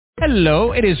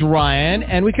Hello, it is Ryan,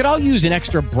 and we could all use an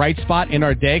extra bright spot in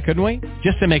our day, couldn't we?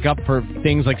 Just to make up for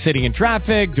things like sitting in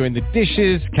traffic, doing the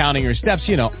dishes, counting your steps,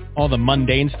 you know, all the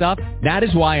mundane stuff. That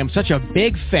is why I'm such a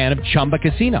big fan of Chumba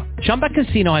Casino. Chumba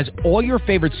Casino has all your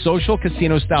favorite social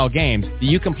casino-style games that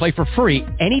you can play for free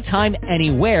anytime,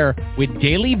 anywhere with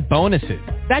daily bonuses.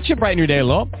 That should brighten your day a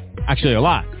little. Actually, a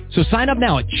lot. So sign up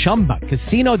now at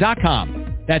ChumbaCasino.com.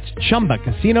 That's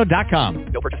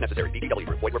ChumbaCasino.com. No purchase necessary. VGW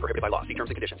Group. Void where prohibited by law. See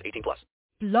terms and conditions. 18+.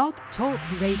 Blog Talk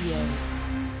Radio.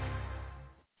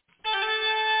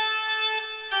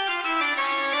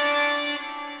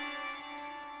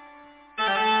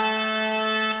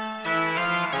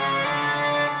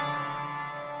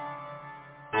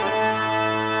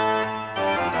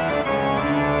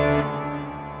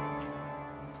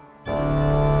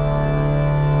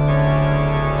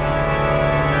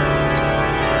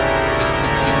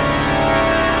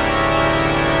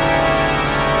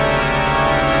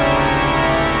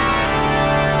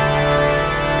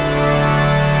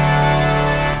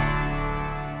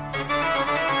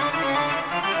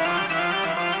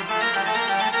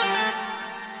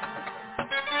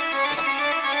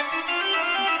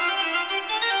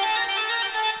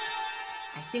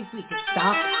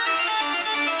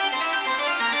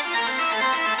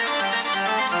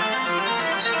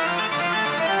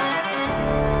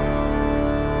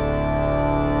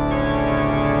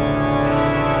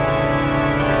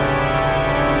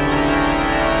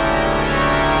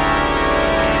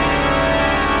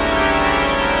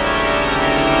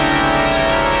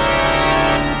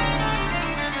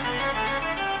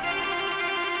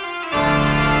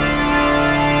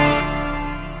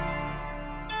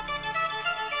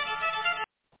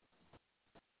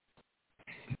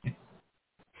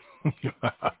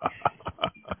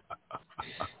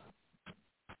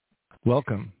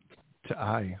 Welcome to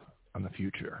Eye on the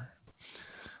Future.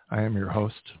 I am your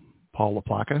host, Paul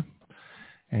LaPlaca,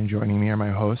 and joining me are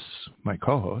my hosts, my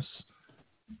co-hosts,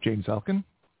 James Elkin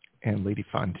and Lady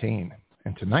Fontaine.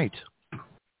 And tonight,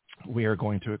 we are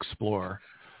going to explore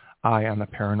Eye on the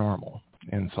Paranormal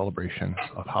in celebration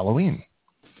of Halloween.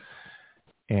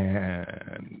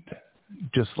 And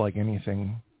just like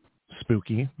anything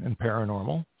spooky and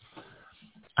paranormal,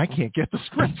 I can't get the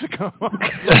script to come up.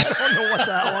 I don't know what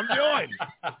the hell I'm doing.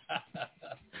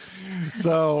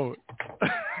 So,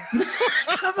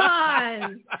 come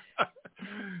on.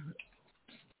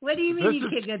 What do you mean you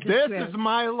can't get the script? This is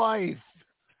my life.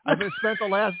 I've spent the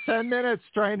last 10 minutes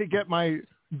trying to get my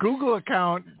Google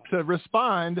account to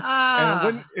respond,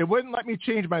 and it wouldn't let me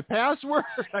change my password.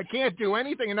 I can't do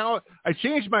anything, and now I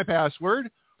changed my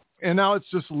password. And now it's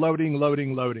just loading.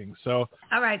 So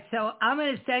all right. So I'm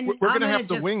going to send. We're going to have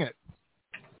to wing it.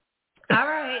 All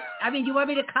right. I mean, you want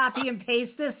me to copy and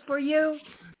paste this for you?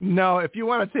 No. If you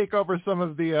want to take over some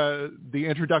of the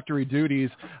introductory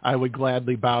duties, I would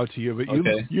gladly bow to you.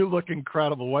 But you look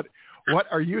incredible. What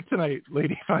are you tonight,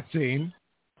 Lady Fontaine?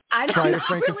 I'm not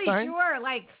really sure.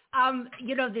 Like,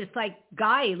 this like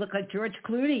guy looked like George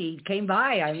Clooney came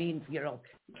by. I mean,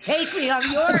 take me,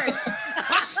 I'm yours.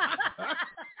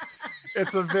 It's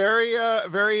a very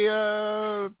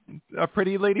a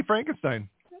pretty Lady Frankenstein.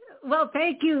 Well,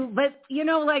 thank you. But,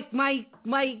 like my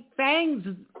fangs,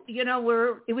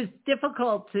 it was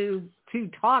difficult to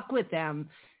talk with them.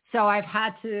 So I've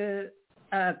had to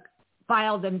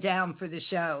file them down for the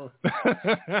show.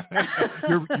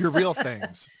 your real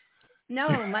fangs. No,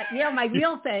 my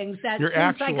real fangs. That your since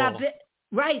actual. I got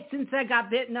since I got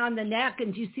bitten on the neck,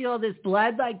 and do you see all this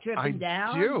blood like dripping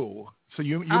down? I do. So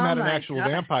you met an actual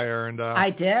vampire, and I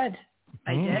did.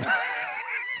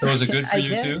 So was it good for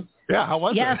you too? Yeah, how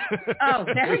was it? Oh,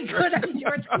 very good. I'm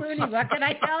George Clooney. What can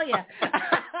I tell you?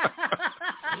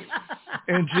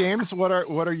 And James, what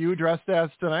are you dressed as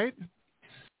tonight?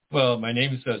 Well, my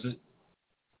name says it.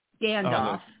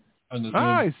 Gandalf.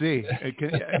 I see.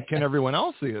 Can everyone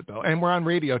else see it though? And we're on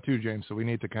radio too, James. So we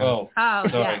need to kind of. Oh,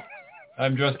 sorry. Yeah.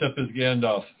 I'm dressed up as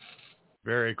Gandalf.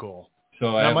 Very cool.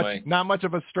 So not much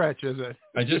of a stretch, is it?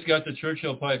 I just got the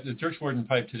Churchill pipe, the Churchwarden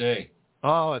pipe today.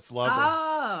 Oh, it's lovely.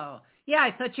 Oh, yeah.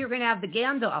 I thought you were going to have the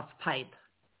Gandalf pipe.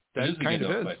 That kind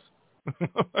of is.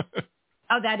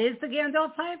 Oh, that is the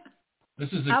Gandalf pipe?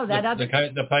 This is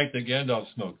the pipe that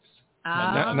Gandalf smokes.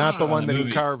 Not the one that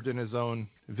he carved in his own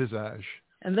visage.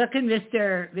 And look at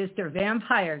Mr.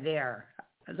 Vampire there.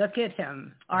 Look at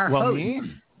him. Our host. Well, me?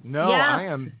 No,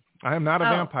 yeah. I am not a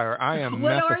vampire. I am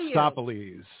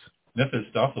Mephistopheles.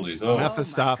 Mephistopheles. Oh,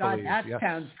 Mephistopheles. My God, that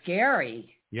sounds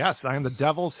scary. Yes, I am the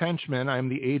devil's henchman. I am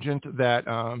the agent that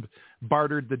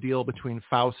bartered the deal between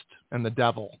Faust and the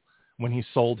devil when he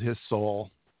sold his soul.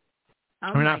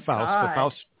 Oh, or not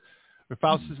Faust, but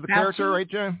Faust is the character, right,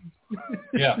 Jim?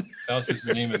 Yeah. Faust is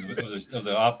the name of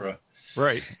the opera.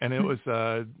 Right, and it was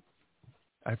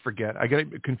I forget. I get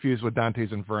it confused with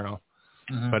Dante's Inferno,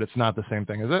 but it's not the same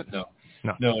thing, is it? No,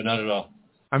 not at all.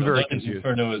 I'm very Dante's confused.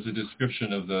 Inferno is a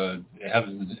description of the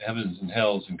heavens and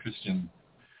hells in Christian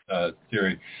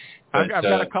theory. But, I've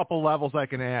got a couple levels I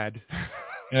can add.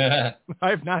 Yeah.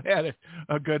 I've not had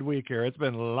a good week here. It's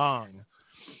been long.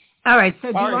 All right.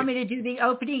 So do you want me to do the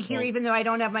opening here, even though I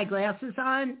don't have my glasses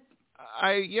on?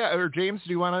 Or James, do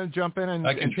you want to jump in and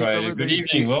I can try it. Good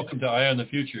evening. Welcome to Eye on the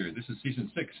Future. This is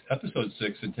Season 6, Episode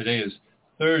 6, and today is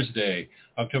Thursday,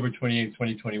 October 28th,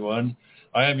 2021.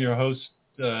 I am your host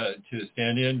to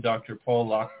stand in, Dr. Paul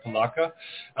Palaka,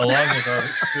 along with our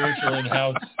spiritual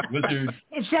in-house wizard,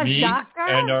 me, doctor?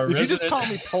 and our Did resident... you just call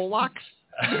me Polak?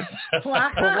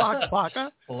 Palaka?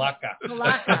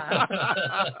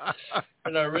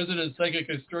 And our resident psychic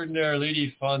extraordinaire,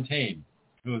 Lady Fontaine,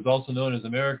 who is also known as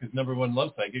America's #1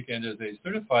 love psychic and is a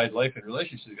certified life and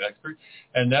relationship expert.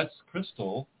 And that's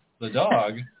Crystal, the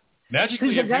dog,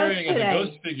 magically appearing as a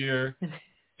ghost figure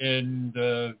in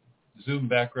the Zoom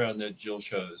background that Jill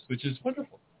shows, which is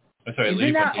wonderful. I'm sorry,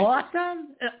 Isn't that awesome?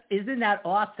 Isn't that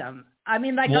awesome? I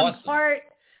mean, like awesome. I'm part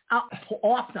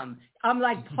awesome. I'm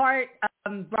like part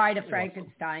Bride of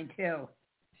Frankenstein too.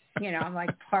 You know, I'm like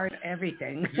part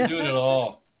everything. You're doing it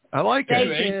all. I like it.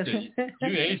 You aced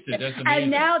it. That's amazing. And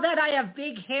now that I have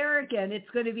big hair again, it's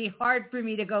going to be hard for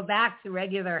me to go back to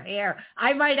regular hair.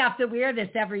 I might have to wear this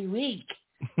every week.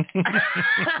 I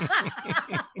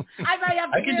might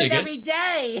have to wear it every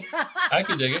day. I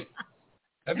can dig it.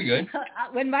 That'd be good.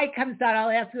 When Mike comes out, I'll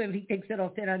ask him if he thinks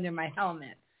it'll fit under my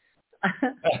helmet.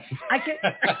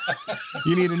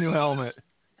 You need a new helmet.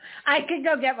 I could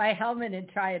go get my helmet and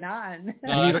try it on.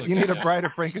 You need a Bride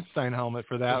of Frankenstein helmet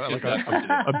for that, like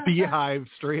a beehive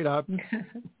straight up.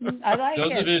 I like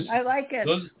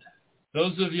it.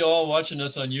 Those of you all watching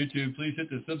us on YouTube, please hit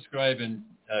the subscribe and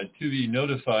to be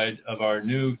notified of our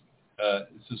new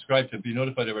subscribe to be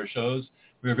notified of our shows.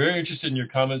 We're very interested in your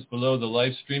comments below the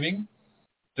live streaming.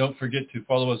 Don't forget to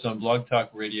follow us on Blog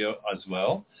Talk Radio as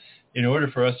well. In order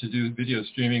for us to do video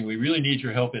streaming, we really need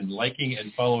your help in liking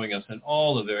and following us on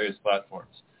all the various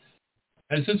platforms.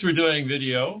 And since we're doing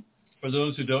video, for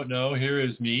those who don't know, here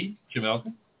is me, Jim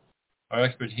Elkin, our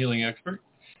expert healing expert.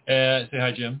 Say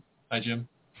hi, Jim. Hi, Jim.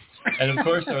 And, of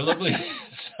course, our lovely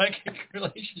psychic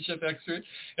relationship expert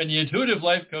and the intuitive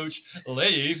life coach,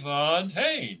 Lady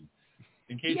Fontaine.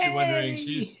 In case you're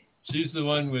wondering, she's the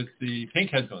one with the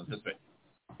pink headphones. That's right.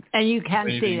 And you can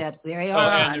see that they are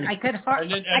on. I could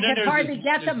hardly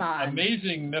get them on.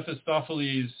 Amazing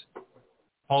Mephistopheles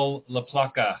Paul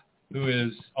LaPlaca, who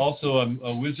is also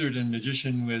a wizard and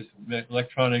magician with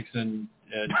electronics and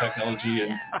technology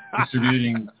and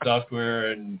distributing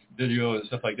software and video and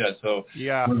stuff like that. So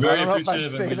we're very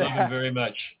appreciative and we love him very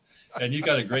much. And you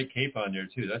got a great cape on there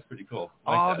too. That's pretty cool.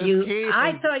 This cape,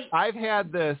 I've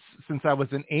had this since I was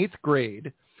in 8th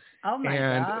grade. Oh my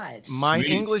God! My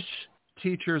English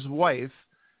teacher's wife,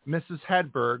 Mrs.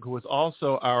 Hedberg, who was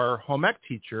also our home ec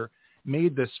teacher,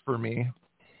 made this for me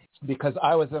because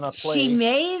I was in a play. She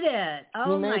made it.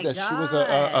 Oh my God! She was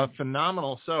a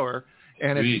phenomenal sewer,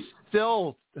 and it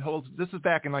still holds. This is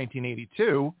back in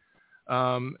 1982.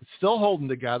 Still holding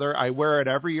together. I wear it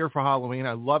every year for Halloween.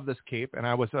 I love this cape, and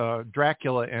I was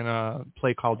Dracula in a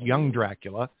play called Young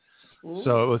Dracula. Ooh.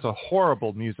 So it was a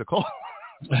horrible musical.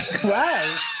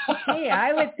 Right. Hey,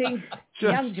 I would think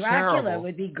Young Dracula terrible.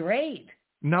 Would be great.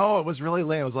 No, it was really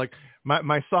lame. It was like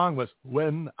my song was,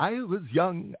 when I was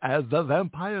young as a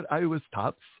vampire, I was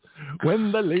tops.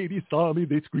 When the ladies saw me,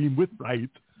 they screamed with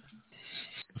fright.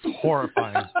 It was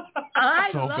horrifying. I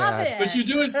so love bad. it. But you're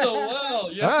doing so well.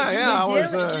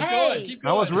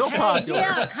 I was real popular.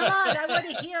 Yeah, come on. I want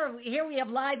to hear. Here we have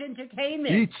live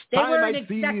entertainment. Each time I'd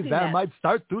see them, I'd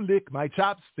start to lick my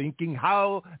chops, thinking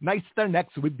how nice their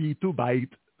necks would be to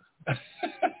bite.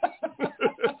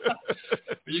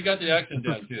 But you got the accent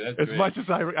down, too. That's as great. much as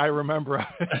I remember.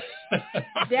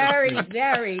 Very,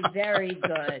 very, very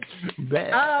good.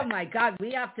 Oh, my God.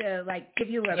 We have to, give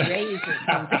you a raise or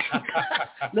something.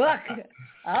 Look.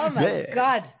 Oh, my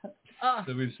God. Oh.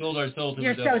 So we've sold ourselves to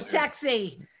You're the devil. so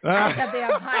sexy as a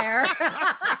vampire.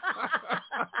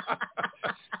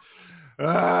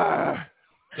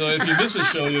 So if you miss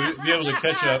a show, you'll be able to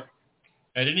catch up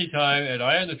at any time at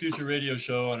Eye on the Future Radio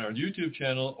Show on our YouTube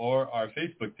channel or our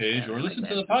Facebook page, or listen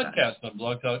to the podcast on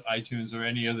Blog Talk, iTunes, or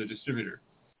any other distributor.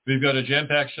 We've got a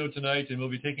jam-packed show tonight, and we'll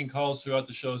be taking calls throughout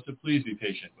the show, so please be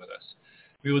patient with us.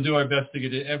 We will do our best to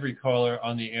get every caller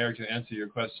on the air to answer your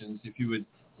questions. If you would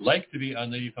like to be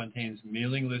on Lady Fontaine's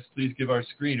mailing list, please give our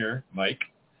screener, Mike,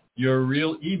 your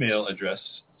real email address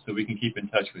so we can keep in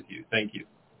touch with you. Thank you.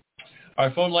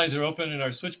 Our phone lines are open and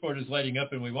our switchboard is lighting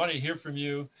up, and we want to hear from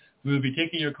you. We will be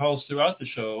taking your calls throughout the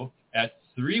show at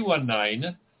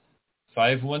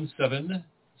 319-517-6216.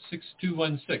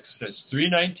 That's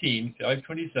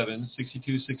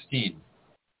 319-527-6216.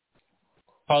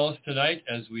 Call us tonight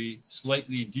as we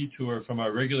slightly detour from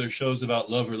our regular shows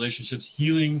about love, relationships,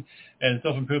 healing, and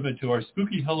self-improvement to our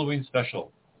spooky Halloween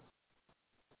special.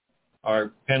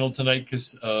 Our panel tonight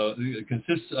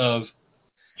consists of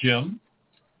Jim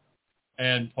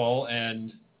and Paul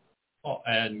and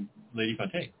Lady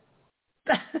Fontaine.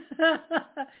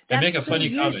 And make a funny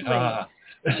comment.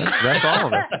 That's all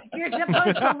of it. You're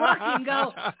supposed to look and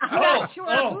go, I'm not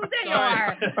sure who they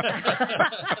are.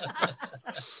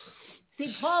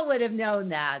 See, Paul would have known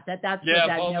that's what that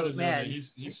Paul note meant.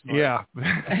 He's smart. Yeah.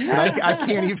 I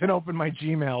can't even open my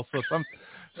Gmail, so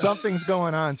something's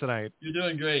going on tonight. You're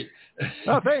doing great.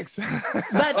 Oh, thanks.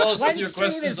 But well, when your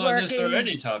questions on working, this or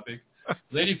any topic.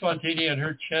 Lady Fontaine and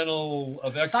her channel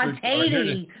of experts.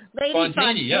 Lady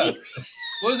Fontaine. Yeah.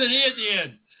 What was an E at the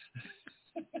end?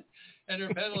 And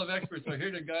her panel of experts are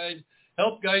here to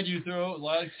help guide you through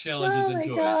life's challenges and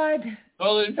joys. Oh, my God.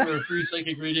 Call in for a free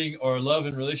psychic reading or love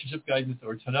and relationship guidance,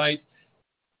 or tonight,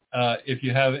 if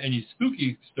you have any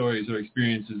spooky stories or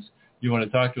experiences you want to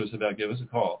talk to us about, give us a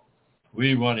call.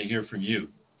 We want to hear from you.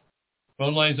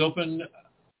 Phone lines open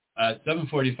at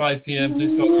 7:45 p.m.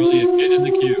 Please call early and get in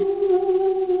the queue.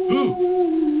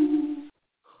 Ooh.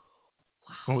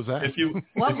 What was that?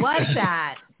 What was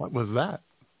that? What was that?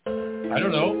 I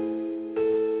don't know.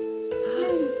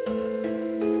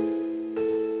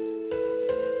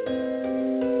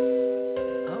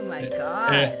 Oh, my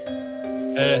God.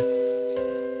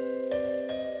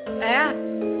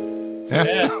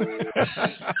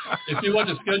 If you want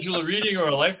to schedule a reading or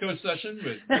a life coach session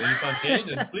with Lady Fontaine,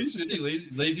 then please visit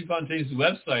Lady Fontaine's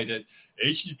website at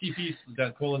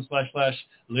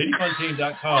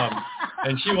http://ladyfontaine.com,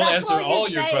 and she will answer all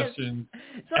your questions.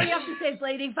 So you have to say it's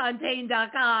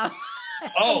ladyfontaine.com.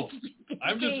 Oh,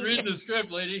 I'm just reading the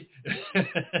script, lady.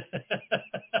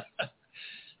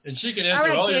 And she can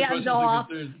answer all your questions and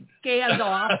concerns. Hands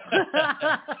off.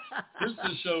 This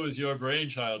show is your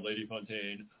brainchild, Lady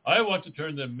Fontaine. I want to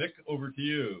turn the mic over to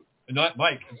you. Not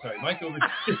Mike. I'm sorry. Mike over to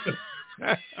you.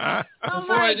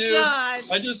 Before I do, God.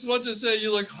 I just want to say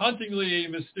you look hauntingly,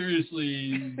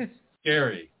 mysteriously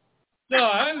scary. No,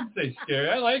 I wouldn't say scary.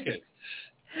 I like it.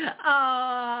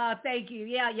 Oh, thank you.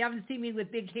 Yeah, you haven't seen me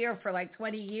with big hair for like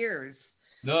 20 years.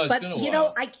 No, it's but been a while. You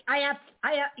know, I have,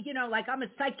 like I'm a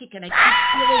psychic, and I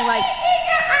keep feeling like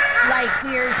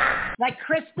there's like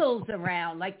crystals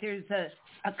around, like there's a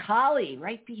collie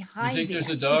right behind me. You think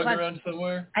there's a dog around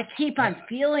somewhere? I keep on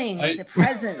feeling the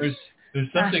presence. There's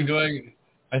something going.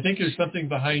 I think there's something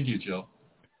behind you, Jill.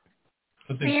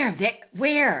 Something.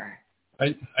 Where?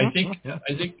 I think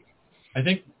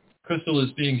Crystal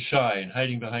is being shy and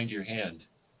hiding behind your hand.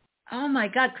 Oh my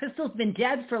God, Crystal's been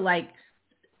dead for like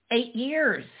 8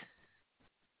 years.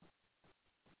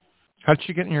 How'd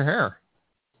she get in your hair?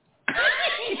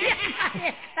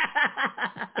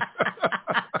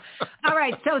 All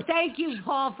right, so thank you,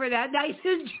 Paul, for that nice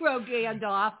intro,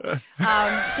 Gandalf.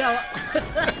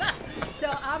 So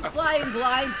I'm flying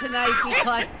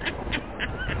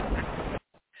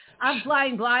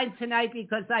blind tonight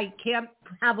because I can't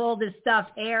have all this stuff,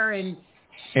 hair and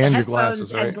your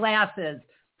glasses, right? and glasses.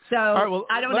 So right, well,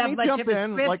 I don't have much of a script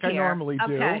jump in like I normally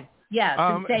do. Okay. Yes,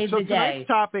 and save so the day. Tonight's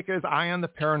topic is Eye on the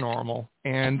Paranormal,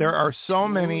 and there are so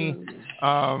many,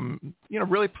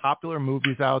 really popular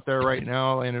movies out there right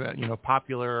now, and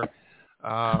popular,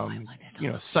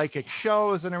 psychic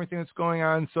shows and everything that's going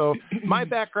on. So my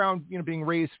background, being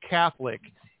raised Catholic,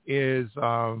 is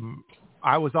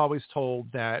I was always told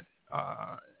that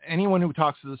anyone who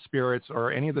talks to the spirits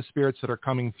or any of the spirits that are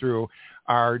coming through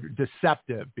are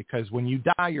deceptive, because when you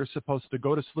die, you're supposed to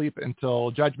go to sleep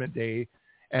until Judgment Day,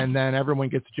 and then everyone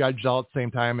gets judged all at the same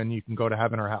time, and you can go to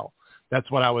heaven or hell. That's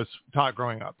what I was taught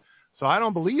growing up. So I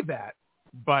don't believe that.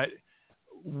 But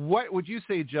what would you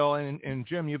say, Jill, and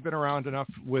Jim, you've been around enough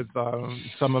with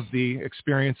some of the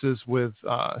experiences with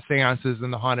seances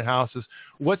and the haunted houses.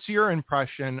 What's your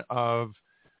impression of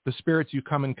the spirits you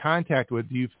come in contact with?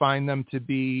 Do you find them to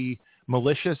be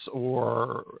malicious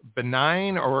or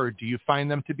benign, or do you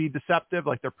find them to be deceptive,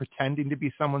 like they're pretending to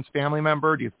be someone's family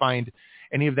member? Do you find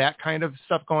any of that kind of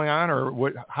stuff going on,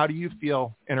 or how do you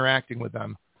feel interacting with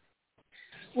them?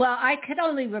 Well, I could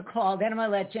only recall, then I'm going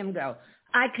to let Jim go.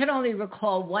 I could only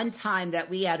recall one time that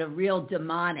we had a real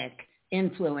demonic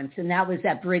influence, and that was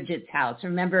at Bridget's house.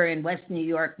 Remember, in West New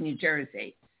York, New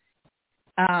Jersey.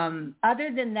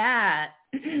 Other than that,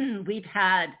 we've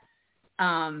had...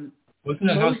 wasn't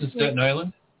that house in Staten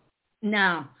Island?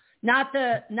 No. Not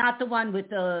the one with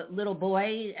the little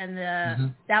boy and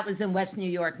that was in West New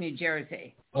York, New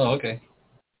Jersey. Oh, okay.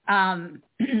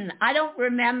 I don't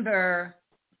remember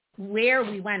where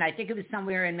we went. I think it was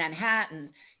somewhere in Manhattan.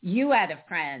 You had a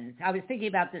friend. I was thinking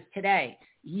about this today.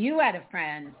 You had a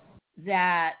friend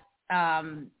that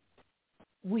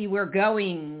we were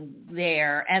going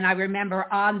there, and I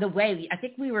remember on the way, I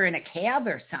think we were in a cab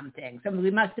or something.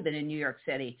 We must have been in New York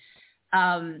City.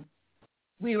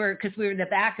 We were in the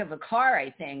back of a car, I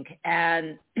think,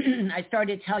 and I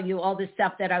started to tell you all this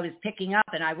stuff that I was picking up,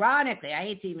 and ironically, I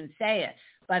hate to even say it,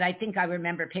 but I think I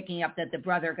remember picking up that the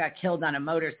brother got killed on a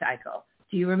motorcycle.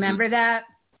 Do you remember that?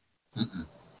 Mm-mm.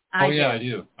 I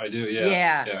do, yeah.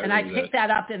 Yeah, and I remember picked that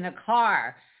up in the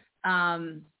car,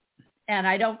 and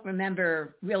I don't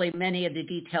remember really many of the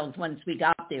details once we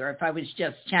got there, if I was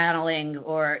just channeling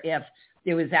or if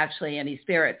there was actually any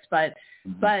spirits, but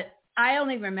I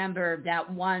only remember that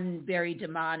one very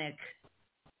demonic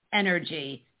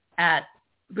energy at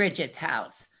Bridget's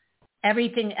house.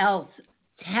 Everything else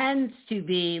tends to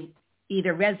be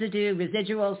either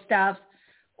residual stuff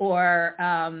or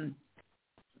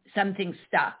something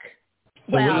stuck.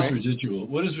 So what is residual?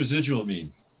 What does residual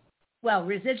mean? Well,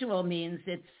 residual means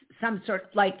it's some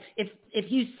sort, like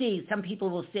if you see, some people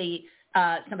will see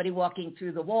somebody walking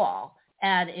through the wall,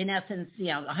 and in essence,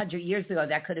 100 years ago,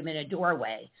 that could have been a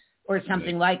doorway or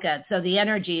something like that. So the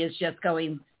energy is just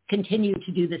continue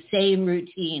to do the same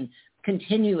routine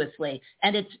continuously.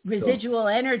 And it's residual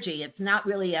energy. It's not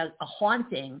really a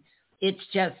haunting. It's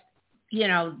just,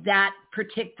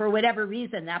 for whatever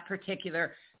reason, that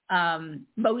particular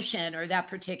motion or that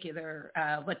particular,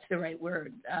 what's the right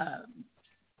word?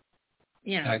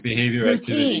 Behavior,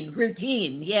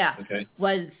 routine, yeah, okay.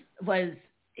 was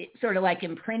sort of like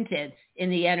imprinted in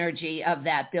the energy of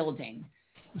that building.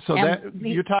 So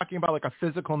you're talking about like a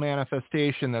physical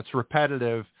manifestation that's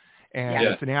repetitive, and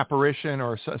it's an apparition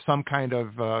or some kind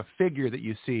of figure that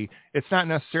you see. It's not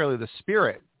necessarily the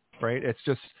spirit, right? It's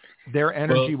just their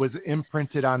energy was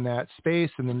imprinted on that space,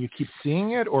 and then you keep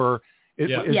seeing it, or is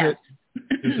it?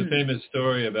 There's a famous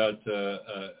story about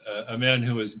a man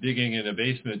who was digging in a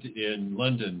basement in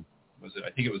London.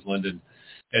 I think it was London,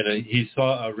 and he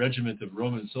saw a regiment of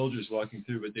Roman soldiers walking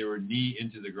through, but they were knee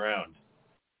into the ground.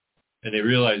 And they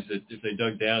realized that if they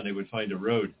dug down, they would find a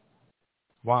road.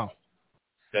 Wow.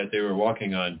 That they were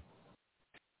walking on.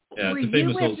 Yeah, it's a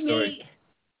famous old story.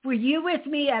 Were you with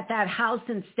me at that house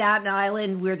in Staten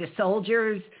Island where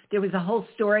there was a whole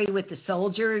story with the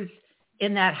soldiers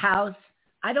in that house?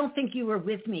 I don't think you were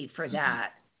with me for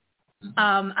that.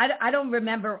 I don't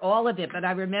remember all of it, but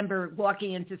I remember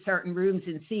walking into certain rooms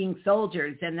and seeing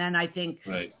soldiers. And then I think,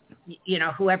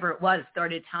 whoever it was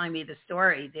started telling me the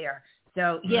story there.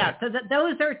 So, so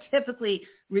those are typically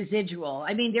residual.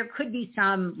 I mean, there could be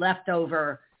some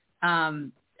leftover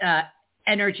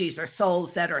energies or souls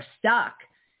that are stuck,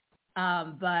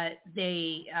 but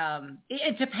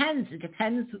it depends. It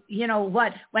depends,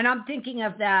 when I'm thinking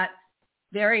of that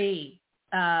very,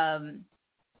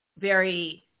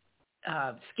 very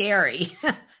scary,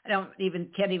 can't even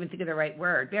think of the right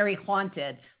word, very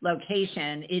haunted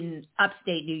location in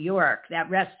upstate New York, that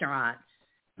restaurant.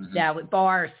 That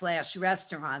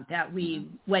bar/restaurant that we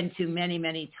went to many,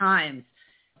 many times,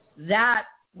 that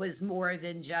was more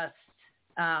than just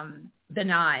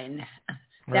benign.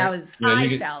 Right. That was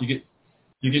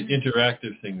you get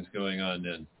interactive things going on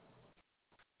then.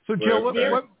 So Jill,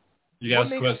 you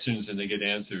ask questions and they get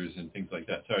answers and things like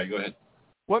that. Sorry, go ahead.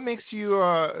 What makes you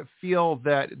feel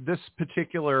that this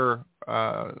particular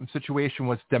situation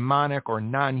was demonic or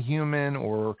non-human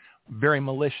or very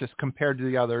malicious compared to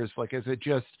the others? Like, is it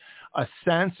just a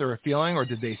sense or a feeling, or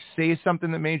did they say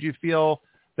something that made you feel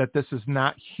that this is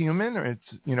not human? Or it's,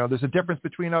 there's a difference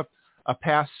between a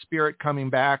past spirit coming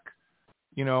back,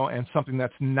 and something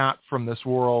that's not from this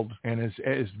world and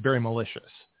is very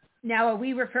malicious. Now, are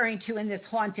we referring to in this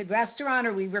haunted restaurant,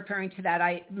 or are we referring to that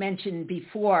I mentioned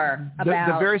before about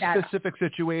the very specific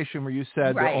situation where you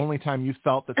said the only time you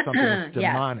felt that something was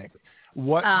demonic?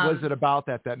 What was it about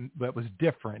that was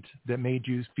different that made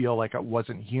you feel like it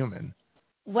wasn't human?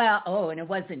 Well, and it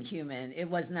wasn't human. It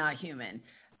was not human.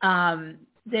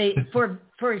 For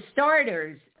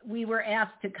starters, we were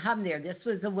asked to come there. This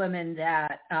was a woman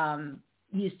that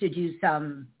used to do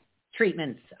some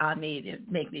treatments on me to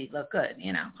make me look good,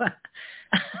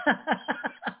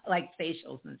 like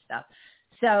facials and stuff.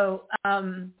 So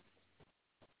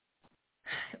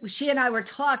she and I were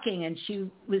talking, and she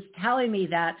was telling me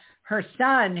that her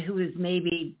son, who was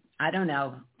maybe, I don't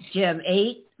know, Jim,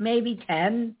 8, maybe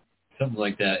 10. Something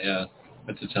like that, yeah,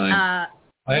 at the time.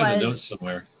 I have the notes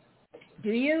somewhere.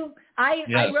 Do you? I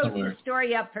wrote somewhere. the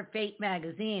story up for Fate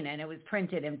magazine, and it was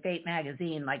printed in Fate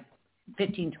magazine like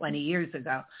 15, 20 years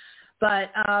ago.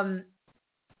 But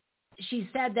she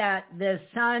said that the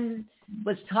son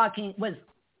was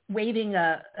waving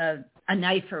a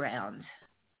knife around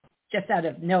just out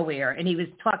of nowhere, and he was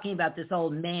talking about this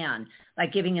old man,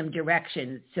 like giving him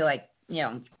directions to, like, you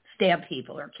know, stab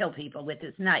people or kill people with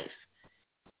his knife.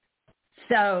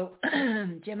 So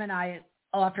Jim and I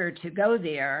offered to go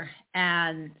there,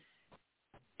 and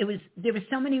there were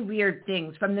so many weird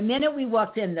things. From the minute we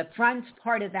walked in, the front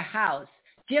part of the house,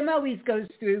 Jim always goes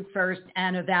through first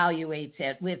and evaluates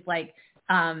it with, like,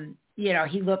 you know,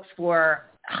 he looks for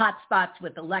hot spots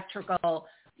with electrical,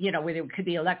 you know, where there could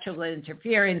be electrical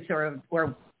interference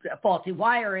or faulty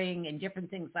wiring and different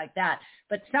things like that.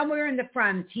 But somewhere in the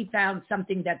front, he found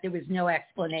something that there was no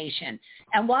explanation.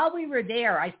 And while we were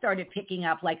there, I started picking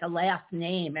up like a last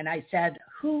name. And I said,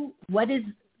 what is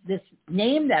this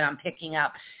name that I'm picking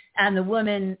up? And the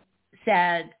woman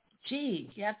said,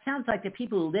 gee, that sounds like the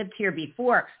people who lived here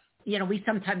before. You know, we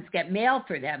sometimes get mail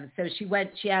for them. So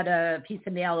she had a piece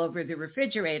of mail over the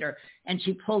refrigerator, and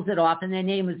she pulls it off, and the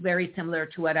name was very similar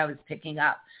to what I was picking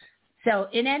up. So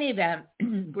in any event,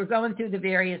 we're going through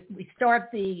we start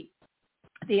the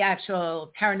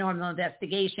actual paranormal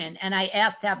investigation, and I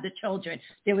asked to have the children.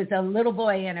 There was a little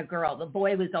boy and a girl. The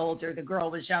boy was older, the girl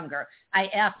was younger. I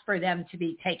asked for them to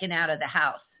be taken out of the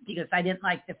house because I didn't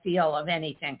like the feel of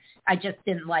anything. I just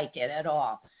didn't like it at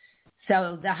all.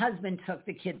 So the husband took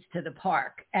the kids to the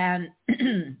park, and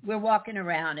we're walking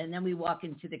around, and then we walk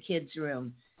into the kids'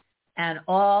 room, and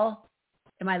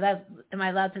am I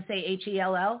allowed to say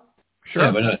HELL? Sure.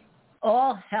 Yeah, why not?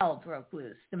 All hell broke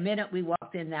loose the minute we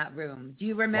walked in that room. Do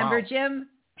you remember, Wow. Jim?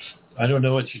 I don't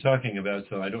know what you're talking about,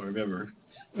 so I don't remember.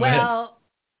 Go ahead.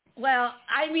 Well,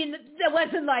 I mean, it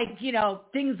wasn't like, you know,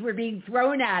 things were being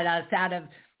thrown at us out of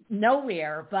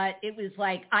nowhere, but it was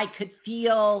like I could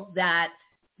feel that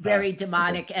very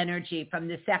demonic energy from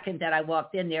the second that I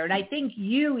walked in there. And I think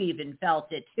you even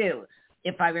felt it too,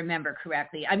 if I remember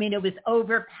correctly. I mean, it was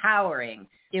overpowering.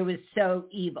 It was so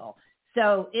evil.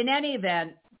 So in any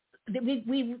event,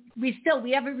 we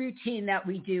have a routine that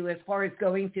we do as far as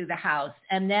going through the house.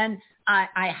 And then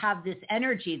I have this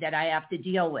energy that I have to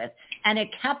deal with. And it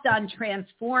kept on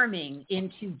transforming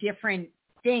into different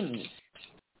things.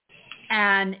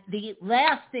 And the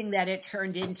last thing that it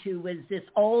turned into was this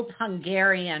old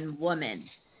Hungarian woman.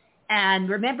 And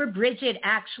remember, Bridget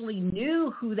actually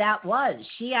knew who that was.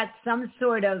 She had some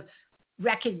sort of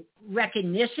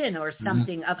recognition or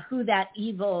something of who that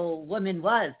evil woman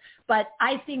was. But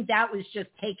I think that was just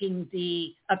taking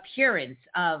the appearance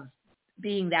of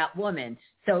being that woman,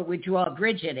 so it would draw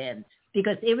Bridget in,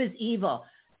 because it was evil.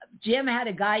 Jim had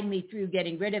to guide me through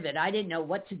getting rid of it. I didn't know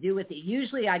what to do with it.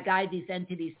 Usually I guide these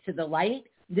entities to the light.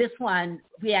 This one,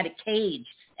 we had a cage,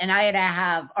 and I had to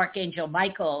have Archangel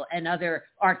Michael and other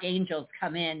archangels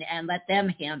come in and let them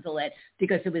handle it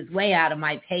because it was way out of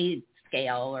my pay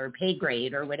scale or pay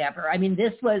grade or whatever. I mean,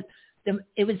 it was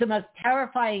the most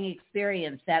terrifying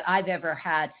experience that I've ever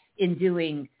had in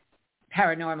doing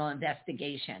paranormal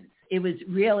investigations. It was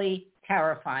really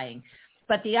terrifying.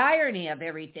 But the irony of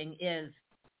everything is,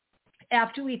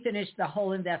 after we finished the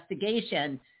whole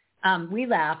investigation, we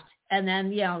left. And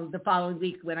then, you know, the following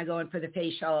week when I go in for the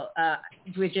facial,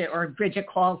 Bridget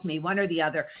calls me, one or the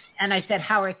other. And I said,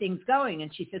 how are things going?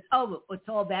 And she says, oh, it's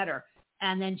all better.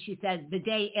 And then she said, the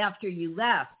day after you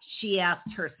left, she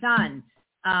asked her son,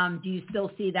 do you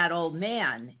still see that old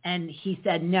man? And he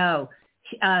said, no,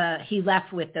 he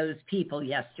left with those people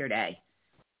yesterday.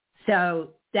 So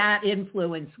that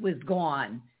influence was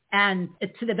gone. And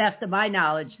to the best of my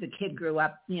knowledge, the kid grew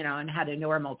up, you know, and had a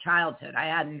normal childhood. I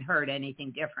hadn't heard anything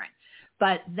different.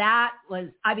 But that was,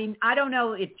 I mean, I don't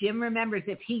know if Jim remembers,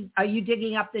 are you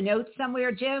digging up the notes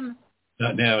somewhere, Jim?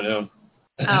 Not now, no.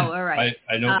 Oh, all right.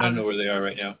 I don't know where they are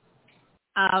right now.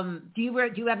 Do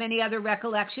you have any other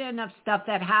recollection of stuff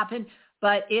that happened?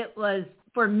 But it was,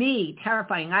 for me,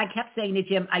 terrifying. I kept saying to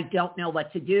Jim, I don't know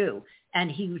what to do.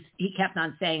 And he kept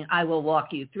on saying, I will walk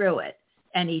you through it.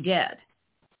 And he did.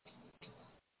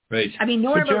 Right. I mean,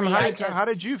 normally, so Jim, how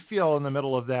did you feel in the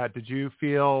middle of that? Did you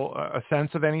feel a sense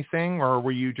of anything, or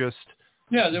were you just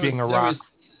being a rock?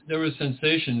 There were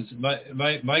sensations.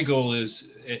 My goal is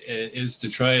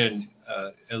to try and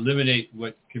eliminate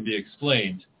what can be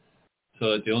explained,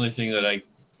 so that the only thing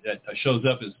that shows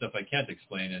up is stuff I can't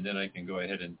explain, and then I can go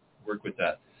ahead and work with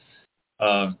that.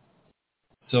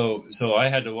 So I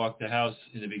had to walk the house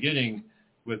in the beginning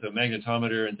with a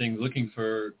magnetometer and things, looking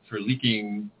for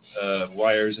leaking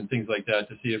wires and things like that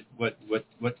to see if what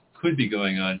could be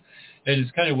going on. And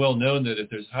it's kind of well known that if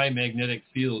there's high magnetic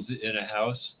fields in a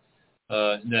house,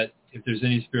 that if there's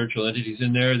any spiritual entities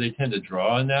in there, they tend to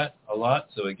draw on that a lot,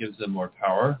 so it gives them more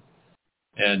power.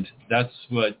 And that's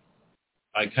what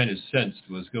I kind of sensed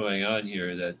was going on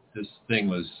here, that this thing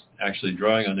was actually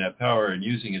drawing on that power and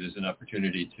using it as an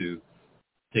opportunity to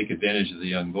take advantage of the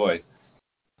young boy.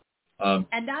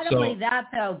 And not only that,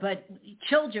 though, but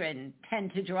children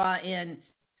tend to draw in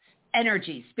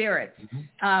energy, spirits.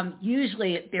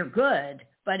 Usually they're good,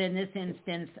 but in this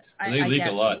instance, they leak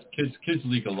a lot. Kids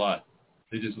leak a lot.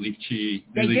 They just leak chi.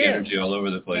 They leak energy all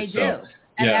over the place. They do.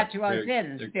 And that draws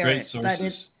in they're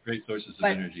spirits. Great sources of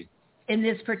energy. In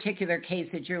this particular case,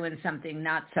 it drew in something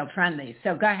not so friendly.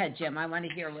 So go ahead, Jim. I want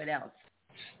to hear what else.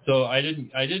 So I didn't.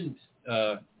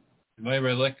 In my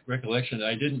recollection,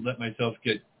 I didn't let myself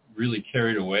get really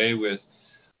carried away with,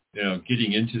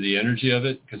 getting into the energy of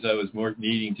it, because I was more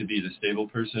needing to be the stable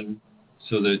person,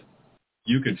 so that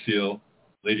you could feel,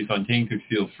 Lady Fontaine could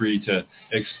feel free to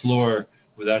explore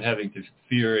without having to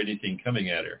fear anything coming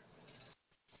at her.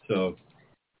 So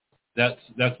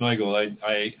that's my goal.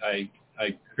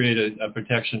 I create a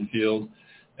protection field,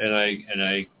 and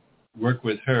I work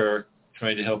with her,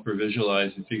 trying to help her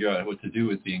visualize and figure out what to do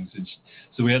with things. And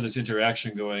so we have this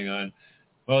interaction going on.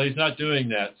 Well, he's not doing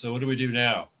that, so what do we do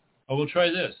now? Oh, we'll try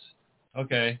this.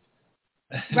 Okay.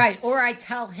 Right. Or I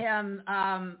tell him,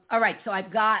 all right, so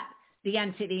I've got the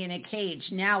entity in a cage.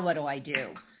 Now what do I do?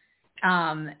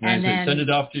 And then send it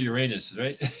off to Uranus,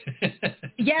 right?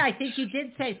 Yeah, I think you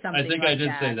did say something. I think I did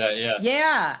say that, yeah.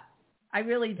 Yeah, I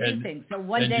really do think so.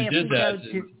 One day if we go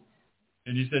to...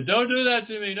 And you said, don't do that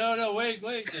to me. No, wait.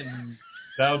 And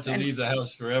vowed to leave the house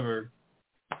forever.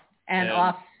 And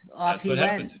off he went.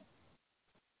 Happened.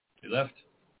 He left.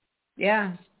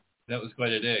 Yeah. That was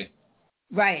quite a day.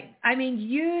 Right. I mean,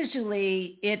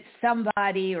 usually it's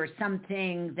somebody or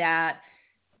something that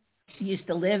used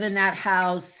to live in that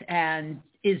house and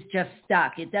is just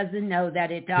stuck. It doesn't know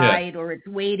that it died, or it's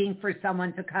waiting for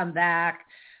someone to come back,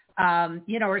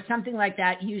 or something like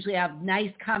that. Usually have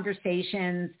nice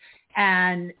conversations.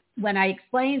 And when I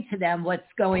explain to them what's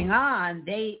going on,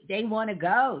 they want to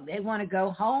go. They want to go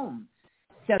home.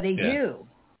 So they do.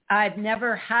 I've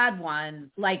never had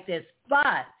one like this,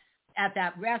 but at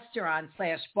that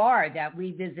restaurant/bar that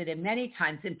we visited many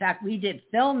times, in fact, we did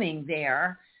filming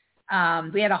there.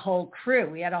 We had a whole crew.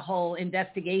 We had a whole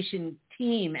investigation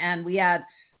team, and we had,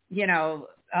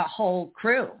 a whole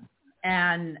crew.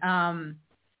 And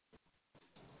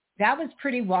that was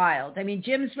pretty wild. I mean,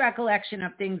 Jim's recollection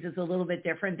of things is a little bit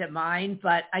different than mine,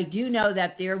 but I do know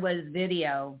that there was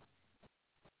video.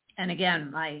 And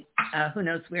again, my who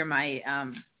knows where my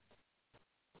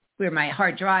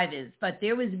hard drive is, but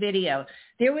there was video.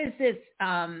 There was this,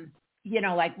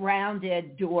 like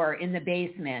rounded door in the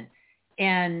basement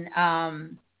in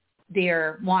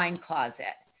their wine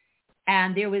closet.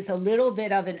 And there was a little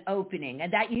bit of an opening.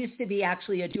 And that used to be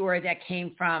actually a door that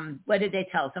came from, what did they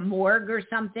tell us, a morgue or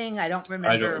something? I don't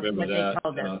remember what that. They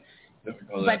told us.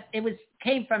 But it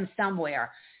came from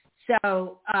somewhere.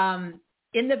 So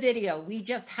in the video, we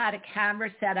just had a camera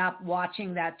set up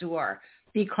watching that door,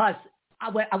 because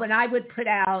when I would put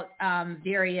out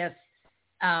various,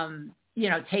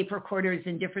 tape recorders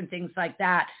and different things like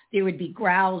that, there would be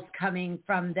growls coming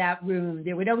from that room.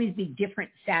 There would always be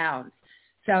different sounds.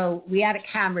 So we had a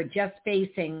camera just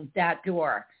facing that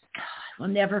door. I will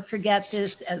never forget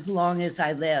this as long as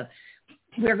I live.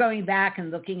 We're going back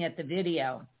and looking at the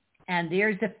video, and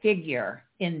there's a figure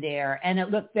in there, and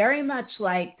it looked very much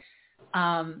like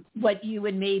what you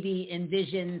would maybe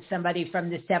envision somebody from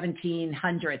the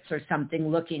 1700s or something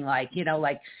looking like,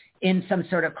 like in some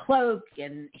sort of cloak,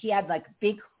 and he had like a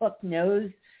big hook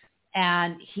nose,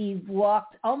 and he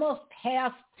walked almost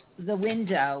past the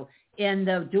window in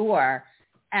the door,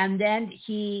 and then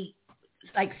he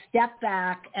like stepped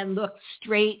back and looked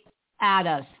straight at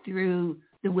us through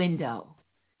the window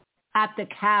at the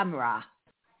camera.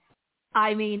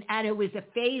 I mean, and it was a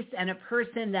face and a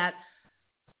person that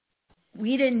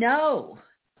we didn't know.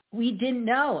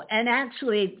 And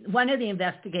actually, one of the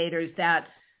investigators that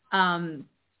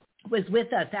was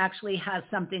with us actually has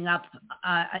something up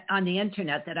on the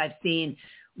internet that I've seen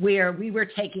where we were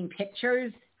taking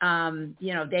pictures.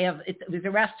 It was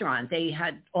a restaurant. They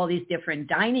had all these different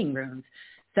dining rooms.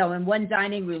 So in one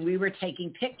dining room, we were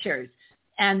taking pictures.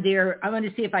 And I want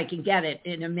to see if I can get it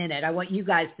in a minute. I want you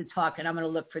guys to talk, and I'm going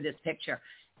to look for this picture.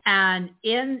 And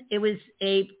it was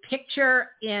a picture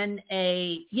in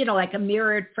a, like a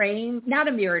mirrored frame, not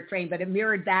a mirrored frame, but a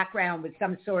mirrored background with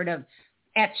some sort of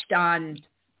etched on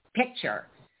picture.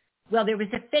 Well, there was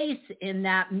a face in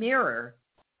that mirror,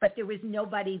 but there was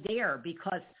nobody there,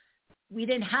 because we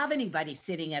didn't have anybody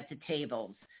sitting at the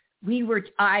tables.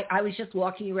 I was just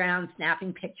walking around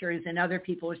snapping pictures, and other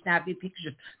people were snapping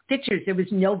pictures. There was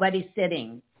nobody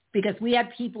sitting because we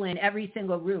had people in every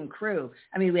single room, crew.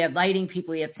 I mean, we had lighting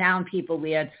people, we had sound people,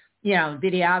 we had,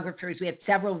 videographers. We had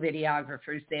several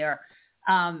videographers there.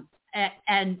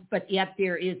 But yet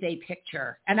there is a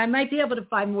picture, and I might be able to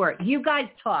find more. You guys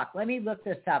talk. Let me look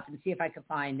this up and see if I can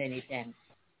find anything.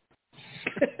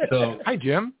 So, hi,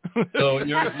 Jim. So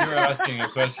you're asking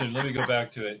a question. Let me go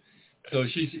back to it. So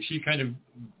she kind of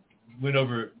went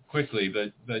over quickly,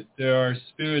 but there are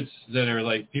spirits that are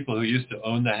like people who used to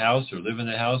own the house or live in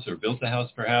the house or built the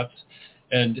house perhaps,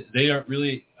 and they aren't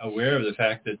really aware of the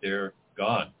fact that they're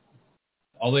gone.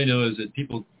 All they know is that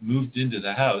people moved into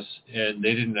the house and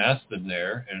they didn't ask them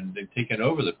there, and they've taken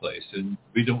over the place, and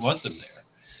we don't want them there.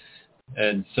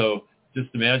 And so just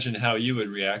imagine how you would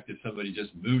react if somebody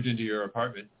just moved into your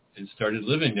apartment and started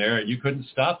living there and you couldn't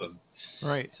stop them.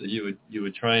 Right. So you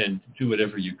would try and do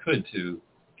whatever you could to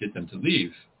get them to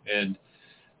leave. And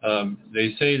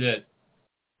they say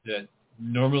that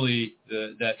normally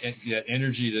that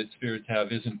energy that spirits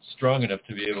have isn't strong enough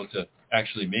to be able to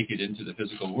actually make it into the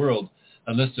physical world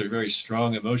unless there are very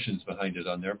strong emotions behind it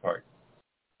on their part.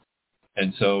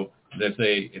 And so if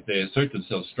they assert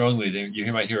themselves strongly,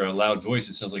 you might hear a loud voice.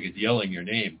 It sounds like it's yelling your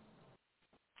name.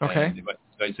 Okay. And they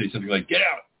might say something like, "Get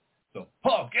out!" So,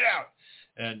 "Paul, get out!"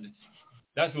 And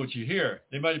that's what you hear.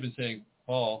 They might have been saying,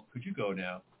 "Paul, could you go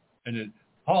now?" And then,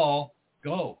 "Paul,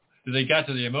 go." So they got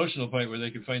to the emotional point where they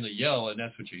could finally yell, and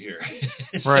that's what you hear.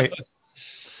 Right.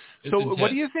 So intense.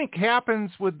 what do you think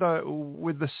happens with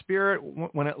the spirit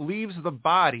when it leaves the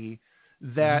body?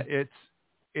 That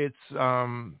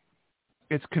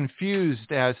it's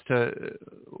confused as to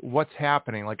what's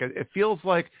happening. Like it feels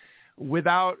like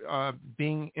without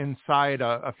being inside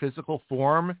a physical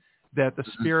form, that the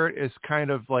spirit is kind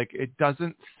of like it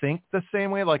doesn't think the same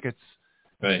way. Like it's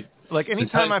right. Like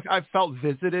anytime I've felt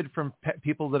visited from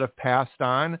people that have passed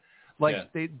on.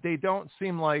 Like they don't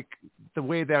seem like the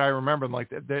way that I remember them. Like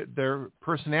their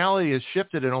personality is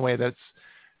shifted in a way that's,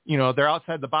 they're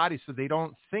outside the body, so they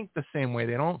don't think the same way.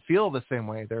 They don't feel the same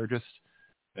way. They're just,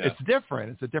 it's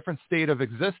different. It's a different state of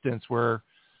existence where,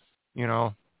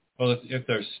 Well, if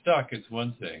they're stuck, it's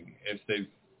one thing. If they've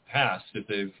passed, if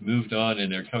they've moved on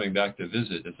and they're coming back to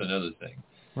visit, it's another thing.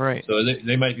 Right. So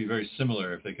they might be very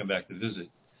similar if they come back to visit.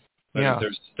 But if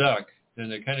they're stuck, then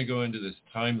they kind of go into this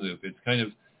time loop. It's kind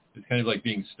of like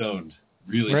being stoned,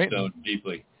 really stoned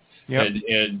deeply. Yep.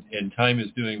 And time is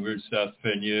doing weird stuff,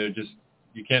 and you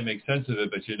can't make sense of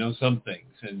it, but you know some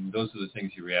things, and those are the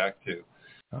things you react to.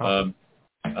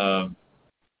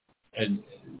 And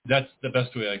that's the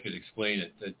best way I could explain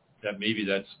it, that maybe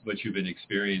that's what you've been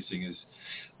experiencing is,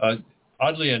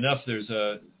 oddly enough, there's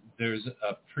a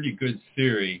pretty good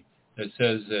theory that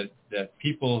says that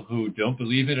people who don't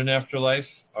believe in an afterlife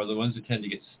are the ones that tend to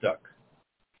get stuck.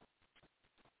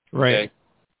 Right. Okay?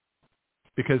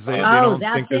 Because they don't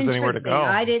think there's anywhere to go.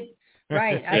 I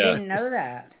didn't know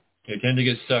that. They tend to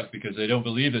get stuck because they don't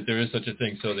believe that there is such a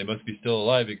thing, so they must be still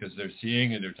alive because they're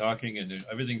seeing and they're talking and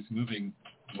everything's moving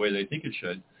the way they think it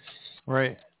should.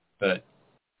 Right. But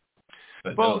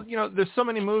well, there's so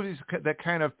many movies that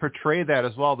kind of portray that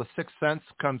as well. The Sixth Sense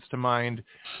comes to mind,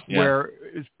 where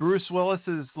Bruce Willis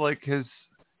is like his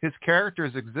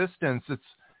character's existence.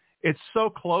 It's so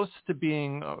close to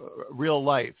being real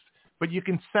life, but you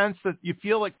can sense that you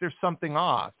feel like there's something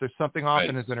off. There's something off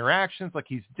in his interactions, like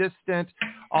he's distant.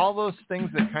 All those things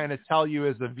that kind of tell you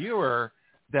as a viewer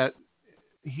that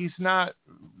he's not.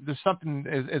 There's something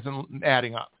isn't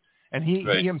adding up. And he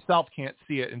himself can't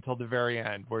see it until the very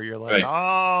end, where you're like,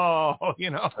 oh.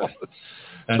 And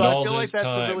so I feel like that's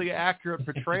a really accurate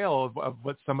portrayal of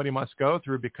what somebody must go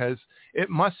through, because it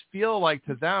must feel like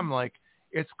to them like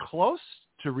it's close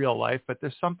to real life, but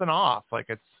there's something off. Like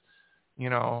it's,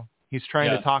 he's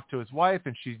trying to talk to his wife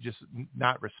and she's just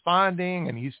not responding,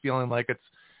 and he's feeling like it's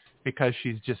because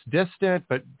she's just distant,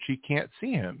 but she can't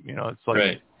see him. It's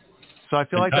like, so I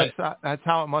feel like that's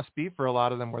how it must be for a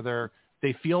lot of them, where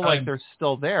they feel like they're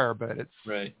still there, but it's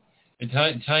right. And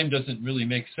time doesn't really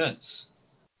make sense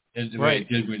in the way it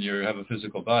did when you have a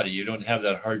physical body. You don't have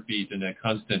that heartbeat and that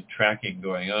constant tracking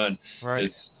going on.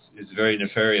 Right. It's very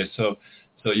nefarious. So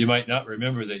you might not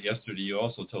remember that yesterday you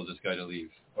also told this guy to leave,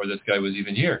 or this guy was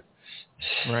even here.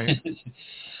 Right.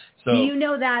 So, do you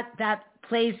know that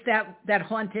place, that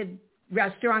haunted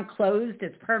restaurant closed?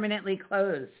 It's permanently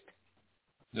closed.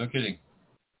 No kidding.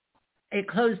 It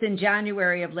closed in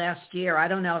January of last year. I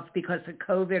don't know if it's because of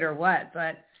COVID or what,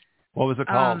 but... What was it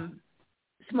called?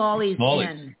 Smalley's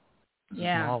Inn.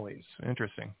 Yeah. Smalley's.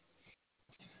 Interesting.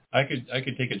 I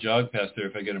could take a jog past there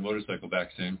if I get a motorcycle back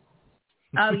soon.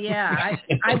 Oh yeah,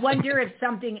 I wonder if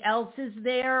something else is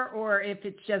there or if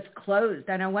it's just closed,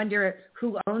 and I wonder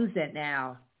who owns it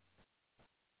now.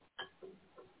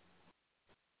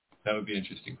 That would be an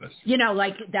interesting question. You know,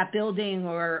 like that building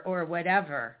or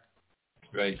whatever.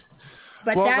 Right.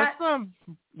 But well,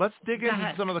 let's dig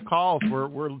into some of the calls.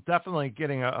 We're definitely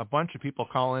getting a bunch of people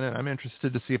calling in. I'm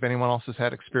interested to see if anyone else has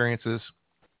had experiences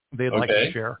they'd like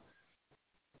to share.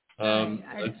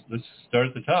 Let's start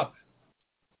at the top.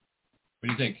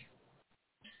 What do you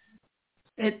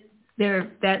think?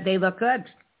 They look good.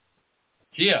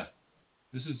 Gia,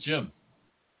 this is Jim.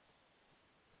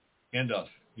 Handoff.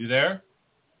 You there?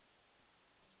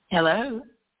 Hello.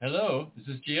 Hello. Is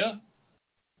this Gia?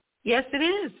 Yes, it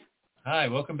is. Hi.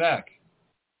 Welcome back.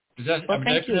 Did I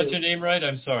pronounce your name right?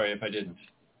 I'm sorry if I didn't.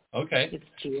 Okay. It's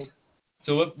Gia.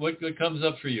 So what comes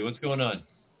up for you? What's going on?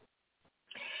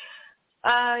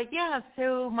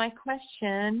 So my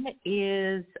question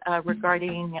is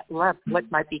regarding love, what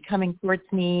might be coming towards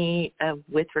me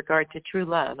with regard to true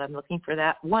love. I'm looking for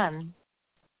that one.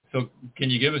 So can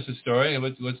you give us a story of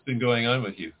what's been going on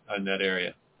with you in that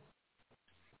area?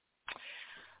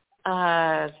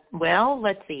 Well,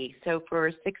 let's see. So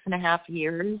for 6.5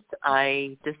 years,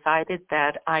 I decided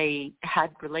that I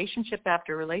had relationship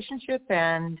after relationship,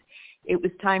 and it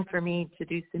was time for me to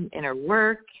do some inner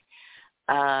work,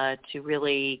 to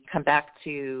really come back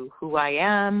to who I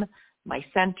am, my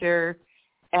center.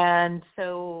 And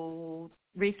so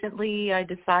recently I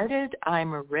decided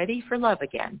I'm ready for love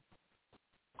again.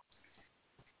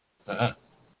 Uh-huh.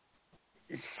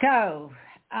 So,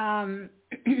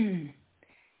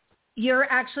 you're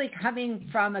actually coming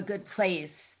from a good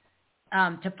place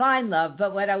to find love,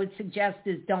 but what I would suggest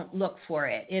is don't look for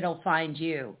it. It'll find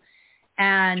you.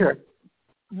 And sure.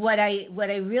 What I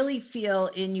really feel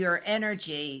in your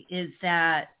energy is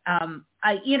that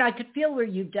I could feel where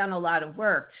you've done a lot of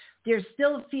work. There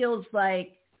still feels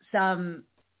like some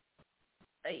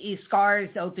scars,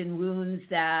 open wounds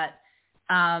that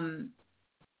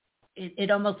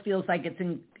it almost feels like it's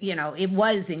it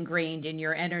was ingrained in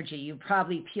your energy. You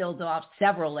probably peeled off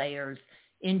several layers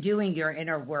in doing your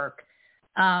inner work.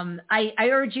 I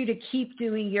urge you to keep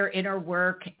doing your inner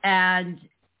work and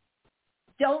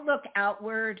don't look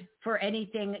outward for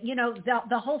anything.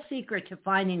 The whole secret to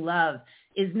finding love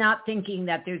is not thinking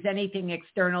that there's anything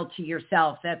external to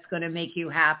yourself that's going to make you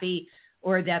happy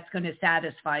or that's going to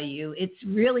satisfy you. It's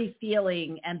really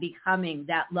feeling and becoming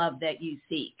that love that you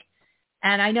seek.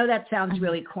 And I know that sounds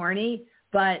really corny,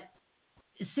 but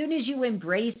as soon as you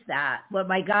embrace that, what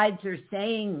my guides are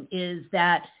saying is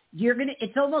that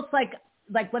it's almost like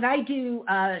when I do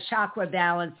chakra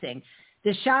balancing,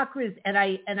 the chakras, and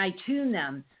I tune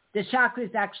them, the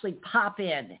chakras actually pop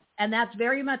in. And that's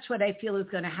very much what I feel is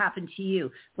going to happen to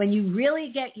you. When you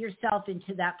really get yourself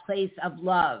into that place of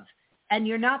love, and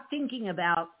you're not thinking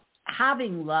about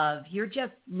having love, you're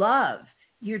just love.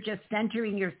 You're just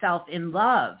centering yourself in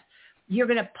love. You're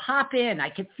going to pop in. I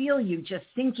could feel you just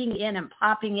sinking in and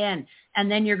popping in, and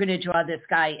then you're going to draw this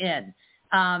guy in.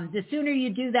 The sooner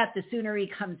you do that, the sooner he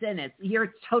comes in.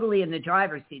 You're totally in the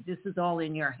driver's seat. This is all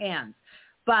in your hands.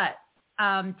 But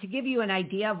to give you an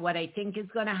idea of what I think is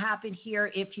going to happen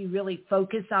here, if you really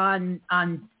focus on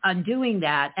doing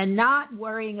that and not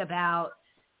worrying about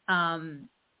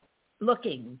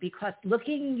looking, because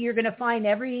looking, you're going to find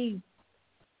every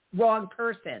wrong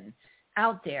person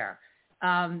out there.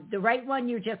 The right one,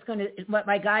 you're just going to, what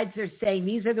my guides are saying,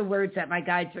 these are the words that my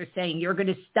guides are saying, you're going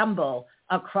to stumble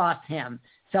across him.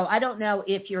 So I don't know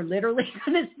if you're literally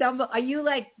going to stumble. Are you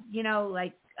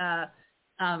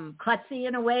klutzy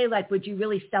in a way? Like, would you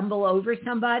really stumble over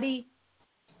somebody?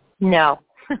 No.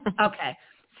 Okay.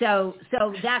 So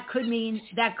that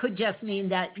could just mean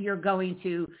that you're going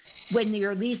to, when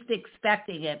you're least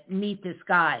expecting it, meet this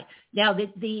guy. Now,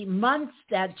 the months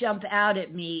that jump out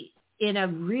at me in a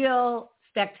real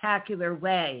spectacular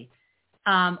way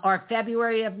are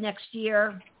February of next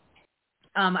year.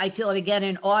 I feel it again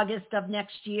in August of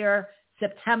next year.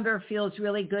 September feels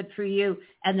really good for you,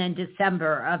 and then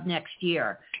December of next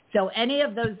year. So any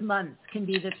of those months can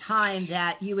be the time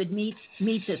that you would meet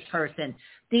this person.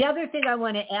 The other thing I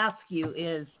want to ask you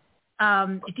is,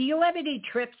 do you have any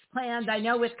trips planned? I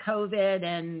know with COVID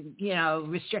and,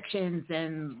 restrictions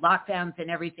and lockdowns and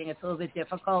everything, it's a little bit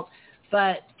difficult.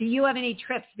 But do you have any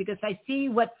trips? Because I see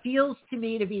what feels to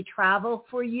me to be travel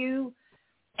for you,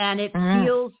 and it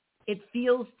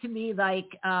feels to me like,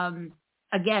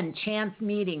 again, chance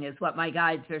meeting is what my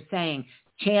guides are saying.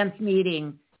 Chance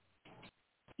meeting,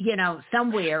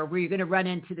 somewhere where you're going to run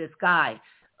into this guy.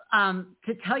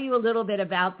 to tell you a little bit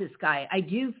about this guy, I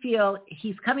do feel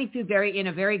he's coming through in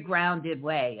a very grounded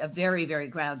way, a very, very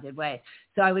grounded way.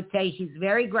 So I would say he's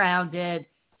very grounded.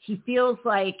 He feels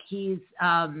like he's,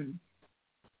 I'm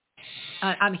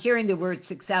hearing the word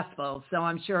successful, so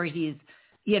I'm sure he's,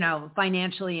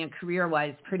 financially and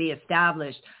career-wise pretty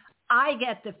established. I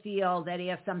get the feel that he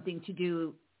has something to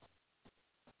do,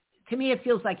 to me it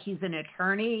feels like he's an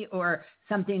attorney or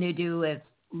something to do with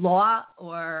law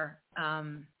or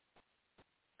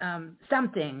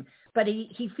something, but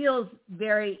he feels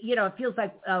very, it feels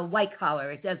like white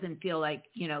collar. It doesn't feel like,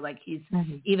 like he's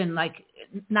even like,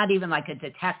 not even like a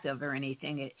detective or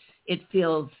anything. It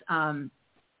feels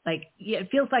it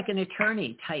feels like an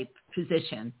attorney type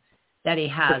position that he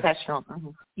has. Professional.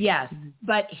 Yes,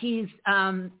 but he's,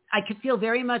 I could feel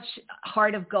very much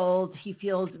heart of gold. He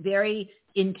feels very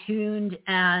in tuned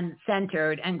and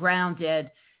centered and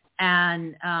grounded.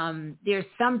 And there's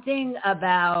something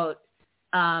about,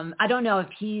 I don't know if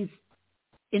he's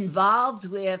involved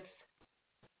with,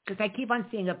 because I keep on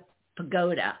seeing a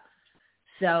pagoda.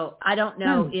 So I don't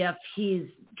know if he's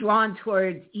drawn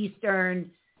towards Eastern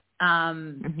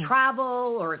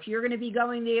travel, or if you're going to be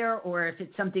going there, or if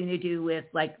it's something to do with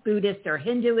like Buddhist or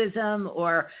Hinduism,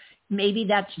 or maybe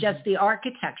that's just the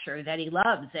architecture that he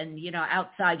loves. And,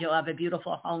 outside you'll have a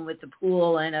beautiful home with a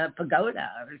pool and a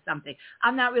pagoda or something.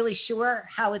 I'm not really sure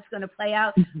how it's going to play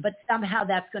out, but somehow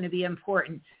that's going to be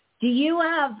important. Do you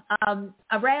have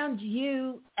around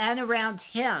you and around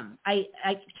him, I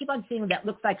keep on seeing that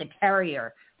looks like a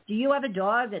terrier. Do you have a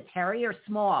dog, a terrier,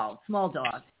 small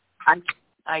dog?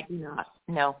 I do not.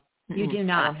 No. You do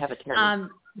not. I don't have a terrier.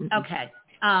 Okay.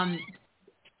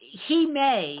 He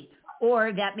may,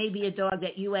 or that may be a dog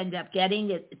that you end up getting.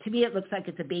 To me, it looks like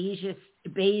it's a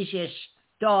beige-ish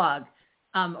dog,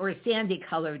 or a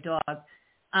sandy-colored dog,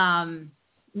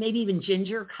 maybe even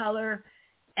ginger color.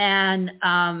 And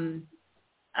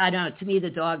I don't know. To me, the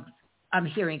dog, I'm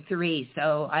hearing 3,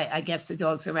 so I guess the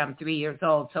dog's around 3 years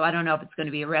old. So I don't know if it's going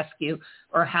to be a rescue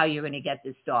or how you're going to get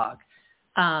this dog.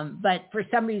 But for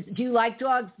some reason, do you like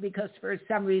dogs? Because for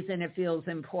some reason it feels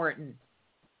important.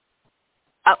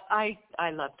 I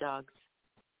love dogs.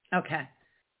 Okay.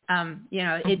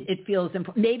 It feels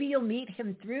important. Maybe you'll meet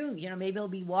him through, maybe he'll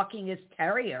be walking his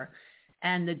terrier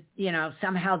and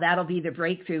somehow that'll be the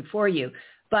breakthrough for you.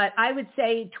 But I would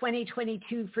say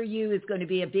 2022 for you is going to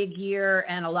be a big year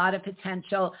and a lot of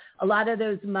potential. A lot of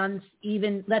those months,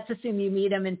 even let's assume you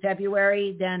meet him in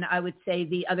February, then I would say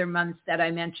the other months that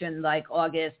I mentioned, like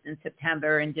August and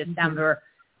September and December,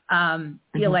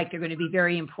 feel like they're going to be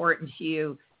very important to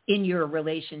you in your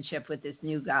relationship with this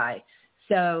new guy.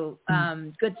 So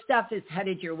good stuff is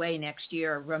headed your way next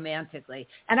year romantically.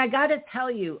 And I got to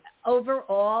tell you,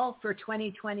 overall for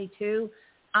 2022,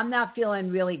 I'm not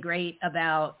feeling really great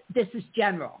about, this is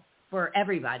general for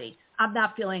everybody. I'm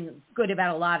not feeling good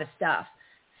about a lot of stuff.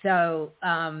 So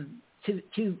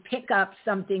to pick up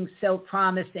something so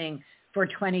promising for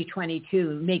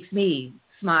 2022 makes me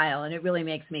smile, and it really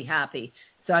makes me happy.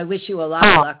 So I wish you a lot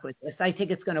of luck with this. I think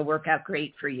it's going to work out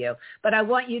great for you. But I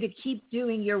want you to keep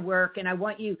doing your work, and I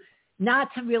want you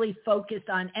not to really focus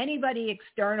on anybody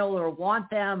external or want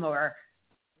them or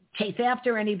chase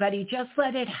after anybody. Just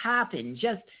let it happen.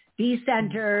 Just be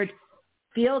centered,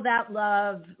 feel that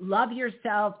love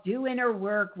yourself, do inner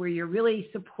work where you're really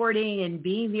supporting and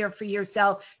being there for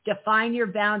yourself. Define your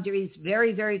boundaries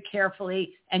very, very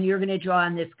carefully, and you're going to draw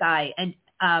on this guy. And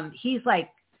he's like,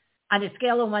 on a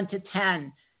scale of 1 to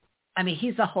 10, I mean,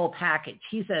 he's a whole package.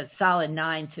 He's a solid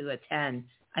 9 to a 10.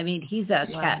 I mean, he's a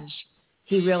catch.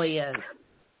 He really is.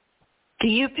 Do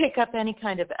you pick up any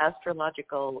kind of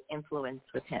astrological influence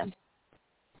with him?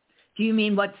 Do you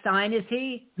mean what sign is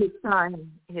he? His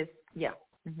sign, yeah.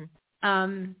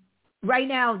 Right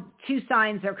now, 2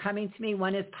 signs are coming to me.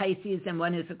 One is Pisces and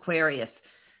one is Aquarius.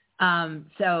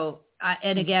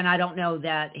 And again, I don't know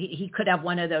that he could have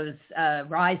one of those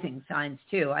rising signs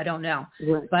too. I don't know,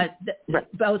 but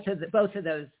both of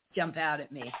those jump out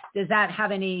at me. Does that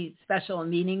have any special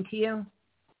meaning to you?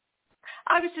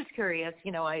 I was just curious.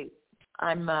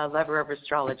 I'm a lover of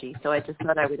astrology, so I just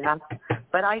thought I would ask.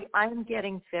 But I'm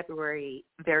getting February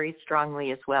very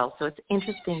strongly as well. So it's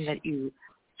interesting that you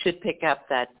should pick up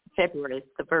that February is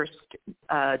the first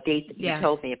date that you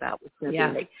told me about was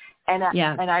February. And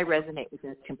I resonate with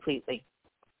it completely.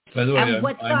 By the way,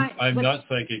 I'm not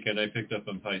psychic, and I picked up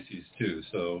on Pisces too.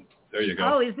 So there you go.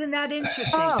 Oh, isn't that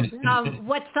interesting?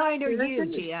 What sign are you,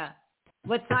 Gia?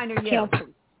 What sign are you?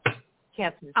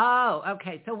 Cancer. Oh,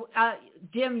 okay. So,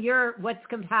 Jim, what's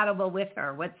compatible with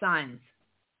her? What signs?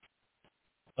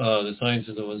 The signs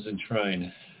are the ones in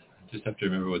Trine. Just have to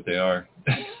remember what they are.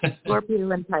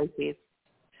 Scorpio and Pisces.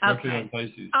 Mercury on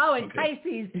Pisces. Oh, and okay.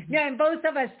 Pisces. Yeah, and both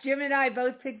of us, Jim and I,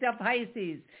 both picked up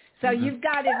Pisces. So you've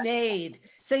got it made.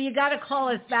 So you got to call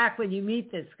us back when you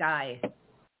meet this guy.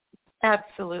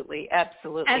 Absolutely. And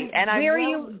where are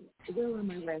you? Where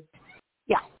am I with?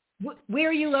 Yeah. Where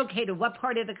are you located? What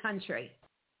part of the country?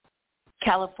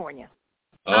 California.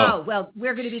 Oh, well,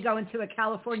 we're going to be going to a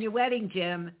California wedding,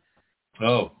 Jim.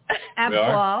 Oh, and we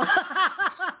are? Paul.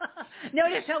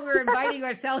 Notice how we're inviting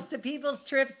ourselves to people's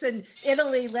trips in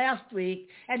Italy last week,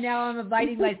 and now I'm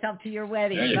inviting myself to your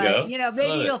wedding. There you go. You know, maybe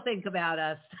Love you'll it. think about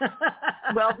us.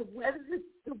 Well,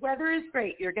 the weather is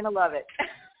great. You're going to love it.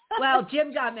 Well,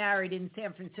 Jim got married in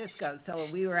San Francisco, so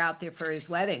we were out there for his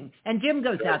wedding. And Jim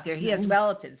goes out there. He has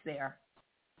relatives there.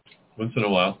 Once in a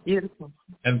while. Beautiful.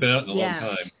 Haven't been out in a long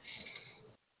time.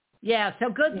 Yeah, so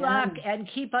good luck and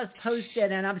keep us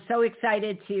posted. And I'm so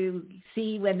excited to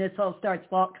see when this all starts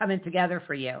coming together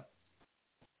for you.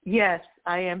 Yes,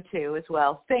 I am too as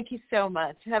well. Thank you so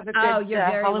much. Have a good you're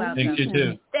very Halloween. Thank you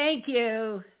too. Thank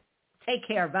you. Take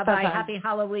care. Bye-bye. Bye-bye. Happy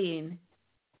Halloween.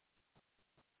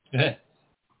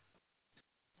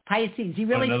 Pisces, you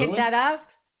really picked that up?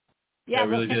 Yeah, I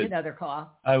really we'll take did. another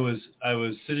call. I was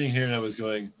sitting here and I was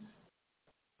going,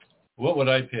 what would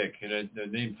I pick? And the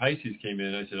name Pisces came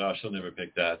in. I said, oh, she'll never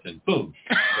pick that. And boom.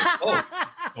 Oh,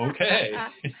 okay.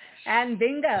 And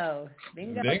bingo.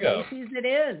 Bingo. Pisces it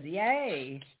is.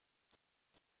 Yay.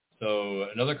 So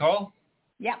another call?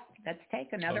 Yep. Let's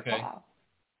take another call.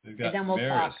 We've got and then we'll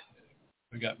talk.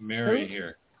 We got Mary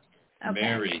here. Okay.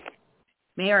 Mary.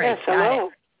 Yes, hello.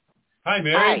 Hi,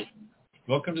 Mary. Hi.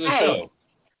 Welcome to the show.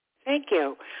 Thank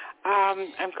you.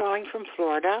 I'm calling from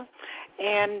Florida,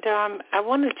 and I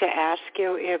wanted to ask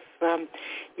you if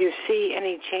you see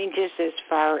any changes as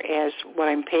far as what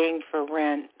I'm paying for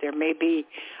rent. There may be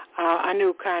a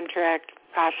new contract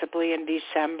possibly in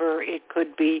December. It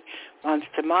could be month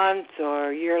to month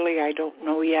or yearly. I don't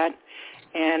know yet.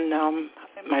 And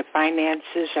my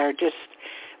finances are just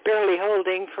barely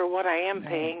holding for what I am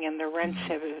paying, and the rents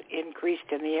have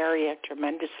increased in the area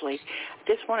tremendously.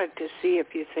 Just wanted to see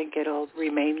if you think it'll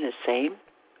remain the same.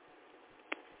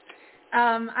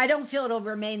 I don't feel it'll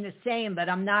remain the same, but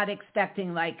I'm not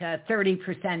expecting like a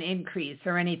 30% increase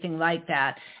or anything like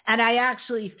that. And I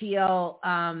actually feel,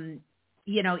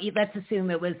 let's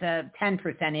assume it was a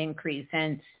 10% increase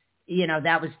and,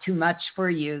 that was too much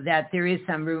for you, that there is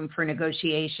some room for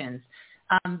negotiations.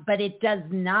 But it does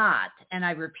not, and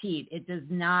I repeat, it does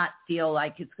not feel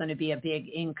like it's going to be a big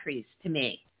increase to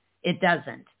me. It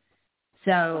doesn't.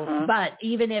 So, but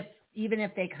even if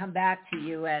they come back to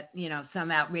you at,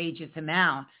 some outrageous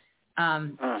amount,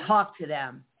 talk to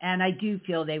them. And I do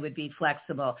feel they would be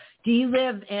flexible. Do you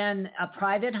live in a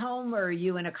private home or are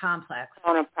you in a complex?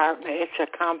 An apartment. It's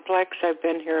a complex. I've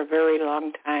been here a very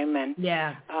long time, and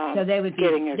so they would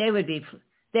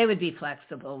be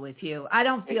flexible with you. I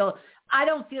don't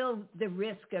feel the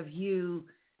risk of you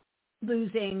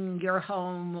losing your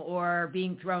home or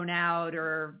being thrown out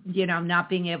or, not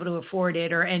being able to afford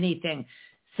it or anything.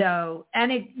 So,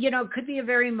 and it, could be a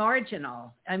very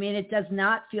marginal. I mean, it does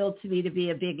not feel to me to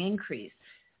be a big increase.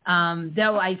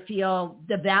 Though I feel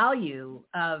the value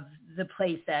of the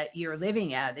place that you're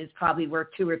living at is probably worth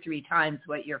 2 or 3 times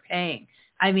what you're paying.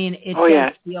 I mean, it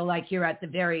does feel like you're at the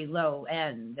very low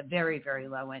end, the very, very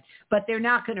low end. But they're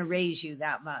not going to raise you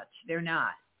that much. They're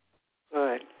not.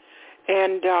 Good.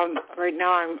 And right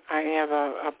now I have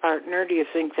a partner. Do you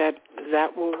think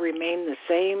that will remain the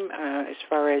same as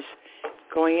far as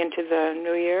going into the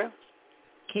new year?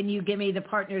 Can you give me the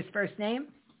partner's first name?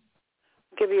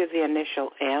 I'll give you the initial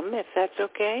M, if that's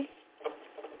okay.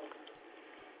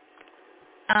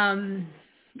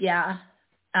 Yeah.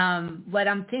 What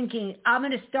I'm thinking, I'm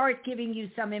going to start giving you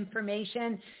some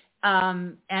information.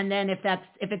 And then if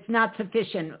it's not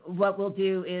sufficient, what we'll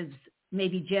do is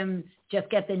maybe Jim just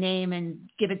get the name and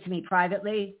give it to me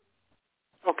privately.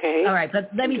 Okay. All right. But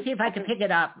let me see if I can pick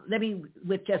it up. Let me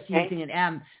with just using an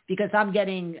M because I'm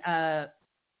getting a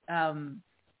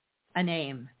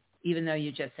name, even though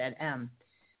you just said M.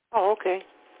 Oh, okay.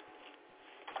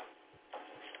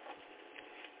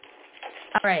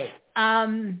 All right.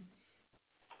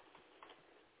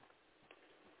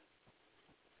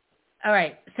 All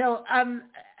right. So,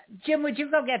 Jim, would you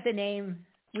go get the name?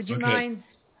 Would you mind?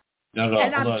 Not at all.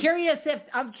 And I'm curious.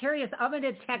 I'm going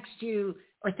to text you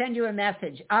or send you a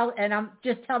message.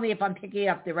 Just tell me if I'm picking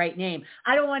up the right name.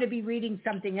 I don't want to be reading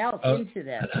something else into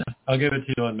this. I'll give it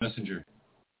to you on Messenger.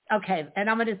 Okay. And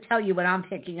I'm going to tell you what I'm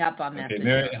picking up on Messenger. Okay,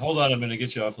 Mary, hold on. I'm going to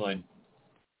get you offline.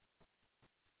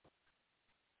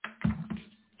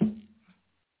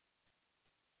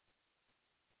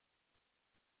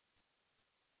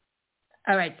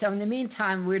 All right. So in the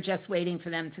meantime, we're just waiting for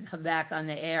them to come back on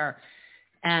the air.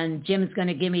 And Jim's going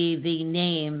to give me the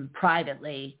name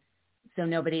privately so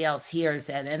nobody else hears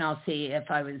it. And I'll see if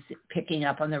I was picking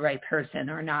up on the right person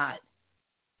or not.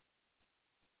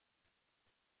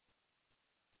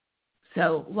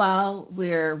 So while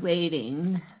we're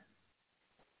waiting,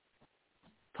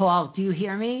 Paul, do you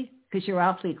hear me? Because you're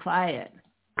awfully quiet.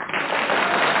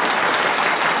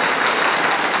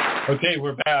 Okay,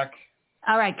 we're back.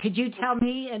 All right. Could you tell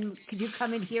me, and could you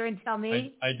come in here and tell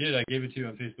me? I did. I gave it to you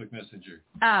on Facebook Messenger.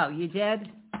 Oh, you did?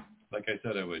 Like I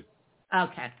said I would.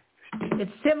 Okay.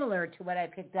 It's similar to what I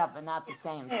picked up, but not the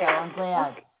same. So I'm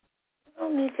glad. You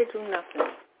don't need to do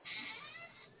nothing.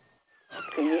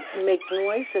 Can you make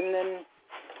noise and then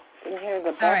you can hear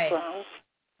the background?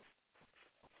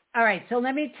 All right. So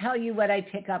let me tell you what I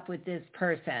pick up with this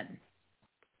person.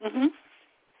 Mm-hmm.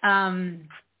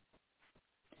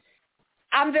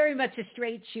 I'm very much a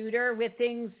straight shooter with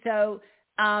things. So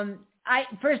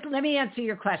first, let me answer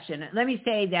your question. Let me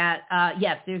say that,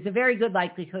 yes, there's a very good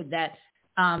likelihood that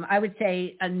I would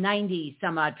say a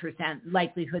 90-some-odd%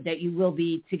 likelihood that you will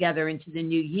be together into the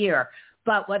new year.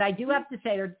 But what I do have to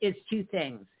say is two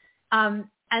things. And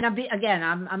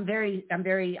I'm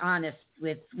very honest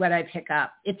with what I pick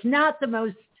up. It's not the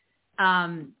most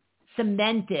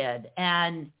cemented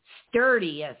and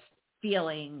sturdiest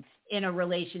feeling in a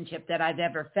relationship that I've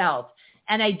ever felt.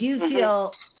 And I do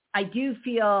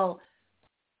feel,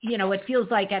 you know, it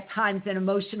feels like at times an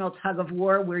emotional tug of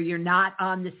war where you're not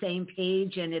on the same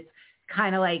page, and it's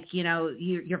kind of like, you know,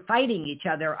 you're fighting each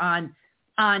other on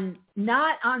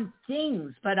not on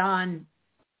things, but on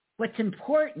what's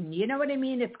important. You know what I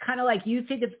mean? It's kind of like you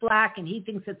think it's black and he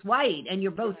thinks it's white, and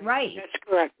you're both right. That's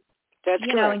correct. That's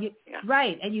you know, and you,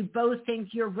 right, and you both think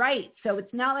you're right. So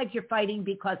it's not like you're fighting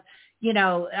because, you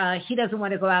know, he doesn't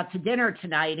want to go out to dinner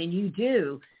tonight and you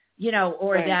do, you know,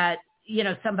 or that, you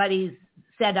know, somebody's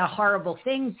said a horrible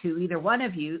thing to either one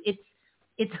of you.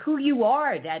 It's who you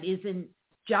are that isn't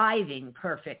jiving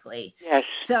perfectly. Yes.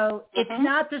 So it's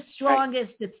not the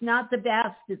strongest, it's not the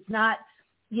best, it's not,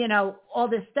 you know, all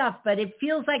this stuff, but it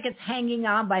feels like it's hanging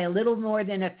on by a little more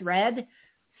than a thread.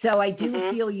 So I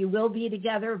do feel you will be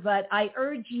together, but I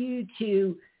urge you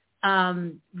to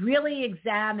really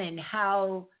examine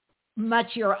how much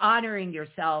you're honoring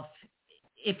yourself,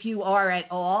 if you are at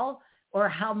all, or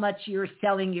how much you're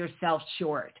selling yourself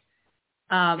short.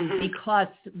 Because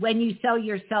when you sell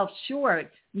yourself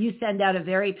short, you send out a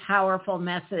very powerful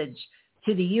message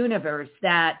to the universe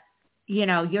that, you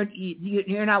know,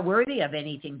 you're not worthy of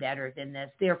anything better than this.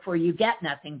 Therefore, you get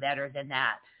nothing better than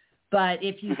that. But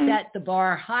if you set the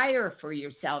bar higher for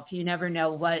yourself, you never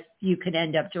know what you could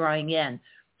end up drawing in.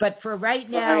 But for right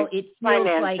now, it feels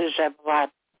finances have a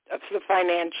lot. The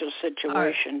financial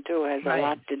situation too has a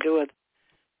lot to do with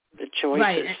the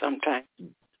choices sometimes.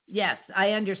 Yes,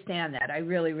 I understand that. I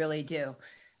really, really do.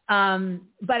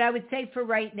 But I would say for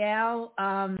right now,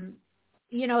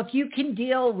 you know, if you can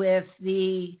deal with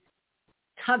the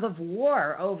tug of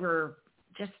war over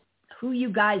just who you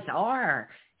guys are,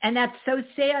 and that's so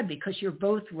sad because you're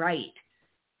both right.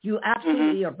 You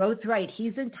absolutely are both right.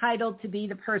 He's entitled to be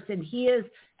the person he is,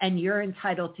 and you're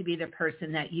entitled to be the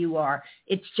person that you are.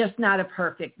 It's just not a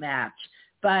perfect match.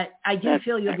 But I do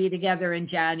feel you'll be together in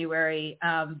January.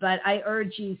 But I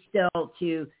urge you still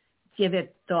to give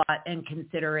it thought and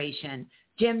consideration.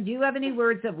 Jim, do you have any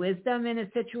words of wisdom in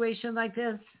a situation like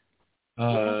this?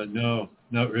 No,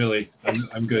 not really.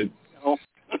 I'm good. No.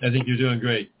 I think you're doing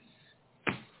great.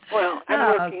 Well,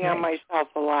 I'm working on myself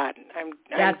a lot. I'm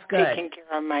good. Taking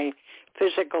care of my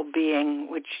physical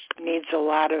being, which needs a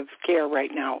lot of care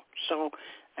right now. So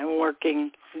I'm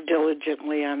working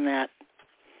diligently on that.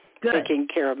 Good. Taking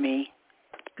care of me.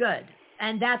 Good.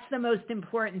 And that's the most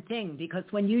important thing, because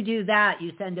when you do that,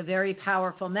 you send a very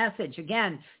powerful message,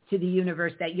 again, to the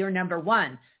universe that you're number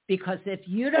one. Because if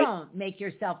you don't make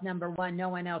yourself number one, no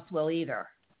one else will either.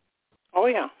 Oh,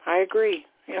 yeah, I agree.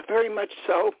 Yeah, very much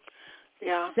so.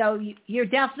 Yeah. So you're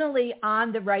definitely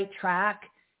on the right track.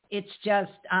 It's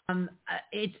just,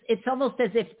 it's almost as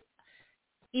if,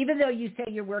 even though you say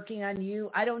you're working on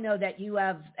you, I don't know that you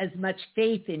have as much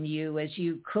faith in you as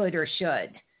you could or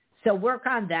should. So work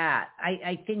on that.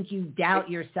 I think you doubt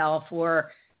yourself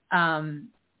or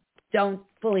don't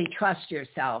fully trust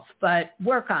yourself, but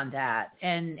work on that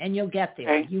and you'll get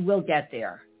there. Okay. You will get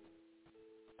there.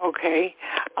 Okay.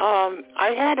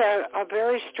 I had a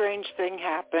very strange thing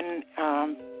happen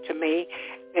to me.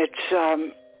 It's a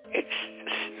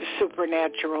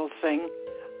supernatural thing.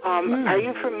 Are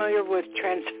you familiar with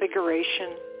Transfiguration?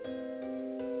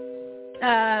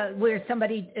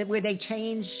 Where they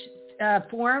change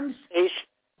forms?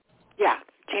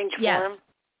 change Yes. form?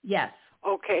 Yes.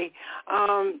 Okay.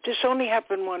 This only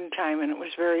happened one time, and it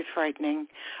was very frightening.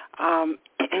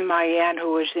 My aunt,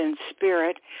 who was in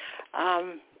spirit,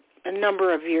 a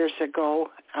number of years ago,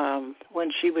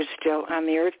 when she was still on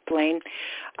the earth plane,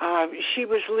 she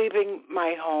was leaving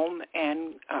my home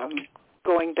and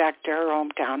going back to her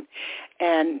hometown.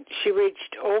 And she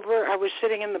reached over. I was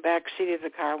sitting in the back seat of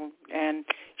the car, and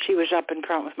she was up in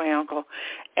front with my uncle.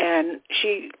 And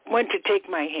she went to take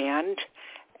my hand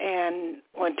and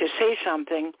went to say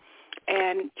something,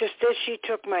 and just as she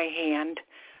took my hand,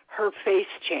 her face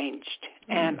changed,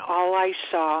 and all I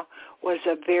saw was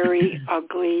a very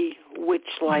ugly,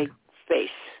 witch-like face.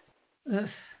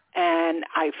 And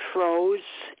I froze,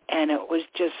 and it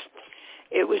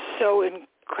was so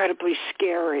incredibly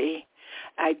scary.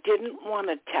 I didn't want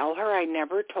to tell her. I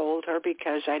never told her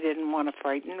because I didn't want to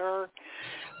frighten her.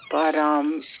 But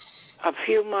a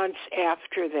few months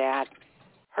after that,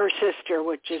 her sister,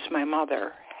 which is my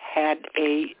mother, had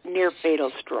a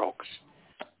near-fatal stroke,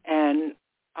 and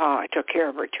I took care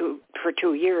of her for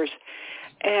 2 years.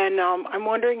 And I'm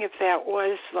wondering if that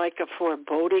was like a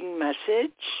foreboding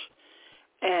message,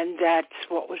 and that's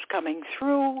what was coming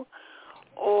through,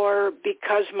 or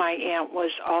because my aunt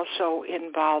was also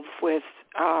involved with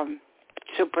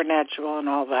supernatural and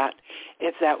all that,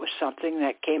 if that was something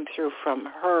that came through from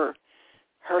her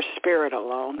spirit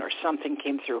alone, or something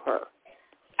came through her.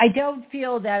 I don't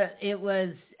feel that it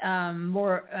was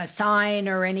more a sign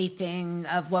or anything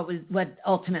of what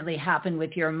ultimately happened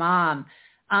with your mom.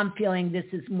 I'm feeling this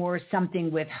is more something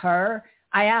with her.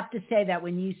 I have to say that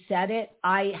when you said it,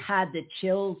 I had the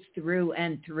chills through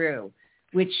and through,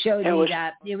 which showed me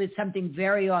that it was something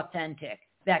very authentic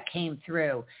that came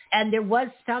through. And there was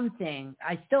something,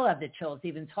 I still have the chills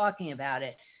even talking about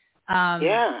it.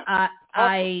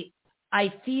 I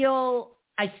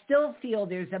still feel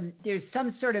there's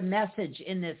some sort of message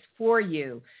in this for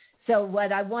you. So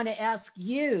what I want to ask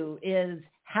you is,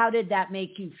 how did that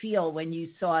make you feel when you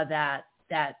saw that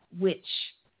witch?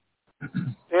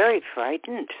 Very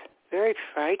frightened. Very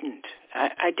frightened.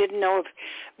 I didn't know if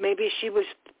maybe she was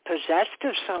possessed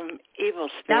of some evil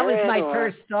spirit. That was my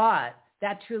first thought.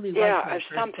 That truly was my first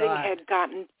thought. Something had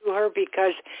gotten to her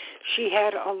because she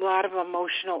had a lot of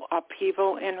emotional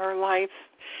upheaval in her life.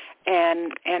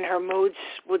 And her moods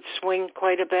would swing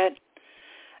quite a bit.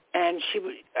 And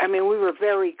we were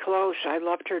very close. I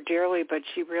loved her dearly, but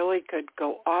she really could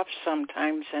go off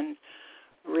sometimes and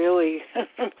really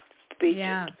be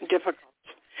difficult.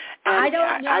 And I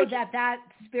don't know that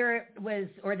spirit was,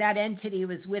 or that entity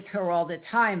was with her all the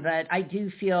time, but I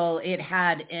do feel it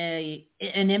had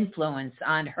an influence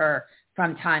on her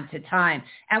from time to time.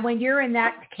 And when you're in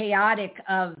that chaotic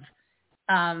of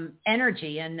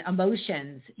energy and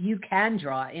emotions, you can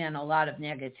draw in a lot of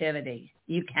negativity.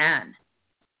 You can.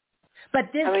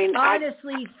 But this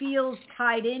honestly feels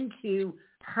tied into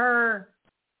her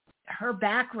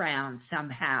background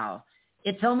somehow.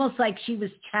 It's almost like she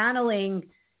was channeling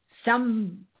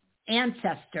some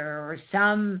ancestor or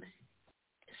some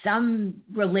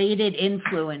related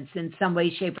influence in some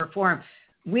way, shape, or form.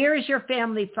 Where is your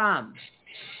family from?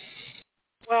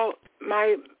 Well,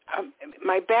 my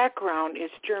background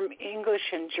is English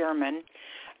and German,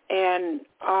 and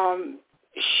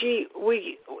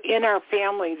we in our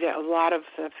family, a lot of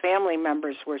the family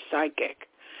members were psychic.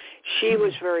 She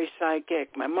was very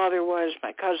psychic. My mother was.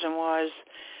 My cousin was,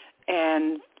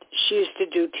 and she used to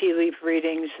do tea leaf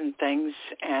readings and things,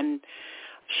 and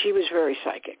she was very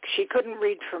psychic. She couldn't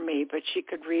read for me, but she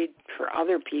could read for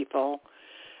other people,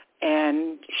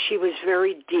 and she was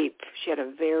very deep. She had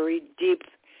a very deep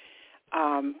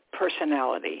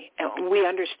personality, and we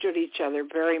understood each other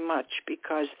very much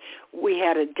because we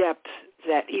had a depth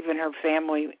that even her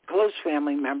close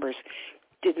family members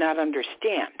did not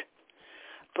understand.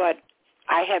 But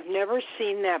I have never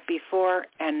seen that before,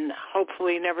 and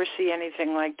hopefully never see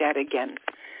anything like that again,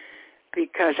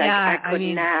 because I could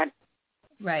not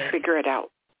figure it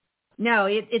out. No,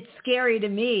 it's scary to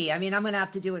me. I mean, I'm going to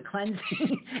have to do a cleansing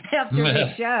after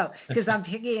the show because I'm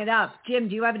picking it up. Jim,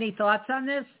 do you have any thoughts on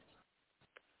this?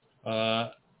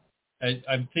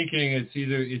 I'm thinking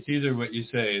it's either what you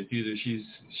say. It's either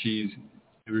she's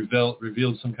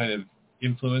revealed some kind of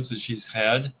influence that she's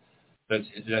had that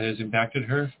has impacted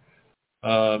her,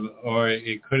 or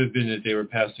it could have been that they were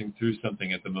passing through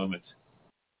something at the moment.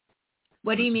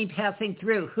 What do you mean passing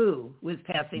through? Who was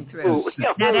passing through?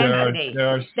 That entity. There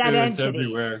are spirits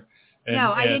everywhere. And,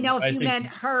 I didn't know if you meant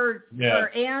her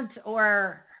aunt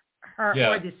or or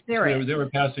the spirit. They were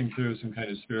passing through some kind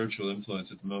of spiritual influence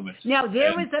at the moment. No,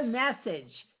 there was a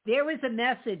message. There was a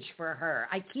message for her.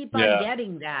 I keep on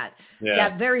getting that.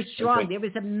 Yeah, very strong. Okay. There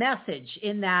was a message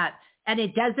in that And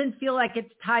it doesn't feel like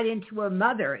it's tied into her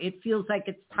mother. It feels like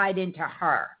it's tied into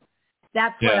her.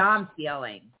 That's what I'm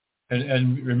feeling.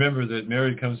 And remember that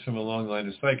Mary comes from a long line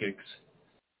of psychics.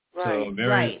 Right. So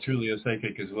Mary is truly a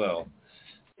psychic as well.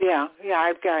 Yeah,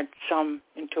 I've got some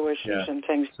intuitions and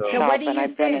things so myself, and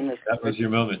I've been in this. That was your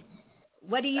moment.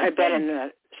 What do you I've been in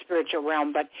the spiritual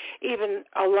realm, but even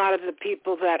a lot of the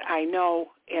people that I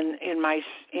know in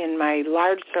my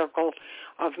large circle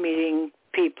of meeting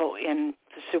people in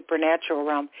the supernatural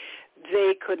realm,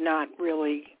 they could not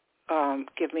really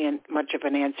give me much of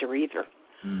an answer either.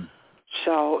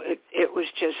 So it was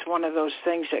just one of those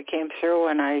things that came through,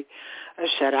 and I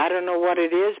said, I don't know what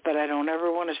it is, but I don't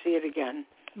ever want to see it again.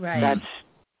 Right. That's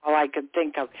all I could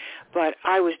think of. But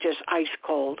I was just ice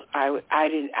cold. I was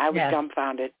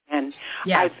dumbfounded, and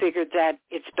I figured that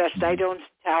it's best I don't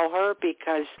tell her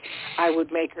because I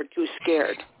would make her too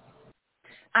scared.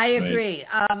 I agree.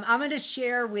 I'm going to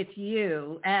share with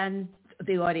you and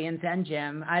the audience and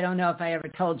Jim. I don't know if I ever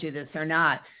told you this or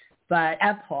not, but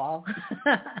at Paul.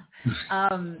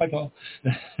 Hi, Paul.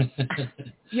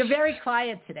 You're very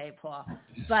quiet today, Paul.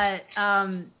 But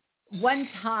one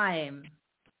time,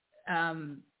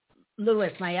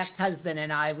 Louis, my ex-husband,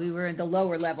 and I, we were in the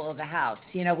lower level of the house,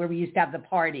 where we used to have the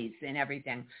parties and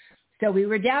everything. So we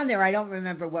were down there. I don't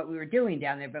remember what we were doing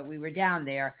down there, but we were down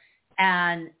there.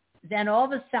 And then all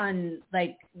of a sudden,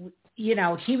 he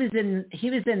was in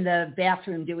the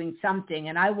bathroom doing something,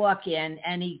 and I walk in,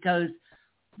 and he goes,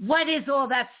 "What is all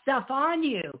that stuff on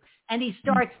you?" And he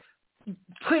starts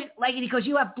he goes,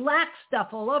 "You have black stuff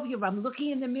all over you." I'm looking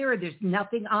in the mirror. There's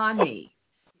nothing on me.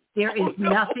 There is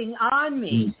nothing on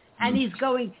me. And he's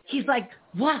like,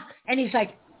 "What?" And he's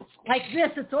like this.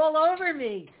 It's all over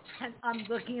me. And I'm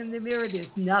looking in the mirror. There's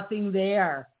nothing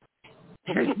there.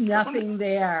 There's nothing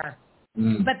there.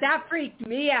 But that freaked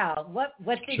me out. What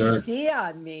did you see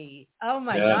on me? Oh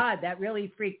my God, that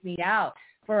really freaked me out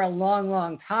for a long,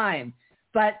 long time.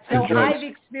 But so I've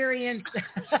experienced.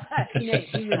 he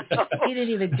didn't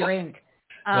even drink.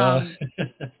 That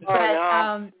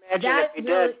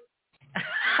really,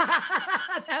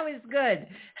 that was good,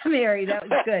 Mary. That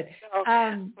was good.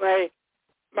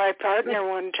 My partner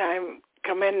one time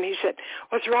come in and he said,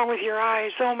 "What's wrong with your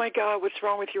eyes? Oh my God, what's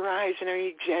wrong with your eyes?" And he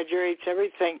exaggerates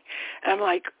everything. And I'm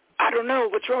like, "I don't know,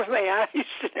 what's wrong with my eyes?"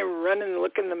 And I run and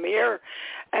look in the mirror,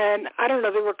 and I don't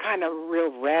know, they were kind of real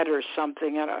red or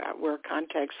something. I wear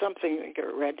contacts, something that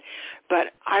got red.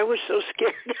 But I was so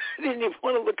scared, I didn't even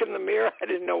want to look in the mirror. I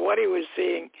didn't know what he was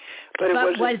seeing. But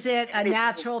was it a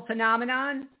natural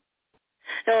phenomenon?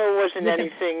 No, it wasn't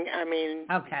anything,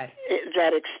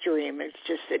 that extreme. It's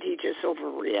just that he just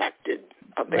overreacted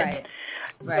a bit.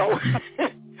 Right. So,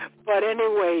 but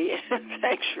anyway,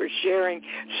 thanks for sharing.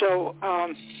 So,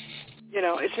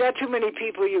 it's not too many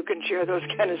people you can share those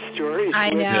kind of stories I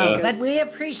with. know, but we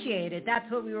appreciate it. That's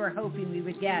what we were hoping we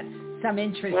would get, some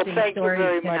interesting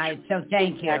stories tonight. So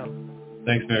thank you.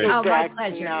 Thanks, Mary. Oh, my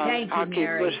pleasure. Thank you,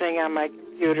 Mary. I'll keep listening on my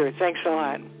computer. Thanks a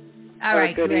lot. All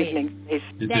right, good great. evening.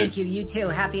 Thank you. You too.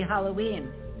 Happy Halloween.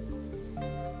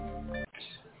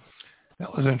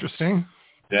 That was interesting.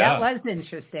 Yeah. That was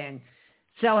interesting.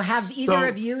 So have either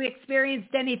of you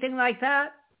experienced anything like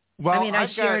that? Well, I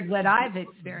shared what I've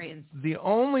experienced. The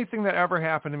only thing that ever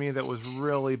happened to me that was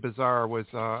really bizarre was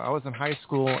I was in high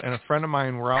school, and a friend of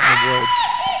mine were out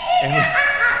in the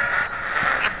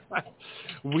woods,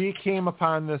 and we came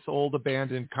upon this old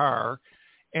abandoned car.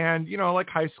 And, like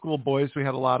high school boys, we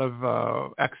had a lot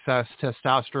of excess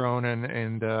testosterone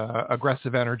and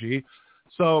aggressive energy.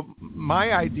 So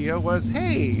my idea was,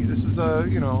 hey, this is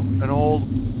an old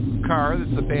car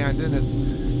that's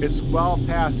abandoned. It's well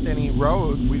past any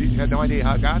road. We had no idea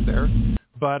how it got there.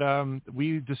 But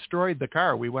we destroyed the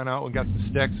car. We went out and got some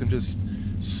sticks and just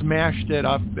smashed it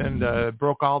up and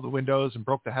broke all the windows and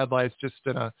broke the headlights just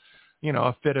in a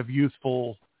fit of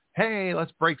youthful, hey,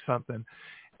 let's break something.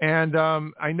 And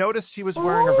I noticed he was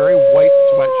wearing a very white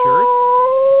sweatshirt.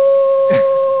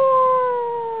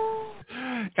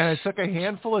 And I took a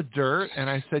handful of dirt, and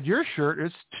I said, "Your shirt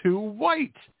is too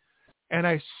white." And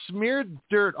I smeared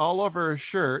dirt all over his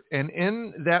shirt. And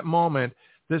in that moment,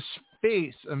 this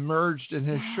face emerged in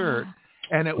his shirt.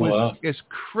 And it was it's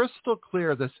crystal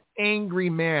clear, this angry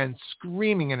man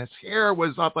screaming, and his hair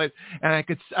was up, and I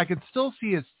could still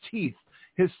see his teeth.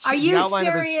 The outline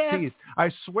serious? of his teeth.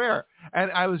 I swear.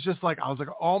 And I was like,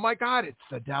 oh my God, it's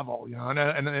the devil,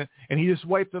 and he just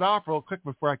wiped it off real quick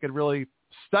before I could really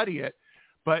study it.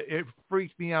 But it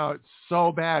freaked me out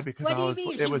so bad because what do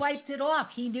you mean? He wiped it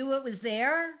off. He knew it was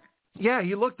there? Yeah,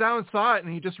 he looked down and saw it,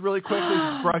 and he just really quickly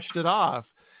brushed it off.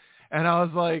 And I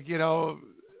was like,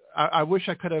 I wish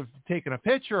I could have taken a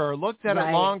picture or looked at it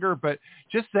Right. longer, but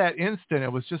just that instant,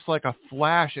 it was just like a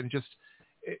flash, and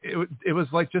it was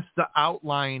like just the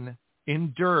outline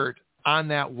in dirt on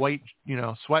that white,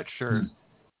 sweatshirt.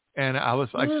 And I was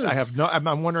like,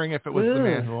 I'm wondering if it was the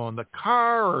man who owned the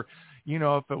car, or,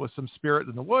 if it was some spirit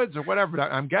in the woods or whatever.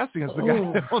 But I'm guessing it's the guy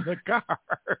that owned the car.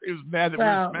 He was mad that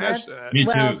we smashed it. Me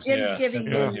Well, too. Jim's Yeah.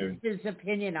 giving his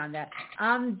opinion on that.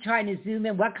 I'm trying to zoom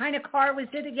in. What kind of car was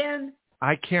it again?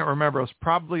 I can't remember. It was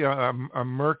probably a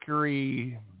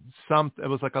Mercury something. It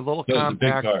was like a little It was a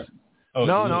big compact. car. Oh,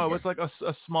 No, it was like a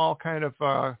small kind of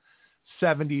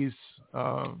 70s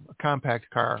compact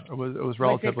car. It was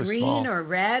relatively Was it green small. or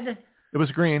red? It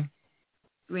was green.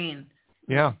 Green.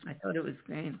 Yeah. I thought it was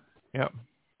green. Yep.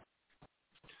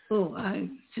 Oh, I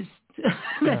just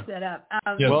messed that up.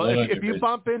 Yeah. Well, blood on if your you face.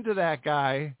 bump into that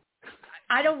guy,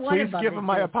 I don't want to please bump give him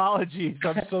my into it. apologies.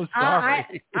 I'm so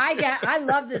sorry. I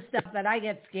love this stuff, but I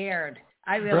get scared.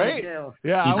 I really Right? do.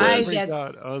 Yeah, I I was freaked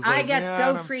out. I was like, get man, so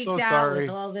I'm freaked so out sorry. with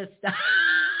all this stuff.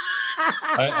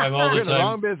 I'm all the You're in the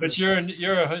wrong time. business. But you're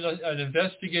an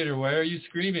investigator. Why are you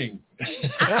screaming? He's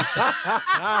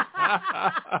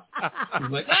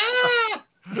like, ah!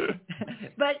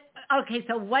 But okay,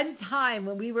 so one time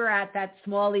when we were at that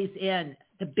Smalley's Inn,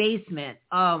 the basement,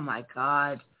 oh my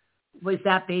God, was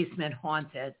that basement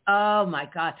haunted? Oh my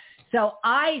God. So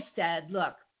I said,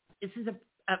 look, this is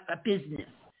a business.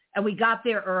 And we got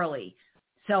there early.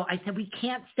 So I said, we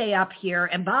can't stay up here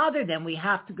and bother them. We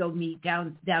have to go meet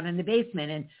down in the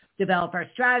basement and develop our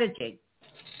strategy.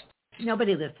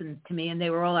 Nobody listened to me, and they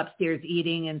were all upstairs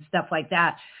eating and stuff like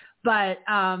that. But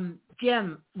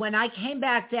Jim, when I came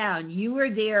back down, you were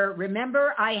there.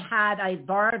 Remember, I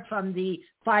borrowed from the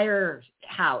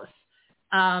firehouse.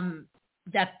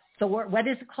 What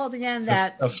is it called again?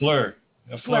 That A fleur,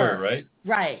 right?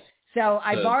 Right. So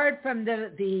I borrowed from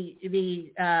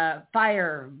the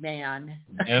fireman.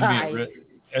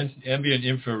 Ambient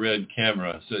infrared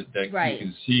camera, so that you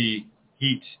can see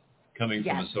heat coming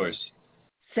from a source.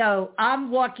 So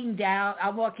I'm walking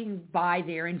by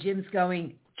there, and Jim's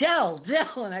going, Jill,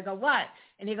 and I go, what?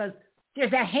 And he goes,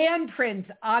 there's a handprint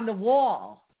on the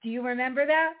wall. Do you remember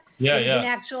that? Yeah, There's an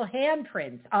actual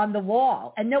handprint on the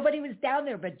wall, and nobody was down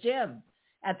there but Jim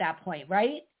at that point,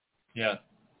 right? Yeah.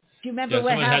 Do you remember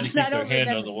what someone happened? had to keep their hand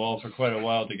on the wall for quite a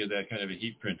while to get that kind of a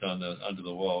heat print onto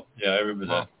the wall. Yeah, I remember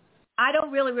that. I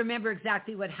don't really remember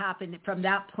exactly what happened from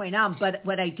that point on, but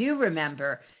what I do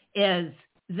remember is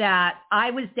that I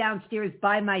was downstairs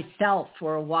by myself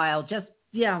for a while, just,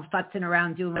 futzing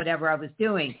around doing whatever I was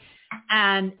doing.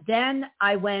 And then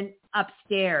I went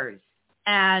upstairs,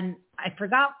 and I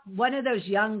forgot one of those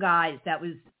young guys that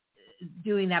was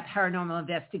doing that paranormal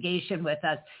investigation with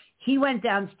us. He went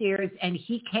downstairs and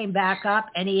he came back up,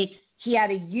 and he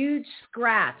had a huge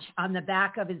scratch on the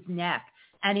back of his neck.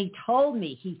 And he told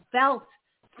me he felt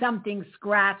something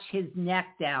scratch his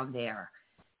neck down there.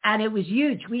 And it was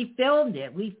huge. We filmed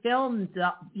it. We filmed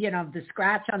the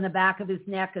scratch on the back of his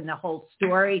neck and the whole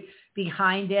story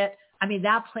behind it. I mean,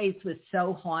 that place was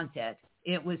so haunted.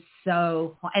 It was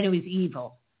and it was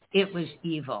evil. It was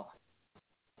evil.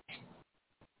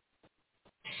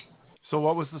 So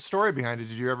what was the story behind it?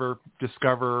 Did you ever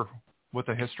discover what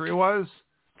the history was?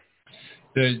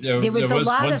 There was a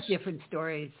lot of different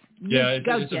stories. Yeah, it's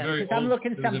a very I'm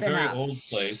looking something it was a very up. old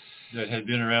place that had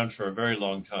been around for a very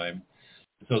long time.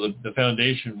 So the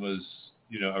foundation was,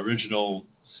 original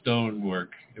stone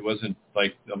work. It wasn't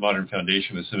like a modern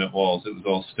foundation with cement walls. It was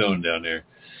all stone down there,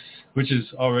 which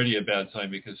is already a bad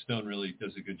sign because stone really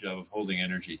does a good job of holding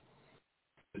energy,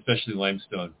 especially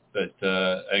limestone,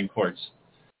 and quartz,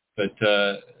 but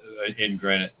in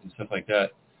granite and stuff like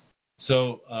that.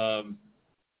 So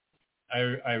I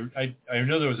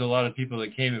know there was a lot of people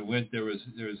that came and went. There was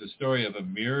a story of a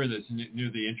mirror that's near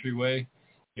the entryway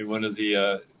in one of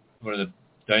the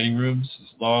dining rooms. This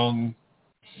long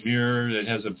mirror that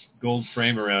has a gold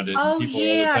frame around it. Oh, and people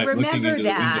yeah, all the time I remember looking into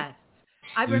that.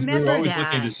 I we were remember always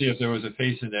that. looking to see if there was a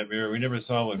face in that mirror. We never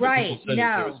saw one, but Right, people said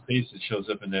that there was a face that shows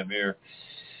up in that mirror.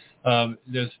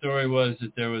 The story was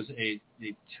that there was a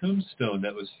tombstone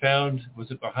that was found. Was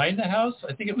it behind the house?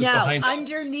 I think it was behind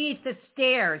underneath the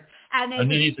stairs. And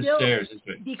underneath the stairs.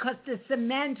 Because the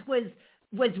cement was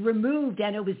removed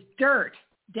and it was dirt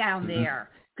down there.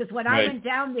 Because when I went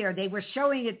down there, they were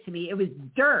showing it to me. It was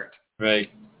dirt. Right.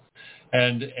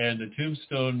 And the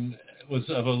tombstone was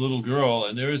of a little girl,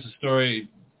 and there is a story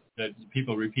that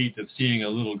people repeat of seeing a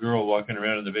little girl walking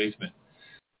around in the basement.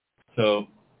 So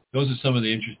those are some of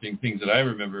the interesting things that I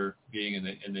remember being in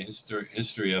the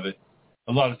history of it.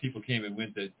 A lot of people came and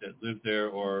went that lived there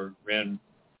or ran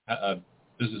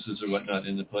businesses or whatnot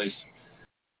in the place.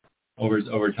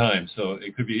 over time. So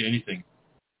it could be anything.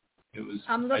 It was.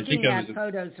 I'm looking at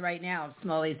photos right now of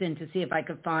Smalley's Inn to see if I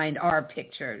could find our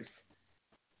pictures.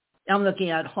 I'm looking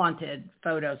at haunted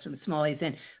photos from Smalley's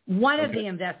Inn. One of the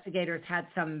investigators had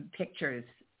some pictures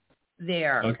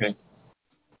there. Okay.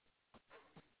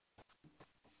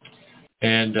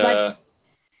 And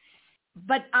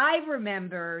but I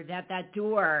remember that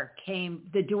door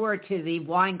the door to the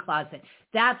wine closet.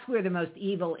 That's where the most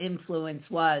evil influence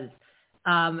was.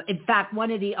 In fact,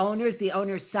 one of the owner's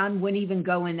son wouldn't even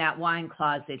go in that wine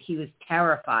closet. He was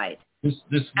terrified.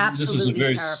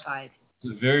 Absolutely terrified.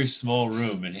 It's a very small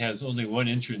room and has only one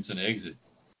entrance and exit,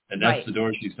 and that's the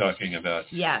door she's talking about.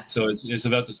 Yeah. So it's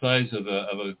about the size of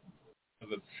a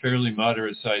fairly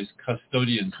moderate-sized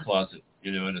custodian's closet,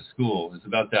 in a school. It's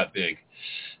about that big.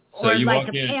 So or you like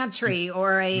walk a in, pantry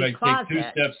or a closet.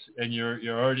 Take 2 steps and you're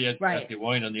already at the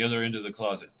wine on the other end of the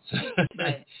closet.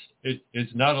 Right.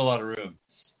 It's not a lot of room.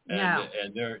 No.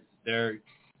 And they're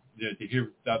to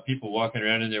hear about people walking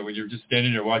around in there when you're just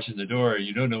standing there watching the door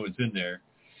and no one's in there.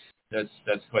 That's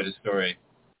quite a story.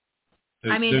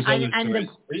 There's other stories.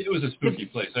 It was a spooky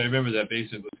place. I remember that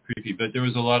basement was creepy, but there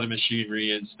was a lot of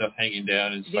machinery and stuff hanging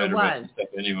down and spider webs and stuff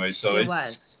anyway. So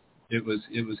it was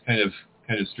kind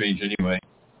of strange anyway.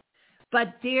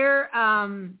 But there,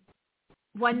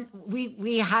 when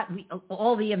we had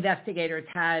all the investigators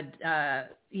had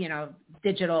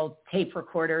digital tape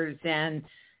recorders and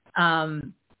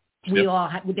we all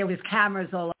had, there was cameras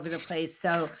all over the place.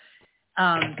 So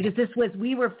because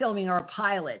we were filming our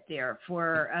pilot there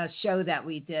for a show that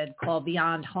we did called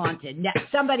Beyond Haunted. Now,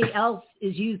 somebody else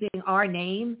is using our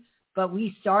name, but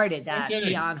we started that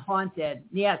Beyond Haunted.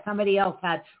 Yeah, somebody else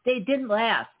had. They didn't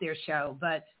last their show,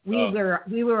 but we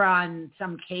were on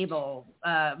some cable,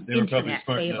 internet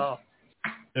cable.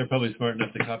 They're probably smart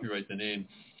enough to copyright the name.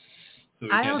 So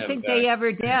I don't think they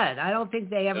ever did. I don't think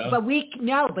they ever.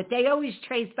 No? But they always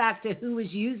trace back to who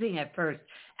was using it first.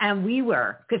 And we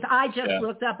were, because I just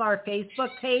looked up our Facebook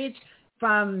page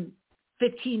from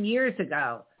 15 years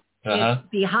ago. It's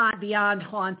Beyond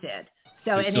Haunted.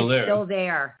 So it's still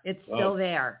there. It's still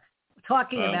there.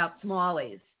 Talking about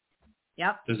Smalley's.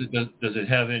 Yep. Does it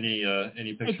have any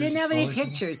pictures? It didn't have any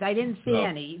pictures. I didn't see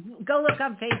any. Go look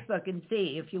on Facebook and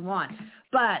see if you want.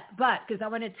 But because I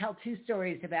want to tell 2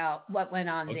 stories about what went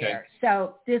on there.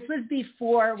 So this was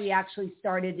before we actually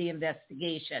started the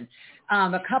investigation.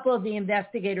 A couple of the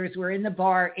investigators were in the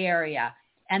bar area,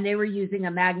 and they were using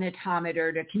a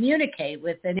magnetometer to communicate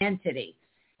with an entity.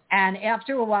 And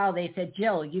after a while, they said,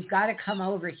 Jill, you've got to come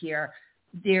over here.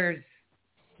 There's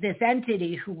this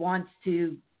entity who wants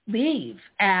to leave,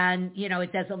 and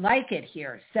it doesn't like it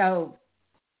here. So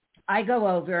I go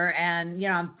over and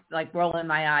I'm like rolling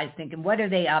my eyes thinking, what are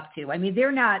they up to? I mean,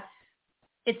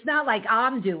 it's not like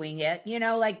I'm doing it,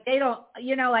 like they don't,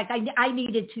 like I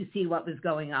needed to see what was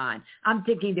going on. I'm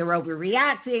thinking they're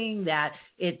overreacting, that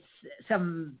it's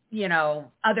some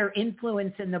other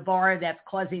influence in the bar that's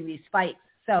causing these spikes.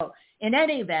 So in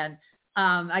any event,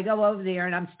 I go over there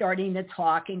and I'm starting to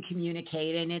talk and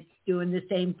communicate, and it's doing the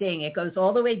same thing. It goes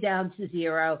all the way down to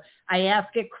 0. I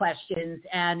ask it questions,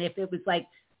 and if it was like,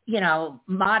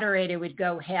 moderate, it would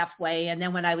go halfway. And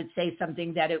then when I would say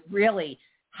something that it really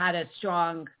had a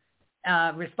strong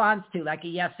response to, like a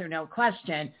yes or no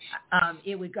question,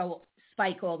 it would go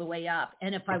spike all the way up.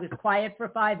 And if I was quiet for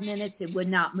 5 minutes, it would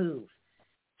not move.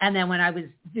 And then when I was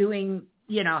doing,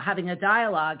 having a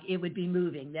dialogue, it would be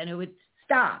moving. Then it would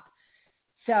stop.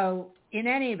 So in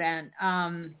any event,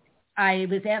 I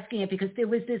was asking it because there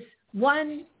was this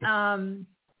one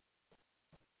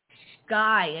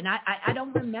guy, and I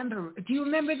don't remember. Do you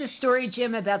remember the story,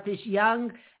 Jim, about this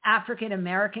young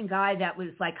African-American guy that was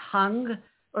like hung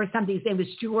or something? His name was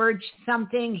George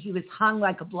something. He was hung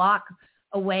like a block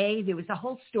away. There was a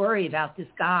whole story about this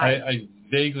guy. I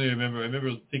vaguely remember. I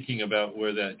remember thinking about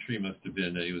where that tree must have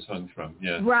been that he was hung from.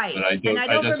 Yeah. Right. But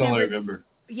that's all I remember.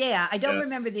 Yeah, I don't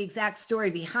remember the exact story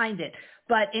behind it.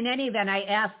 But in any event, I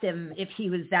asked him if he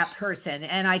was that person,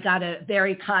 and I got a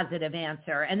very positive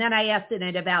answer. And then I asked him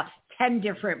in about 10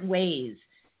 different ways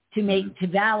to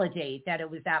validate that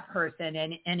it was that person,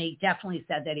 and he definitely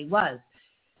said that he was.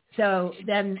 So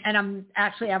then, and I'm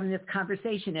actually having this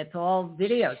conversation. It's all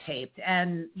videotaped,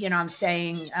 and I'm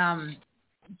saying,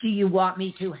 do you want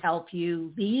me to help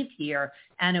you leave here?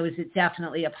 And it was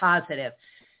definitely a positive.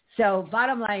 So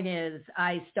bottom line is,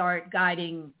 I start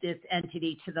guiding this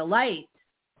entity to the light.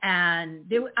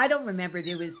 And I don't remember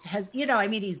he's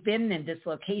been in this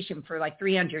location for like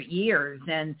 300 years,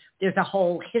 and there's a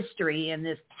whole history in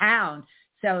this town.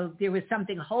 So there was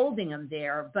something holding him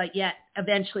there, but yet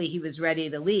eventually he was ready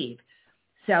to leave.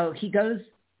 So he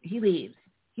leaves.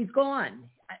 He's gone.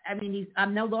 I mean,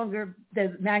 I'm no longer,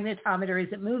 the magnetometer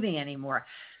isn't moving anymore.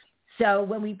 So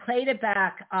when we played it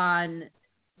back on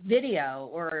video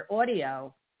or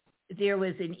audio, there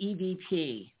was an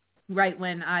EVP right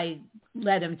when I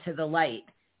led him to the light.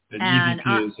 An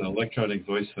EVP is an electronic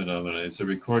voice phenomenon. It's a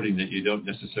recording that you don't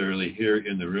necessarily hear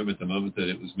in the room at the moment that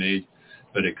it was made,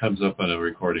 but it comes up on a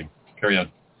recording. Carry on.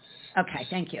 Okay,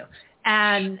 thank you.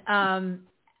 And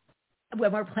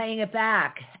when we're playing it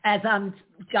back, as I'm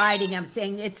guiding, I'm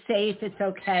saying, it's safe, it's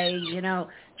okay,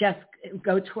 just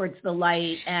go towards the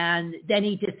light. And then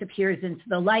he disappears into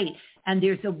the light, and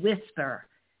there's a whisper.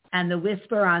 And the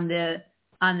whisper on the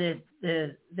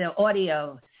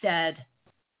audio said,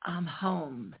 I'm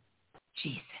home,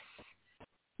 Jesus.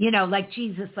 Like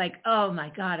Jesus, like, oh my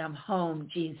God, I'm home,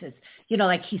 Jesus.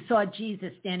 Like he saw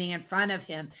Jesus standing in front of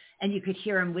him, and you could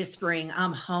hear him whispering,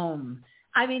 I'm home.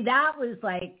 I mean, that was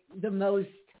like the most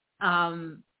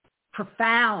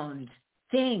profound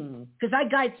thing, because I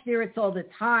guide spirits all the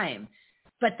time,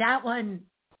 but that one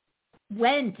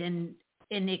went and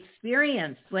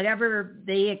experienced whatever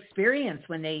they experienced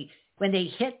when they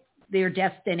hit their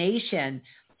destination,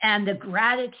 and the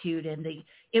gratitude, and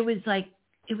it was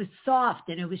soft,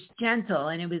 and it was gentle,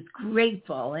 and it was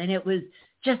grateful, and it was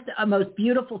just a most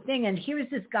beautiful thing. And here's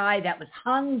this guy that was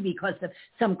hung because of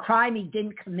some crime he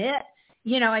didn't commit.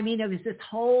 I mean, it was this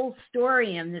whole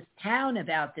story in this town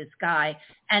about this guy,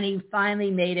 and he finally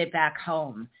made it back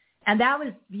home. And that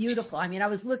was beautiful. I mean, I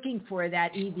was looking for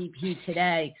that EVP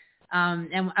today,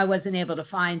 and I wasn't able to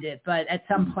find it, but at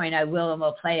some point I will, and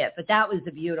we'll play it. But that was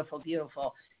a beautiful,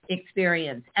 beautiful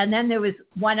experience. And then there was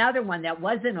one other one that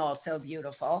wasn't also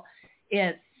beautiful.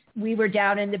 We were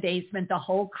down in the basement, the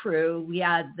whole crew. We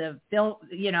had the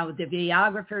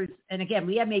videographers. And again,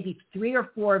 we had maybe 3 or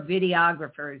 4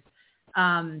 videographers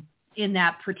in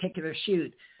that particular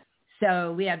shoot.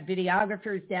 So we had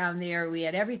videographers down there. We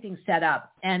had everything set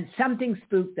up, and something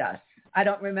spooked us. I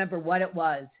don't remember what it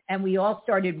was. And we all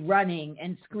started running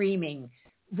and screaming,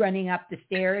 running up the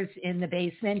stairs in the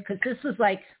basement, because this was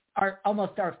like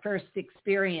almost our first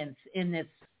experience in this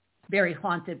very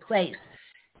haunted place.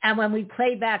 And when we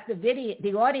play back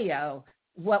the audio,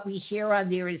 what we hear on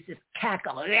there is this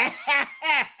cackle,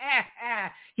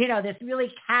 this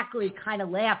really cackly kind of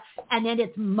laugh. And then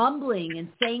it's mumbling and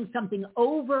saying something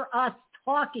over us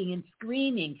talking and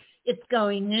screaming. It's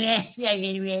going, and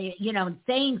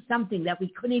saying something that we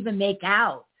couldn't even make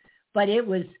out. But it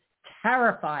was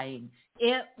terrifying.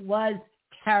 It was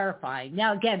terrifying.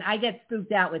 Now, again, I get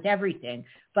spooked out with everything,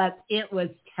 but it was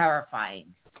terrifying.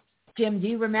 Jim, do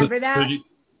you remember that?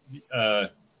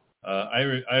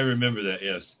 I remember that,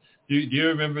 yes. Do you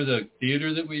remember the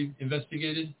theater that we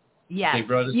investigated? Yes. They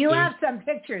brought us you to? Have some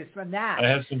pictures from that. I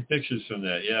have some pictures from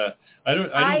that, yeah. I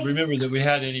don't remember that we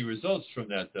had any results from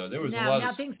that, though. There was a lot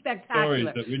of stories,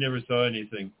 but we never saw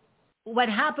anything. What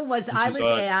happened was I was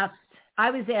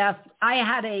asked, I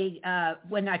had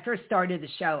when I first started the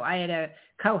show, I had a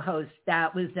co-host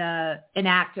that was an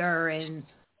actor and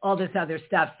all this other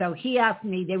stuff. So he asked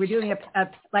me, they were doing a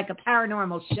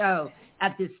paranormal show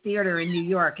at this theater in New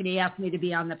York, and he asked me to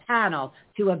be on the panel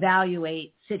to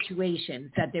evaluate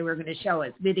situations that they were going to show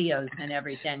us, videos and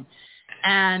everything.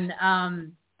 And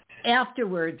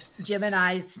afterwards, Jim and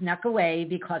I snuck away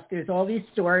because there's all these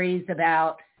stories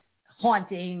about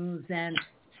hauntings and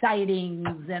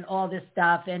sightings and all this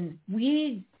stuff. And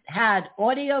we had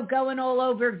audio going all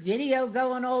over, video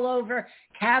going all over,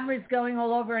 cameras going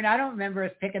all over, and I don't remember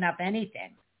us picking up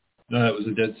anything. No, it was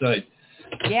a dead site.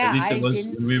 Yeah, at least it was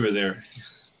when we were there.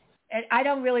 I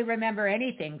don't really remember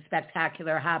anything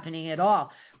spectacular happening at all.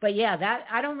 But yeah, that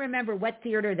I don't remember what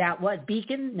theater that was.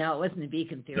 Beacon? No, it wasn't a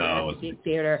Beacon theater. No, it was a big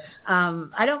theater.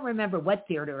 I don't remember what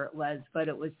theater it was, but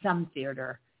it was some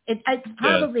theater. It's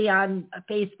probably on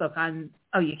Facebook on,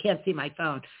 you can't see my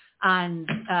phone. On,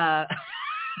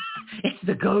 it's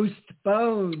the ghost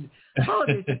phone. Oh,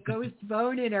 there's a ghost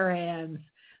phone in her hands.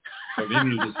 Or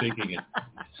maybe you're just faking it.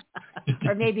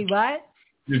 Or maybe what?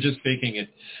 You're just faking it.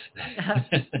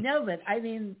 No, but I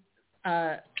mean,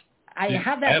 I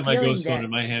have that feeling. I have my ghost phone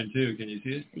in my hand too. Can you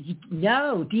see it?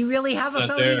 No. Do you really have a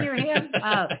phone there. in your hand?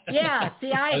 Oh, yeah.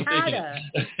 See, I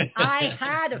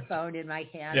had a phone in my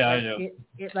hand. Yeah, I know.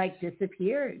 It like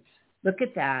disappeared. Look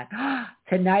at that.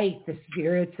 Tonight the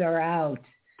spirits are out.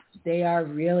 They are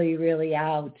really, really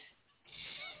out.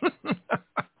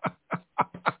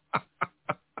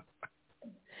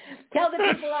 Tell the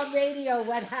people on radio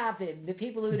what happened, the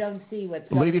people who don't see what's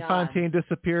going on. Lady Fontaine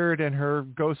disappeared, and her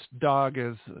ghost dog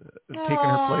is taking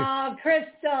her place. Oh,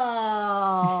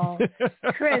 Crystal.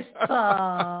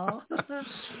 Crystal.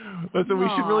 Listen, we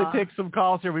should really take some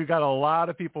calls here. We've got a lot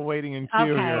of people waiting in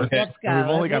queue here. Let's go. And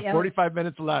we've only got 45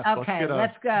 minutes left. Okay,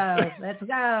 let's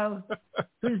go.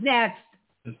 Who's next?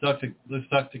 Let's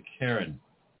talk to Karen.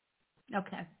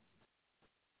 Okay.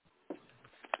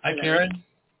 Hi, Karen.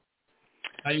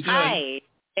 How you doing? Hi.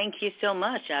 Thank you so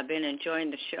much. I've been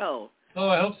enjoying the show. Oh,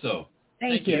 I hope so.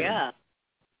 Thank you. Yeah.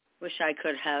 Wish I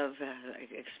could have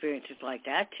experiences like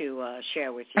that to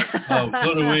share with you. Oh,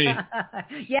 so do we.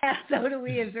 Yeah, so do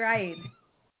we is right.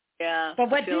 Yeah. But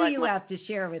what do you have to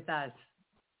share with us?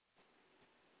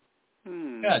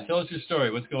 Yeah, tell us your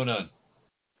story. What's going on?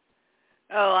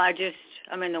 Oh,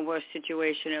 I'm in the worst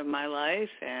situation of my life,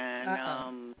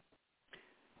 and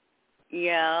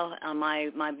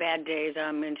my bad days,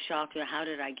 I'm in shock. How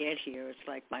did I get here? It's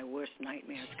like my worst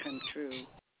nightmares come true.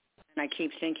 And I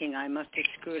keep thinking I must have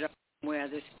screwed up where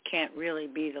this can't really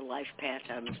be the life path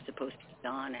I'm supposed to be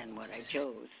on and what I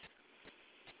chose.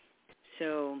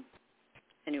 So,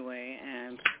 anyway,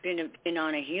 I've been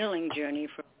on a healing journey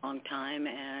for a long time,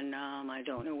 and I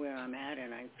don't know where I'm at,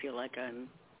 and I feel like I'm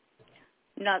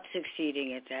not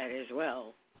succeeding at that as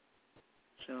well.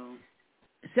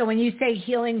 So when you say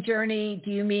healing journey,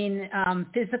 do you mean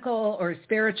physical or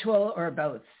spiritual or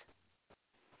both?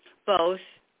 Both.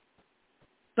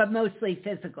 But mostly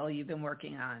physical you've been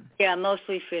working on. Yeah,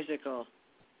 mostly physical.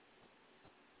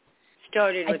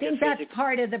 Started with I think that's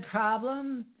part of the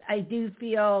problem. I do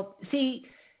feel, the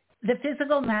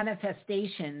physical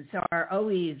manifestations are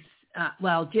always,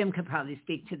 Jim could probably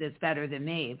speak to this better than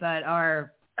me, but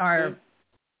are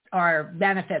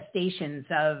manifestations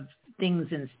of things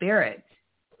in spirit.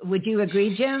 Would you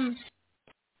agree, Jim?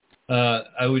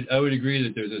 I would agree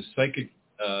that there's a psychic,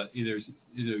 either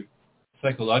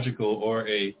psychological or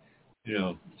a,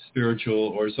 spiritual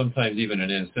or sometimes even an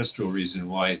ancestral reason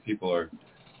why people are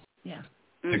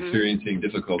experiencing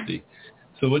difficulty.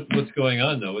 So what's going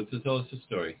on though? Tell us the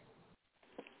story.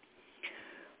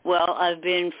 Well, I've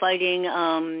been fighting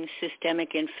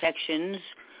systemic infections.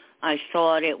 I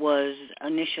thought it was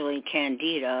initially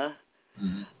Candida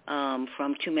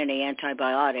from too many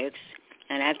antibiotics,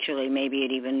 and actually maybe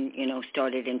it even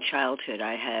started in childhood.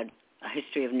 I had a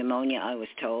history of pneumonia, I was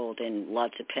told, and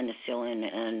lots of penicillin,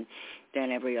 and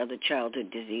then every other childhood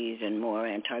disease and more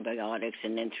antibiotics,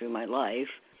 and then through my life,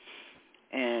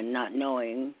 and not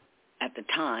knowing at the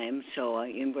time, so I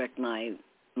inbred my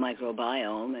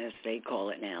microbiome, as they call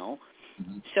it now.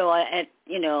 Mm-hmm. So I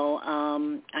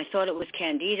thought it was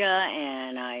Candida,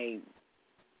 and I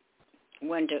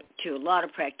went to a lot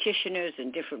of practitioners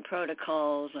and different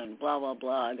protocols and blah, blah,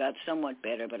 blah. I got somewhat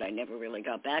better, but I never really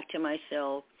got back to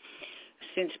myself.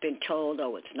 Since been told,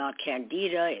 it's not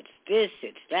Candida, it's this,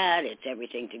 it's that, it's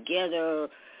everything together.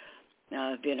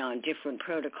 I've been on different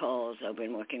protocols. I've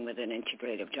been working with an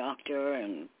integrative doctor,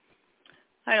 and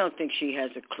I don't think she has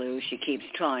a clue. She keeps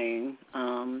trying.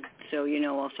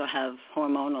 Also have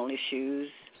hormonal issues,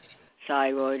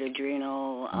 thyroid,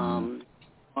 adrenal,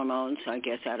 hormones, I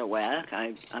guess, out of whack.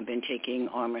 I've been taking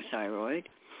Armour Thyroid.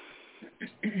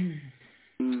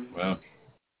 Wow.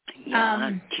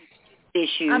 Yeah.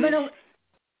 Issues.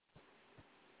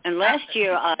 And last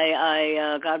year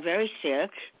I got very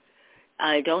sick.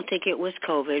 I don't think it was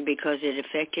COVID because it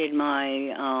affected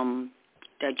my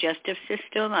digestive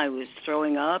system. I was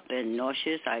throwing up and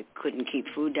nauseous. I couldn't keep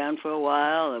food down for a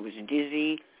while. I was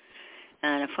dizzy.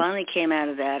 And I finally came out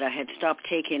of that. I had stopped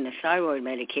taking the thyroid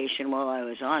medication while I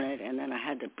was on it, and then I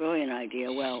had the brilliant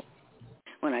idea,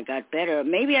 when I got better,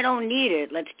 maybe I don't need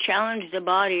it. Let's challenge the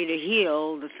body to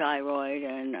heal the thyroid,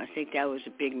 and I think that was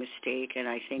a big mistake, and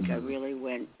I think I really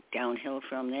went downhill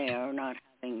from there, not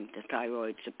having the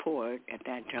thyroid support at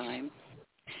that time.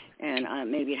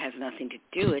 And maybe it has nothing to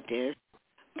do with this,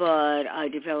 but I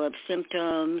developed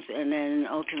symptoms and then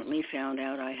ultimately found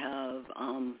out I have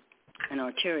an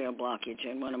arterial blockage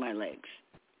in one of my legs.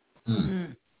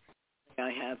 Mm-hmm.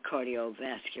 I have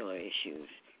cardiovascular issues,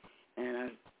 and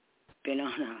I've been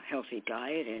on a healthy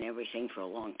diet and everything for a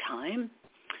long time,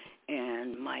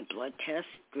 and my blood test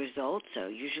results are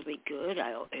usually good.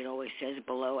 It always says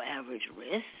below average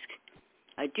risk.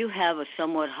 I do have a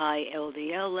somewhat high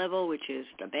LDL level, which is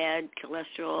the bad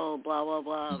cholesterol, blah, blah,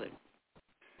 blah, but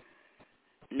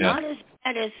not as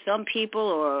bad as some people,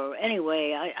 or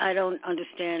anyway, I don't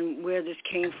understand where this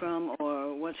came from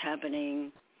or what's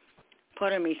happening.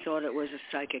 Part of me thought it was a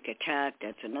psychic attack.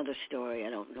 That's another story. I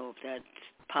don't know if that's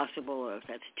possible or if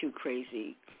that's too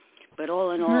crazy. But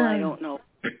all in all, I don't know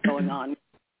what's going on.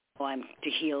 I'm to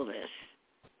heal this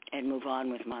and move on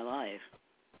with my life.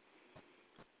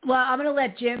 Well, I'm going to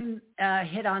let Jim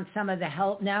hit on some of the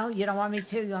help now. You don't want me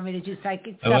to? You want me to do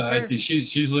psychic stuff? I think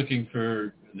she's looking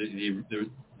for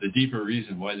the deeper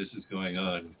reason why this is going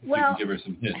on. If you can give her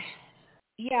some hints.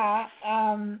 Yeah.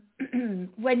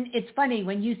 When it's funny,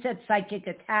 when you said psychic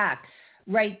attack,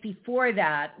 right before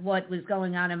that, what was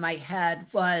going on in my head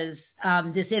was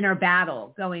this inner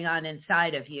battle going on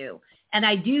inside of you. And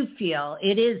I do feel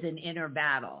it is an inner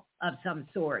battle of some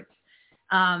sorts.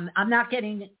 I'm not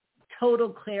getting total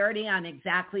clarity on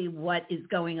exactly what is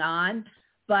going on,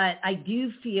 but I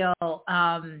do feel,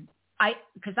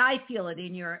 because I feel it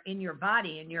in your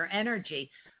body, in your energy.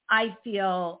 I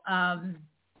feel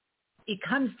it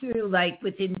comes through like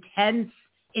with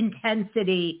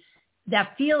intensity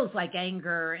that feels like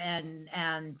anger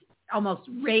and almost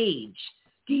rage.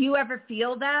 Do you ever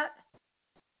feel that?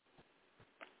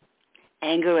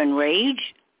 Anger and rage?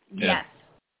 Yes.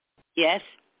 Yes.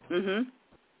 Mhm.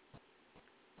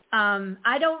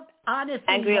 I don't honestly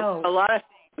angry know. A lot of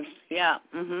things. Yeah.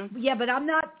 Mhm. Yeah, but I'm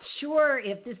not sure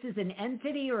if this is an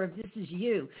entity or if this is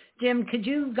you. Jim, could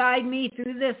you guide me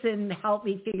through this and help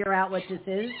me figure out what this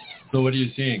is? So what are you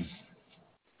seeing?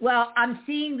 Well, I'm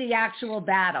seeing the actual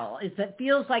battle. It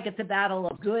feels like it's a battle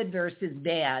of good versus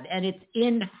bad, and it's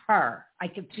in her. I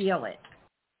can feel it.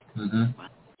 Mm-hmm.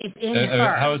 It's in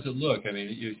her. How does it look? I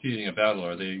mean, you're seeing a battle.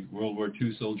 Are they World War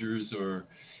II soldiers or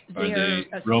are They're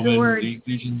they Roman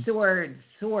legions? Swords.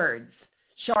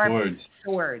 Sharp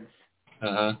swords.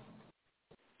 Uh-huh.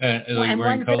 And are they and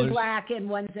wearing one's colors? in black and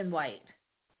one's in white.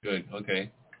 Good, okay.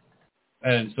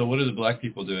 And so what are the black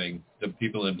people doing, the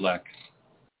people in black?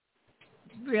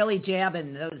 Really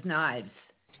jabbing those knives.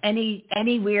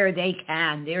 Anywhere they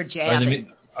can, they're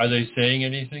jabbing. Are they saying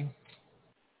anything?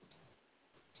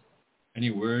 Any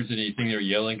words, anything they're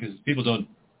yelling? Because people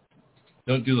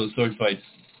don't do those sword fights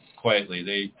quietly.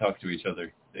 They talk to each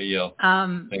other. They yell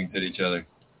things at each other.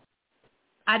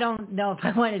 I don't know if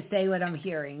I want to say what I'm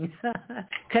hearing.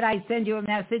 Could I send you a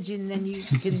message and then you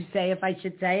can say if I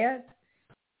should say it?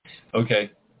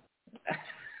 Okay.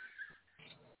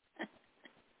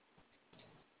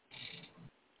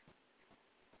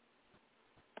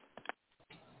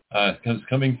 It's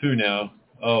coming through now.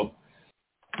 Oh.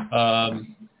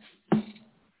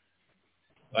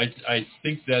 I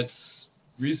think that's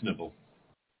reasonable.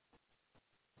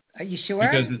 Are you sure?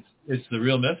 Because it's the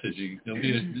real message.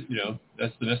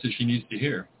 That's the message she needs to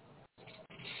hear.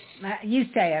 You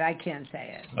say it. I can't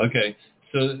say it. Okay.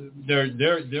 So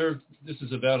this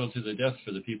is a battle to the death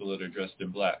for the people that are dressed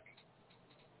in black.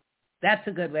 That's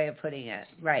a good way of putting it.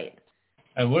 Right.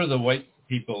 And what are the white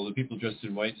people, the people dressed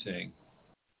in white, saying?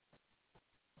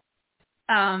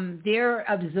 They're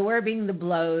absorbing the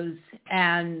blows,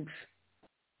 and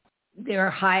they're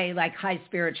high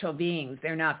spiritual beings.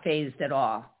 They're not fazed at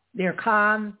all. They're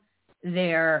calm.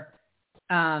 They're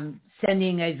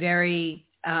sending a very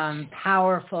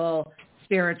powerful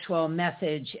spiritual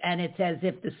message, and it's as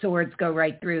if the swords go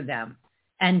right through them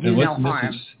and do no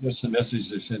harm. What's the message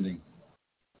they're sending?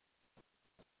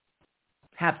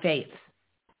 Have faith.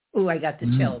 Ooh, I got the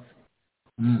chills.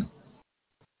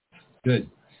 Good.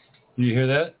 Do you hear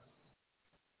that?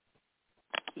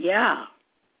 Yeah.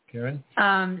 Karen?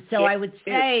 So I would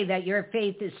say that your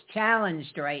faith is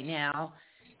challenged right now,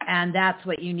 and that's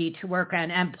what you need to work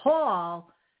on. And Paul,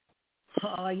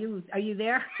 are you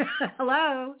there?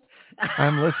 Hello?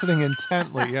 I'm listening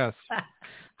intently, yes.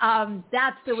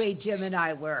 That's the way Jim and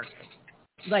I work.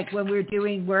 Like when we're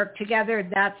doing work together,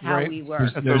 that's how we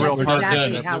work. That's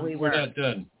exactly how we work. We're not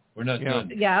done. We're not done.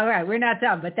 Yeah, all right. We're not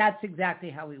done, but that's exactly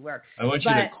how we work. I want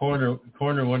you to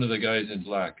corner one of the guys in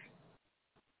black.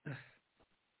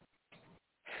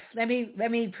 Let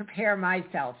me prepare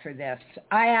myself for this.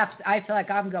 I feel like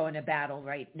I'm going to battle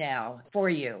right now for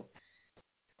you.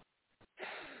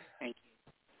 Thank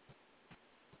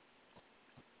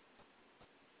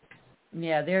you.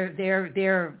 Yeah,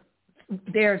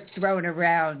 they're throwing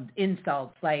around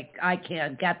insults like I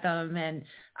can't get them and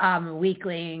I'm a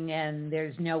weakling and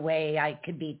there's no way I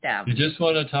could beat them. You just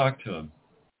want to talk to them.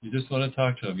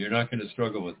 You're not going to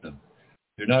struggle with them.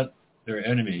 You're not their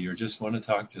enemy. You just want to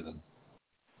talk to them.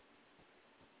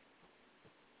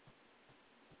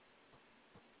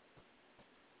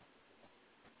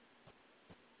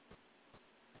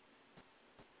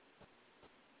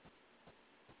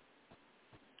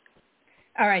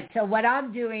 All right. So what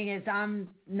I'm doing is I'm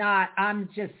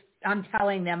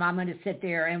telling them I'm going to sit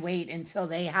there and wait until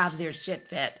they have their shit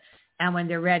fit. And when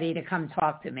they're ready to come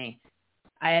talk to me,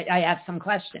 I have some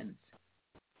questions.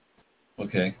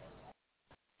 Okay.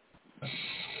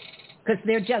 Because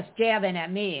they're just jabbing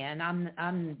at me and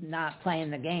I'm not playing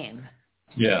the game.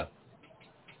 Yeah.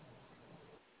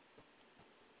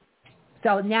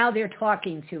 So now they're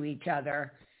talking to each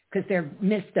other because they're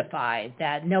mystified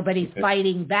that nobody's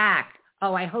fighting back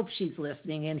Oh, I hope she's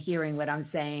listening and hearing what I'm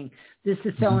saying. This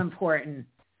is so important.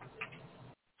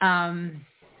 All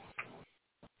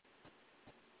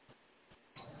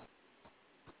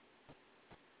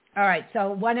right,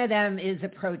 so one of them is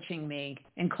approaching me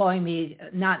and calling me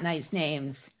not nice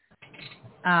names.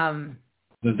 Don't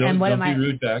be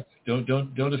rude back.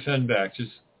 Don't offend back.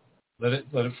 Just let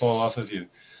it fall off of you.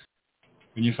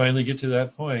 When you finally get to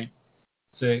that point,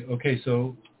 say, okay,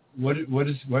 so why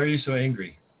are you so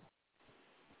angry?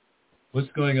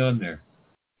 What's going on there?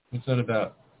 What's that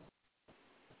about?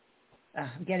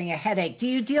 I'm getting a headache. Do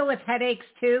you deal with headaches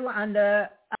too on the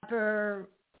upper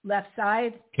left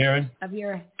side, Karen? Of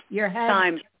your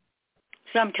head?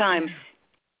 Sometimes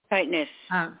tightness.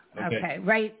 Okay.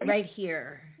 Right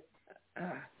here.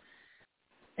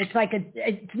 It's like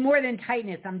it's more than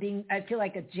tightness. I feel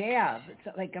like a jab.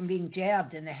 It's like I'm being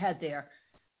jabbed in the head there.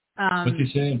 What's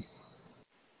he saying?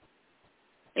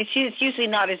 It's usually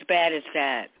not as bad as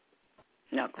that.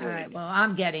 Not good. All right. Well,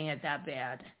 I'm getting it that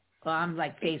bad. Well, I'm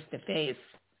like face to face.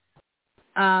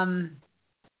 All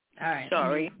right.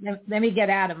 Sorry. Let me get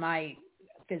out of my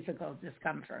physical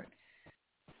discomfort.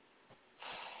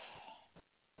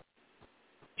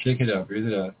 Shake it out. Breathe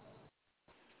it out.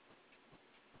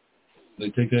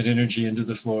 Take that energy into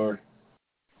the floor,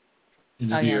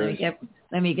 into the earth.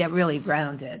 Let me get really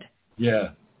grounded. Yeah.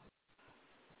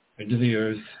 Into the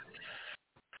earth.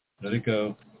 Let it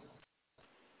go.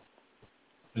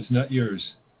 It's not yours.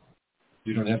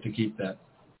 You don't have to keep that.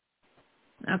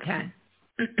 Okay.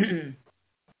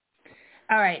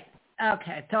 All right.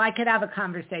 Okay. So I could have a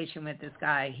conversation with this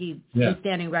guy. He's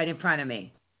standing right in front of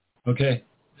me. Okay.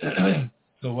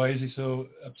 So why is he so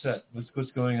upset?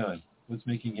 What's going on? What's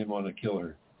making him want to kill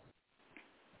her?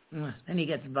 Then he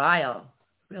gets vile,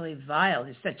 really vile.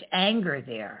 There's such anger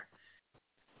there.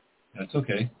 That's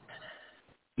okay.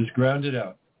 Just ground it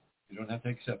out. You don't have to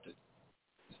accept it.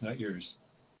 It's not yours.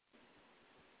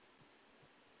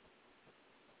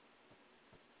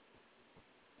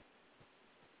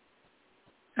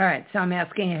 All right, so I'm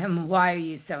asking him, why are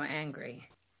you so angry?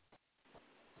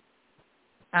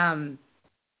 I'm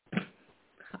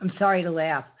sorry to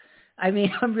laugh. I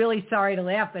mean, I'm really sorry to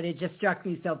laugh, but it just struck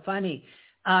me so funny.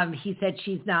 He said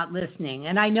she's not listening.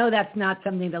 And I know that's not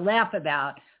something to laugh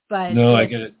about, but no, I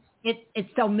get it. It's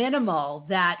so minimal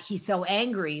that he's so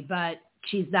angry, but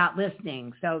she's not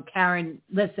listening. So Karen,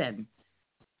 listen,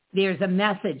 there's a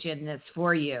message in this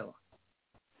for you.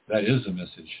 That is a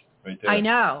message right there. I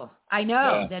know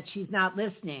that she's not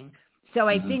listening. So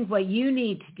I think what you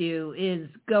need to do is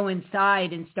go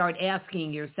inside and start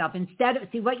asking yourself, instead of,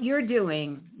 see what you're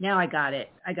doing. Now I got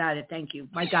it. Thank you.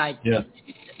 My guides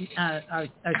are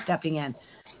stepping in.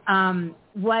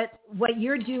 What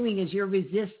you're doing is you're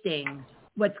resisting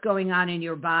what's going on in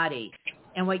your body.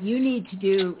 And what you need to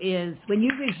do is, when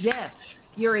you resist,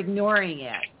 you're ignoring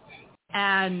it.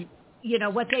 And, you know,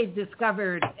 what they've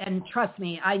discovered, and trust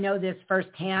me, I know this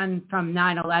firsthand from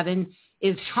 9/11,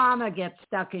 is trauma gets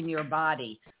stuck in your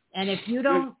body. And if you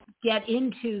don't get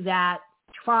into that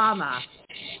trauma,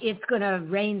 it's going to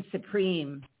reign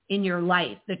supreme in your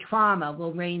life. The trauma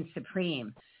will reign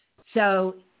supreme.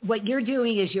 So what you're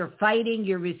doing is you're fighting,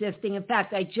 you're resisting. In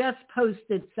fact, I just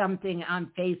posted something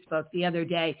on Facebook the other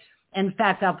day. In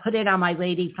fact, I'll put it on my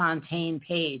Lady Fontaine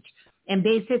page. And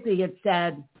basically it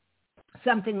said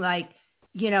something like,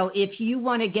 you know, if you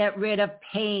want to get rid of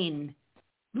pain,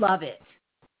 love it.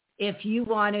 If you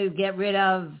want to get rid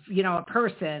of, you know, a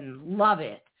person, love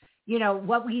it. You know,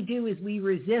 what we do is we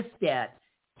resist it,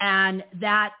 and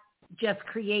that just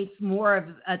creates more of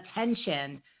a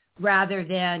tension rather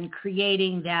than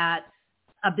creating that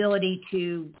ability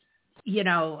to, you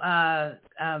know,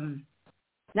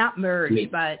 not merge,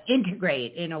 but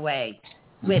integrate in a way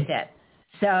with it.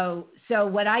 So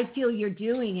what I feel you're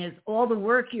doing is all the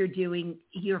work you're doing,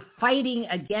 you're fighting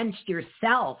against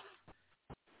yourself.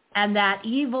 And that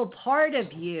evil part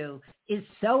of you is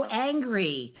so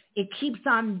angry. It keeps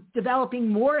on developing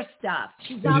more stuff.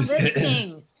 She's not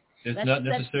listening. It's not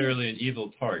necessarily an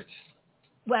evil part.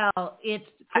 Well, it's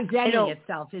presenting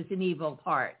itself as an evil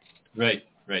part. Right.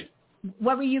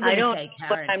 What were you going to say,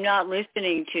 Karen? What I'm not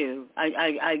listening to.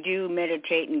 I do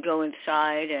meditate and go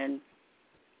inside, and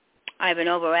I have an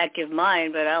overactive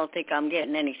mind, but I don't think I'm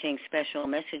getting anything special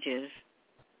messages.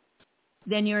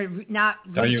 Then you're not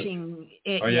reaching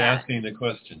it. Are you asking the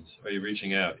questions? Are you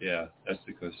reaching out? Yeah, that's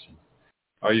the question.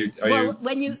 Are you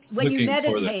when you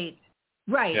meditate,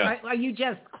 right? Yeah. Are you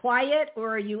just quiet, or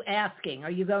are you asking? Are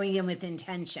you going in with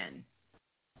intention?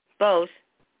 Both.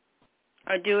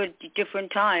 I do it at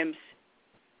different times.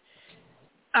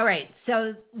 All right.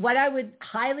 So what I would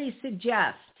highly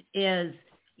suggest is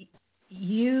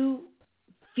you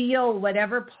feel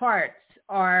whatever parts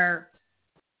are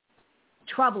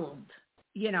troubled,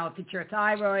 if it's your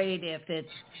thyroid, if it's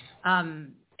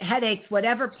headaches,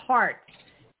 whatever parts,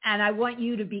 and I want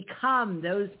you to become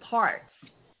those parts.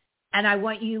 And I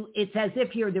want you, it's as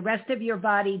if the rest of your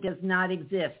body does not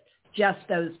exist, just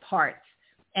those parts,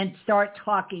 and start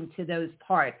talking to those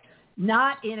parts,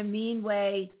 not in a mean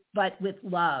way, but with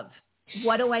love.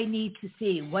 What do I need to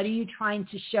see? What are you trying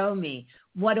to show me?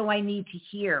 What do I need to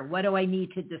hear? What do I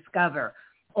need to discover?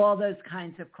 All those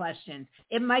kinds of questions.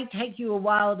 It might take you a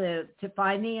while to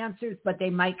find the answers, but they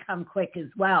might come quick as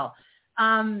well.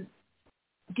 There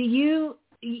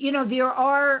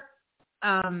are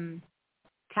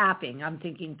tapping. I'm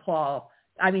thinking, Paul.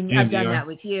 I mean, EMDR. I've done that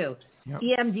with you. Yep.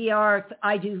 EMDR,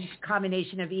 I do a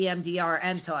combination of EMDR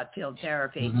and thought field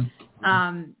therapy.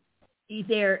 Mm-hmm.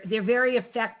 They're very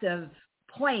effective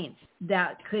points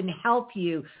that can help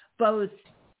you both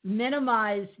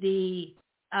minimize the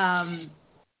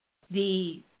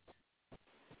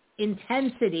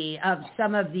intensity of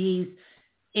some of these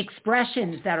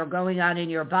expressions that are going on in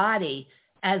your body,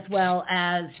 as well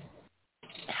as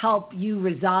help you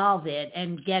resolve it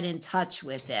and get in touch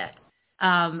with it.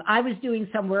 I was doing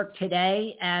some work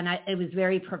today, and it was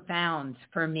very profound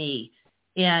for me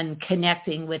in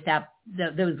connecting with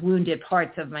those wounded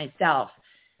parts of myself.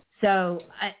 So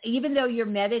even though you're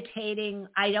meditating,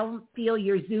 I don't feel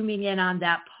you're zooming in on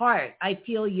that part. I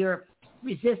feel you're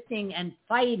resisting and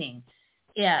fighting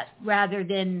it rather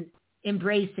than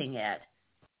embracing it.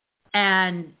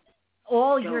 And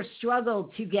all your struggle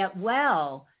to get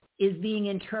well is being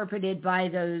interpreted by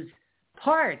those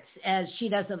parts as she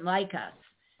doesn't like us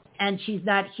and she's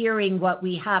not hearing what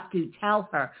we have to tell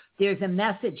her. There's a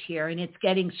message here, and it's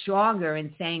getting stronger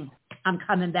and saying, I'm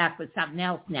coming back with something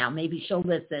else now. Maybe she'll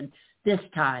listen this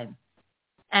time.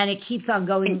 And it keeps on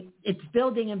going. It's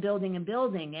building and building and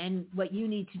building. And what you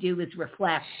need to do is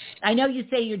reflect. I know you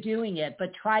say you're doing it,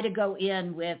 but try to go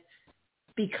in with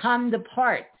become the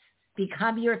parts.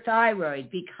 Become your thyroid,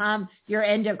 become your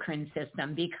endocrine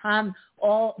system, become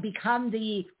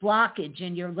the blockage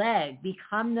in your leg,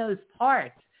 become those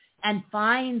parts, and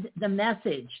find the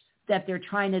message that they're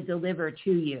trying to deliver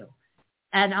to you.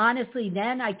 And honestly,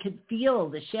 then I could feel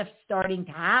the shift starting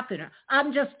to happen.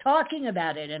 I'm just talking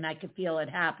about it, and I could feel it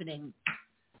happening.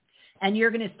 And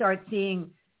you're going to start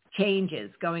seeing changes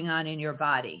going on in your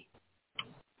body.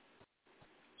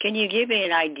 Can you give me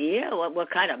an idea what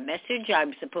kind of message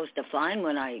I'm supposed to find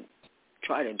when I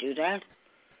try to do that?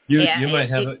 You might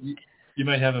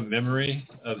have a memory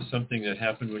of something that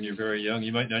happened when you're very young.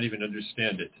 You might not even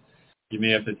understand it. You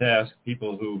may have to ask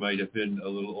people who might have been a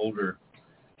little older,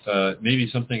 maybe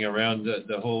something around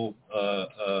the whole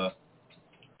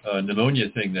pneumonia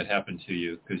thing that happened to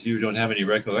you, because you don't have any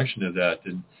recollection of that.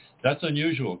 And that's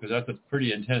unusual, because that's a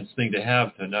pretty intense thing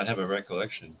to not have a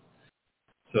recollection.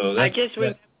 So I just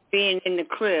remember being in the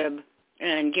crib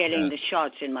and getting the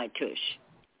shots in my tush.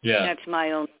 Yeah. That's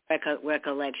my own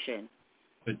recollection.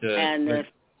 But, and the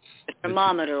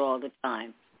thermometer all the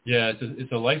time. Yeah,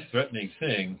 it's a life-threatening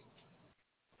thing.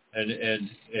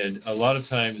 And a lot of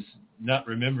times not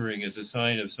remembering is a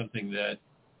sign of something that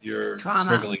you're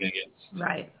struggling against.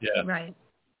 Right. Yeah. Right.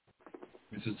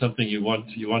 This is something you want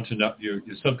to not, you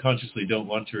subconsciously don't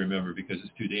want to remember because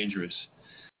it's too dangerous.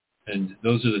 And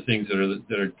those are the things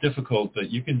that are difficult, but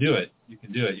you can do it. You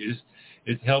can do it.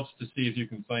 It helps to see if you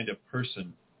can find a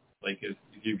person. Like if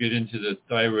you get into the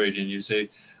thyroid and you say,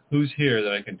 who's here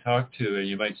that I can talk to? And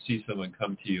you might see someone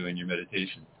come to you in your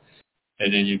meditation.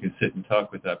 And then you can sit and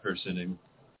talk with that person and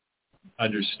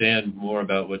understand more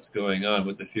about what's going on,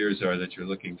 what the fears are that you're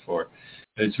looking for.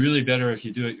 And it's really better if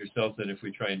you do it yourself than if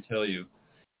we try and tell you,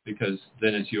 because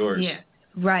then it's yours. Yeah.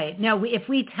 Right. No, if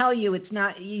we tell you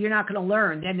you're not going to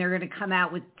learn, then they're going to come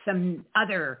out with some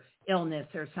other illness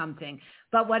or something.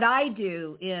 But what I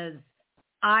do is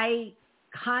I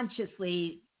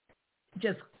consciously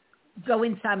just go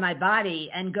inside my body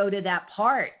and go to that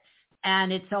part.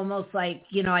 And it's almost like,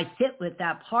 I sit with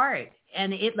that part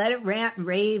and let it rant and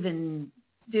rave and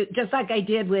do, just like I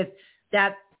did with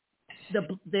the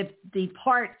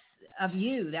parts of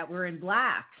you that were in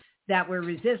black, that were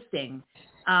resisting.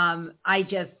 I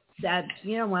just said,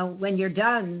 when you're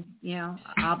done,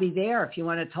 I'll be there. If you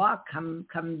want to talk, come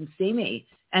see me.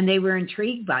 And they were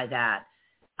intrigued by that.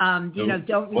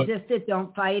 Don't resist it.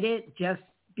 Don't fight it. Just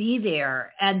be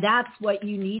there. And that's what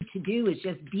you need to do, is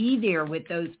just be there with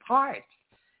those parts.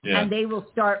 Yeah. And they will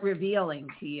start revealing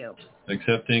to you.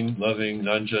 Accepting, loving,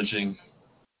 non-judging,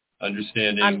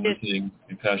 understanding, listening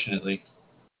compassionately.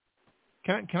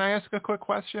 Can I ask a quick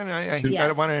question? I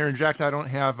don't want to interject. I don't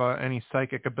have any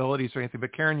psychic abilities or anything.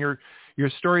 But Karen, you're your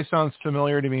story sounds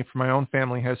familiar to me from my own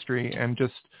family history, and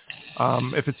just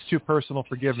if it's too personal,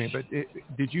 forgive me. But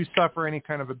did you suffer any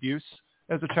kind of abuse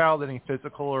as a child, any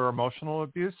physical or emotional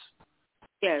abuse?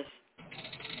 Yes.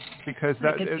 Because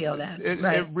I could feel that.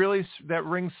 It really, that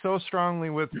rings so strongly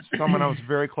with someone I was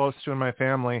very close to in my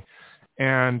family,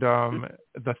 and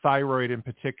the thyroid in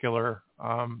particular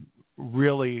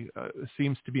really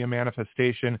seems to be a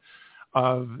manifestation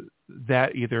of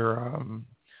that, either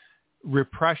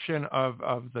repression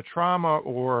of the trauma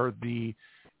or the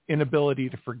inability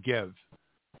to forgive.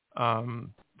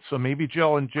 So maybe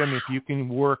Jill and Jim, if you can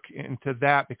work into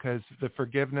that, because the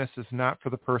forgiveness is not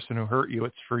for the person who hurt you,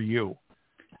 it's for you.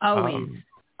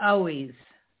 Always.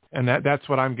 And that's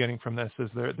what I'm getting from this, is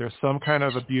there's some kind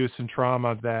of abuse and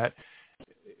trauma that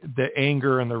the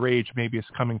anger and the rage maybe is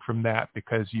coming from that,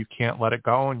 because you can't let it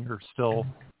go and you're still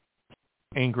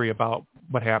angry about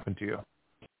what happened to you.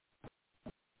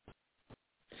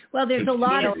 Well, there's a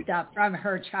lot of stuff from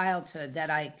her childhood that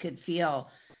I could feel.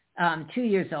 2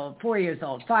 years old, 4 years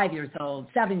old, 5 years old,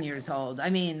 7 years old. I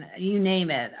mean, you name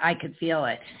it, I could feel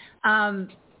it.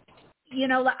 You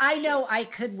know, I know I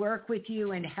could work with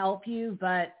you and help you,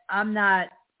 but I'm not,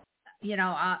 you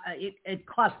know, it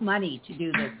costs money to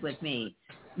do this with me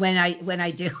when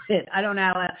I do it. I don't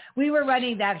know. We were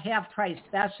running that half price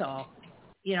special.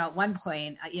 You know, at one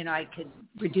point, you know, I could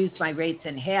reduce my rates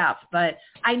in half, but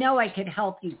I know I could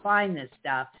help you find this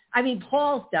stuff. I mean,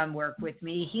 Paul's done work with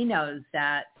me. He knows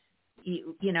that,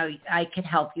 you know, I could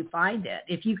help you find it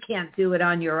if you can't do it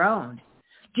on your own.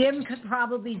 Jim could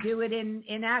probably do it in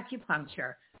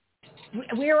acupuncture.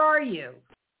 Where are you?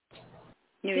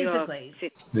 Physically?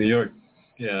 New York.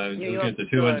 Yeah, I was looking at the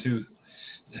 212.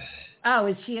 Oh,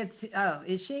 is she?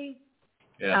 Is she?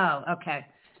 Yeah. Oh, okay.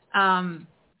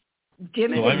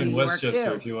 Jim is I'm in New York Westchester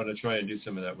too. if you want to try and do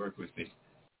some of that work with me.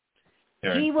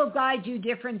 Karen. He will guide you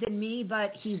different than me,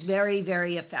 but he's very,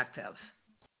 very effective.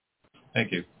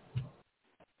 Thank you.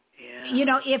 Yeah. You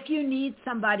know, if you need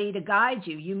somebody to guide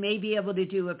you, you may be able to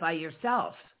do it by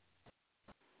yourself.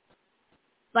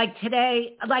 Like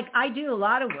today, like I do a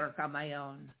lot of work on my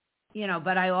own, you know,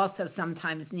 but I also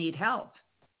sometimes need help.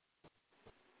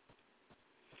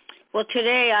 Well,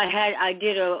 today I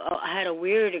had a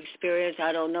weird experience.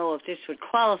 I don't know if this would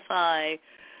qualify.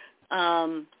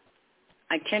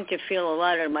 I tend to feel a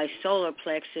lot of my solar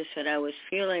plexus, and I was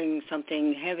feeling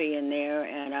something heavy in there,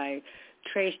 and I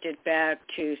traced it back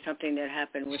to something that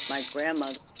happened with my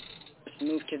grandmother.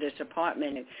 Moved to this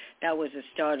apartment, and that was the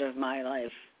start of my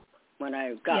life when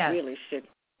I got really sick.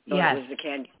 So it was the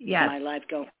candy of my life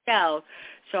going south.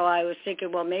 So I was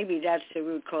thinking, well, maybe that's the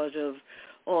root cause of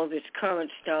all this current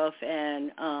stuff,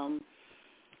 and I'm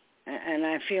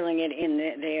feeling it in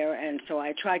there. And so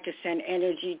I tried to send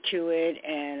energy to it,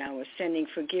 and I was sending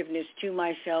forgiveness to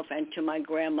myself and to my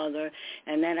grandmother.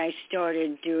 And then I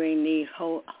started doing the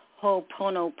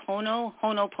Ho'oponopono.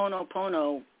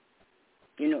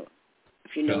 You know,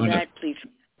 if you know that, please.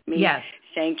 Me. Yes.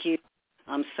 Thank you.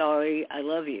 I'm sorry. I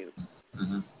love you.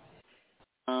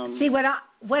 Mm-hmm. See, what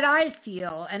I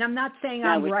feel, and I'm not saying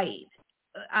I'm right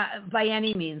by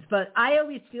any means, but I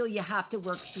always feel you have to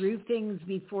work through things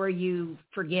before you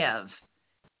forgive.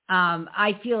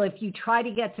 I feel if you try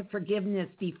to get to forgiveness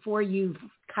before you've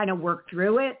kind of worked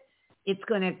through it, it's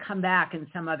going to come back in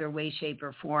some other way, shape,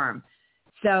 or form.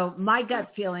 So my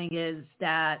gut feeling is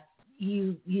that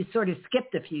you sort of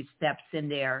skipped a few steps in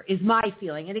there, is my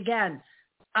feeling. And again,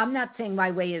 I'm not saying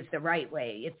my way is the right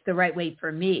way. It's the right way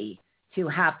for me to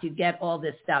have to get all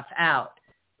this stuff out.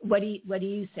 What do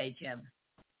you say, Jim?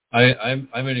 I'm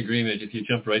in agreement. If you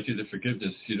jump right to the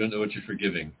forgiveness, you don't know what you're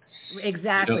forgiving.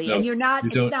 Exactly. You and you're not,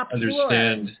 you don't it's not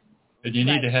understand. pure. And you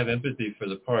need to have empathy for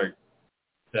the part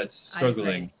that's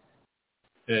struggling.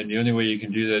 And the only way you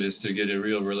can do that is to get a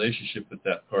real relationship with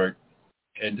that part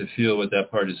and to feel what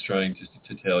that part is trying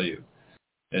to tell you.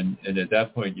 And at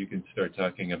that point, you can start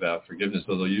talking about forgiveness,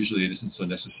 although usually it isn't so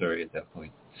necessary at that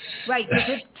point. Right.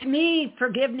 Because to me,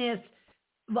 forgiveness,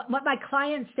 what my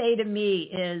clients say to me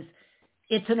is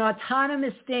it's an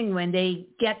autonomous thing when they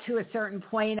get to a certain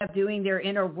point of doing their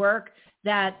inner work,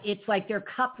 that it's like their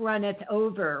cup runneth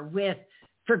over with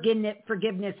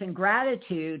forgiveness and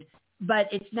gratitude, but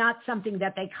it's not something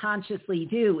that they consciously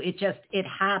do. It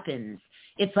happens.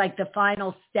 It's like the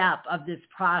final step of this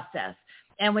process.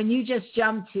 And when you just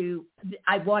jump to,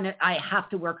 I have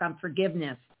to work on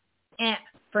forgiveness. And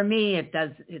for me,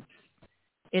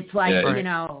 it's like, you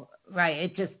know,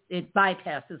 right. It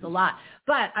bypasses a lot.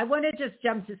 But I want to just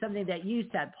jump to something that you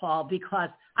said, Paul, because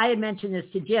I had mentioned this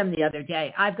to Jim the other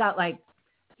day. I've got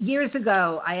years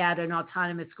ago, I had an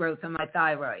autonomous growth in my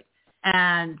thyroid,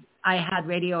 and I had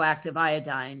radioactive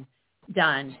iodine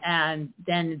done. And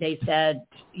then they said,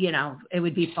 it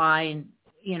would be fine,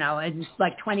 and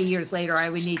like 20 years later, I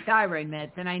would need thyroid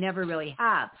meds, and I never really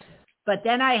have. But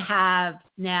then I have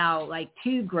now like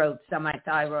 2 growths on my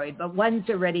thyroid, but one's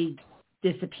already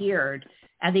disappeared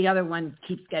and the other one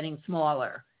keeps getting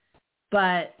smaller.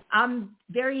 But I'm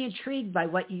very intrigued by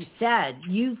what you said.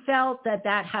 You felt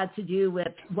that had to do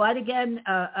with what again?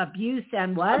 Abuse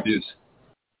and what?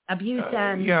 Abuse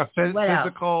and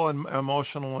physical and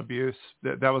emotional abuse.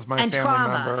 That was my family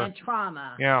member. And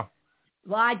trauma. Yeah.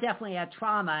 Well, I definitely had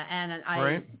trauma, and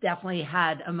I definitely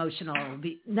had emotional.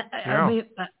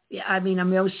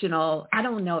 Emotional. I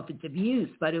don't know if it's abuse,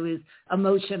 but it was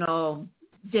emotional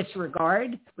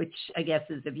disregard, which I guess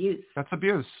is abuse. That's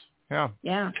abuse. Yeah.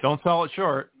 Yeah. Don't sell it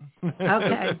short.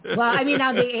 Okay. Well,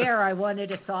 on the air, I wanted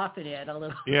to soften it a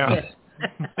little bit.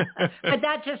 But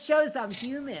that just shows I'm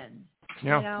human.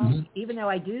 Yeah. Even though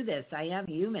I do this, I am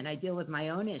human. I deal with my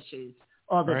own issues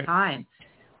all the time.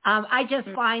 I just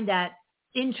find that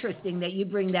interesting that you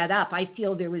bring that up. I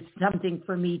feel there was something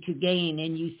for me to gain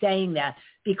in you saying that,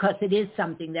 because it is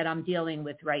something that I'm dealing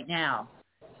with right now,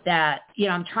 that,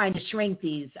 I'm trying to shrink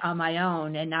these on my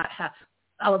own and not have,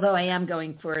 although I am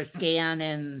going for a scan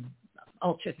and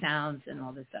ultrasounds and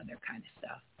all this other kind of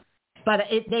stuff, but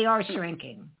they are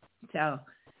shrinking. So,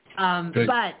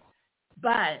 I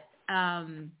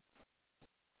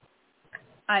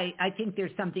think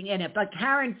there's something in it. But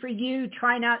Karen, for you,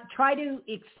 try to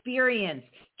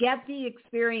get the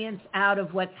experience out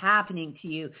of what's happening to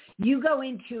you. You go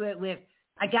into it with,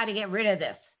 I got to get rid of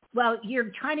this. Well,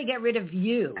 you're trying to get rid of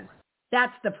you.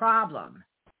 That's the problem.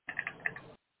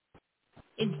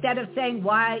 Instead of saying,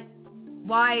 why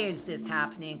is this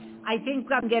happening? I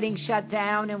think I'm getting shut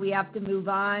down and we have to move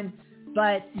on.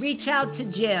 But reach out to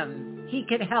Jim. He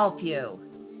could help you.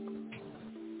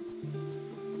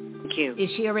 Thank you. Is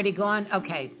she already gone?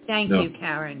 Okay. Thank you,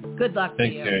 Karen. Good luck to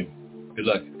you. Thanks, Karen. Good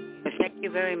luck. Thank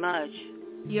you very much.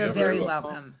 You're very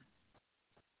welcome.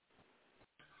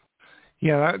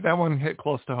 Yeah, that one hit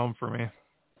close to home for me.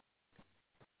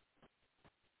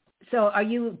 So are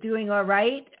you doing all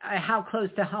right? How close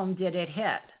to home did it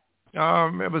hit?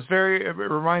 It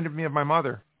reminded me of my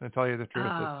mother, to tell you the truth.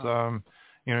 Oh.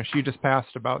 It's, she just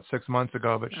passed about 6 months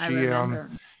ago, but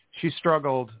she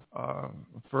struggled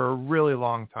for a really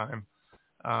long time.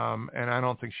 And I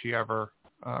don't think she ever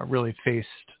really faced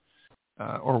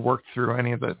or worked through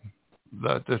any of the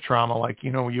trauma. Like,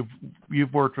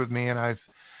 you've worked with me, and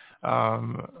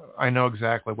I know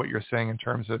exactly what you're saying in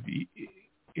terms of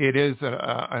it is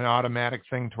an automatic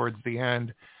thing towards the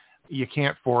end. You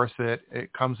can't force it.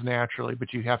 It comes naturally,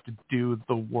 but you have to do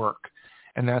the work.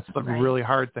 And that's the really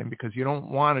hard thing, because you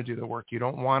don't want to do the work. You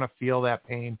don't want to feel that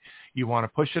pain. You want to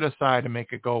push it aside and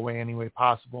make it go away any way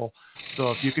possible.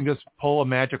 So if you can just pull a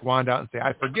magic wand out and say,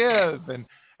 I forgive, and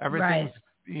everything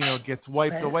gets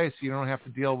wiped away, so you don't have to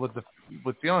deal with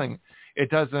feeling, it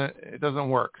doesn't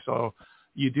work. So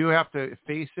you do have to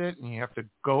face it, and you have to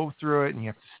go through it, and you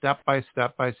have to step by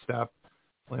step by step.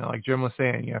 Like Jim was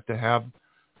saying, you have to have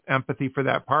empathy for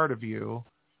that part of you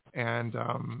and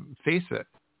face it.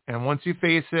 And once you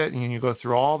face it and you go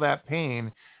through all that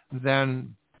pain,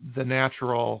 then the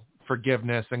natural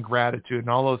forgiveness and gratitude and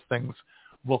all those things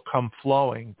will come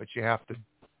flowing, but you have to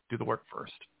do the work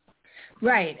first.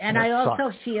 Right. And I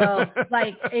also feel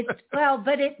like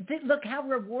look how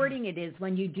rewarding it is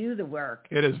when you do the work.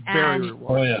 It is very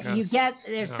rewarding. Oh, yeah. You get,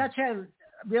 such a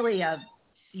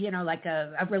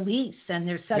release, and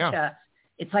there's such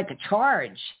it's like a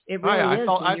charge. It really is.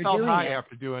 I felt high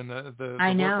after doing the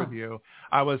work with you.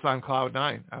 I was on cloud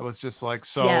 9. I was just like,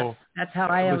 yes, that's how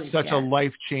I always It was such a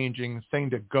life-changing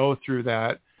thing to go through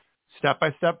that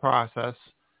step-by-step process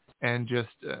and just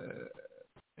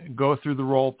go through the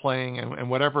role playing and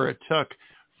whatever it took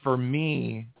for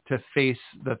me to face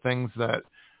the things that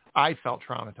I felt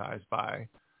traumatized by.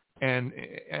 And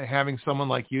having someone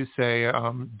like you say,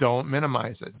 don't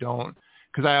minimize it. Don't.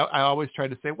 Because I always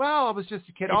tried to say, well, I was just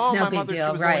a kid. My mother, she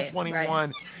was only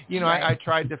 21. Right. I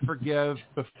tried to forgive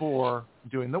before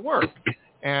doing the work.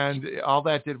 And all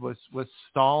that did was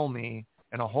stall me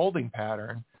in a holding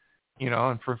pattern,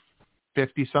 and for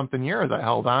 50-something years I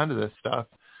held on to this stuff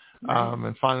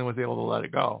and finally was able to let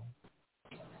it go.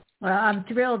 Well, I'm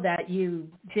thrilled that you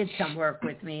did some work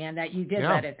with me and that you did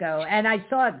let it go. And I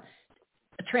saw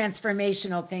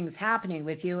transformational things happening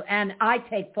with you, and I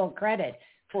take full credit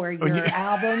for your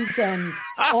albums and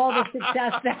all the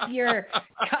success that you're.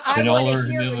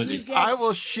 I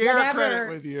will share credit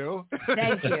with you.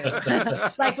 Thank you.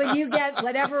 Like when you get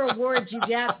whatever awards you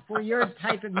get for your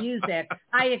type of music,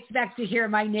 I expect to hear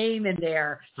my name in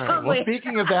there. Right. Well,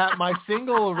 speaking of that, my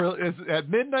single is at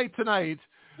midnight tonight.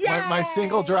 my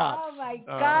single drops. Oh my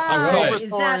God! Is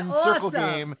that awesome? Circle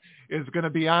Game is going to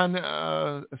be on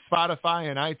Spotify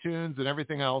and iTunes and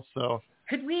everything else. So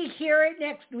could we hear it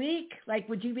next week? Like,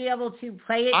 would you be able to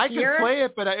play it I here? could play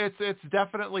it, but it's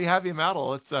definitely heavy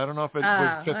metal. I don't know if it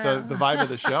would fit the vibe of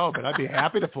the show, but I'd be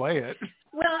happy to play it.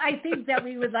 Well, I think that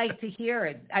we would like to hear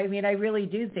it. I mean, I really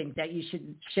do think that you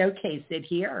should showcase it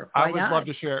here. Why I would not? love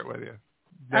to share it with you.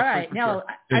 All right. No,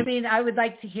 sure. I mean, I would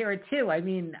like to hear it too. I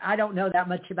mean, I don't know that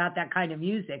much about that kind of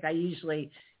music. I usually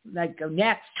go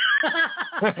next.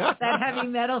 That heavy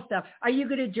metal stuff. Are you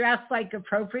going to dress like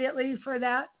appropriately for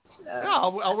that?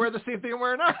 No, I'll wear the same thing I'm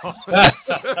wearing now.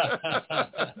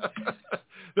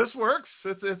 This works.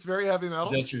 It's very heavy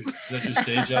metal. Is that your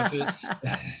stage outfit?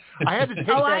 I had to take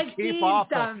that cape off.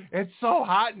 It's so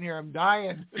hot in here. I'm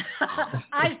dying.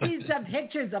 I've seen some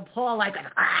pictures of Paul like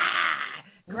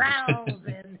growls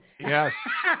and yes,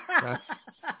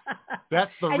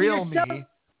 that's the real me.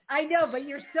 I know, but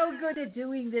you're so good at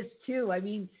doing this too. I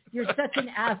mean, you're such an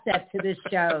asset to this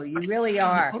show. You really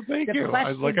are. Well, thank the you.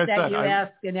 questions like I that said, you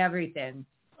ask and everything.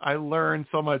 I learn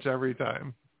so much every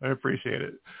time. I appreciate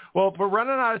it. Well, we're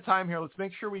running out of time here. Let's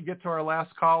make sure we get to our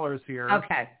last callers here.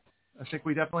 Okay. I think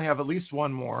we definitely have at least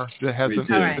one more that hasn't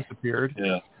disappeared.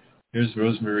 Yeah. Here's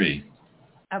Rosemarie.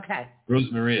 Okay.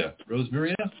 Rosemaria.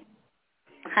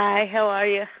 Hi, how are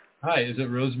you? Hi, is it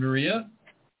Rosemaria?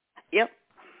 Yep.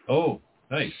 Oh,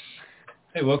 nice.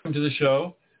 Hey, welcome to the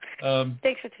show.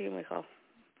 Thanks for taking my call.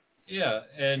 Yeah,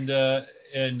 and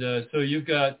so you've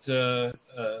got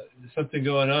something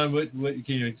going on. What can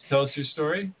you tell us your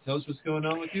story? Tell us what's going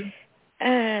on with you.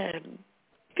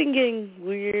 Been getting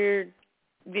weird,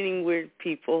 meeting weird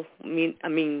people. I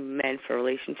mean men for a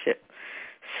relationship.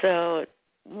 So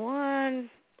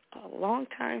a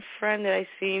long-time friend that I've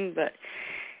seen, but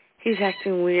he's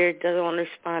acting weird, doesn't want to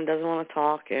respond, doesn't want to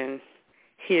talk, and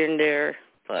here and there,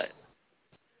 but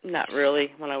not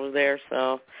really when I was there.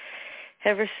 So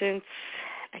ever since,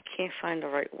 I can't find the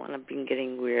right one. I've been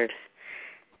getting weird.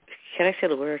 Can I say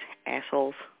the word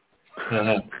assholes?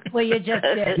 Well, you just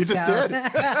did. You just did.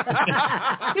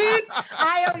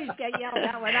 I always get yelled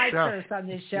at when I curse on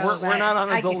this show. We're not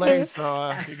on a delay,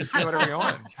 so you can say whatever you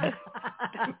want.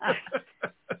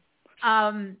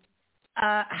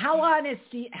 How honest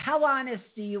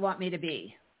do you want me to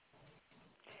be?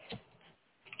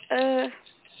 I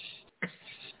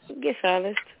guess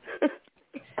honest.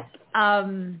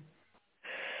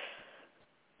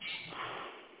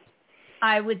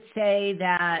 I would say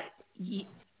that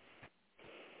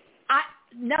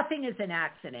nothing is an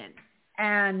accident.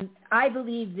 And I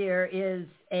believe there is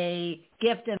a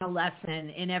gift and a lesson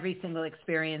in every single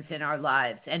experience in our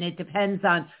lives. And it depends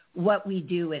on what we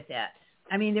do with it.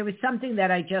 I mean, there was something that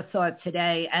I just saw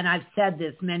today, and I've said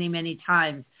this many, many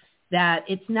times, that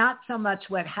it's not so much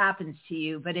what happens to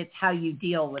you, but it's how you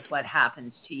deal with what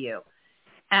happens to you.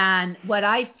 And what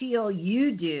I feel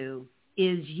you do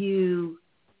is you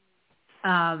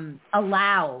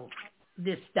allow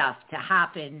this stuff to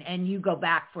happen and you go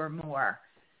back for more.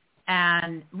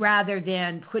 And rather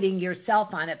than putting yourself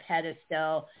on a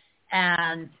pedestal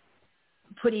and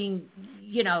putting,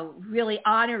 really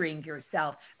honoring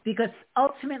yourself, because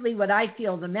ultimately what I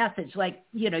feel the message, like,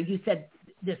 you said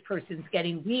this person's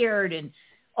getting weird and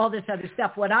all this other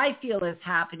stuff. What I feel is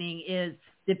happening is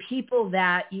the people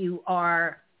that you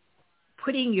are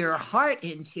putting your heart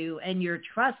into and your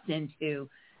trust into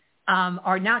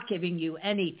are not giving you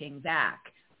anything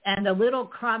back. And the little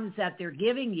crumbs that they're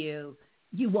giving you,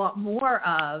 you want more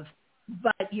of,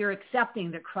 but you're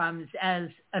accepting the crumbs as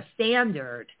a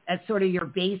standard, as sort of your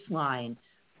baseline.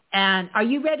 And are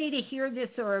you ready to hear this,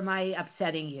 or am I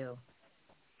upsetting you?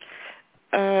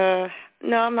 No,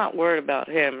 I'm not worried about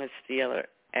him. It's the other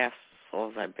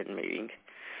assholes I've been meeting,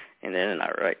 and they're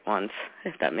not right ones,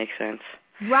 if that makes sense.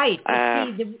 Right.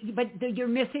 But you're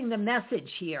missing the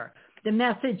message here. The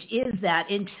message is that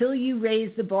until you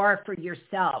raise the bar for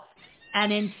yourself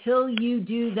and until you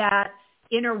do that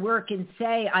inner work and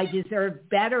say, I deserve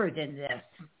better than this,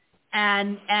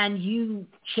 and you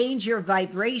change your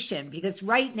vibration, because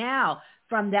right now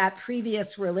from that previous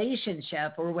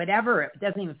relationship or whatever, it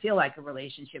doesn't even feel like a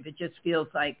relationship. It just feels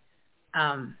like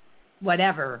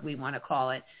whatever we want to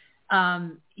call it.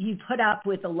 You put up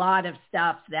with a lot of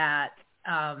stuff that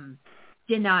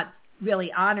did not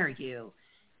really honor you.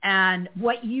 And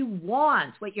what you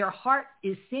want, what your heart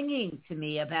is singing to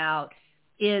me about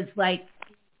is like,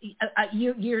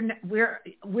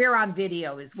 we're on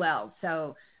video as well.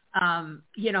 So,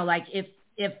 like if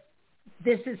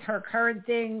this is her current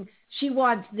thing, she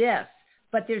wants this,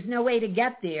 but there's no way to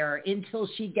get there until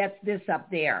she gets this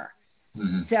up there.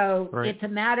 Mm-hmm. So It's a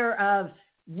matter of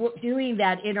doing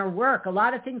that inner work. A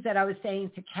lot of things that I was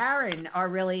saying to Karen are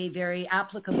really very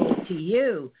applicable to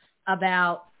you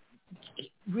about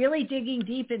really digging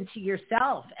deep into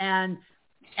yourself and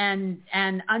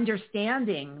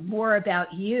understanding more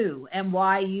about you and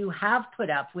why you have put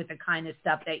up with the kind of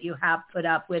stuff that you have put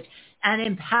up with, and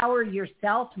empower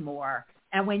yourself more.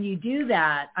 And when you do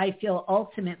that, I feel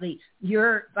ultimately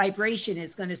your vibration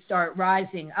is going to start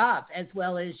rising up, as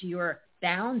well as your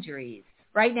boundaries.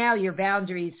 Right now, your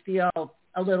boundaries feel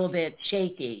a little bit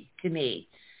shaky to me.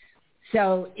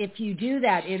 So if you do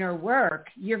that inner work,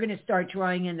 you're going to start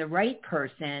drawing in the right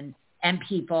person and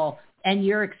people, and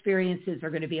your experiences are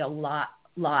going to be a lot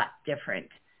different.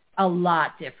 A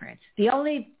lot different. The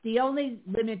only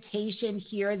limitation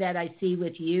here that I see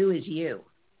with you is you.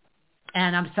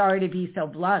 And I'm sorry to be so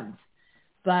blunt,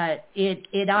 but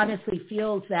it honestly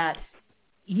feels that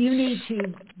you need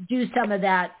to do some of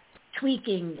that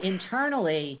tweaking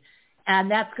internally, and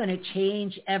that's going to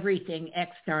change everything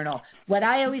external. What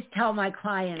I always tell my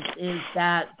clients is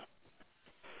that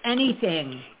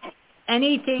anything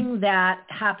that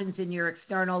happens in your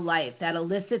external life that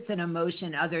elicits an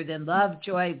emotion other than love,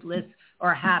 joy, bliss,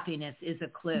 or happiness is a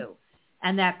clue.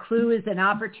 And that clue is an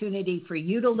opportunity for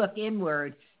you to look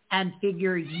inward and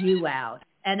figure you out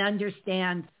and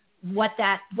understand what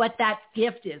that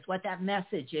gift is, what that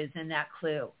message is in that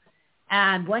clue.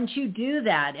 And once you do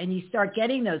that and you start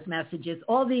getting those messages,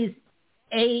 all these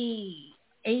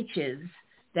H's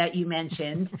that you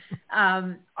mentioned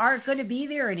aren't going to be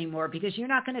there anymore, because you're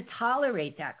not going to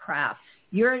tolerate that crap.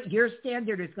 Your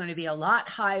standard is going to be a lot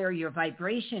higher. Your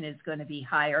vibration is going to be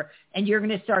higher, and you're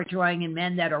going to start drawing in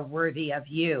men that are worthy of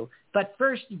you. But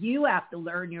first, you have to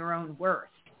learn your own worth,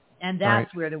 and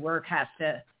that's where the work has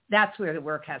to. That's where the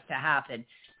work has to happen.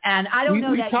 And I don't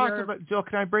know that talked about, Jill,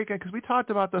 can I break in? Because we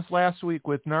talked about this last week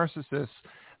with narcissists,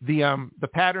 the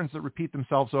patterns that repeat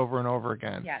themselves over and over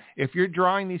again. Yes. If you're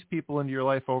drawing these people into your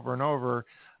life over and over,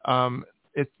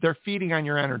 they're feeding on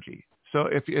your energy. So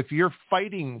if you're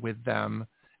fighting with them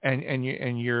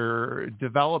and you're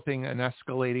developing an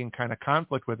escalating kind of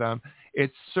conflict with them,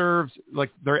 it serves like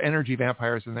they're energy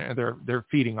vampires, and they're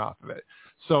feeding off of it.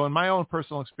 So in my own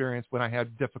personal experience, when I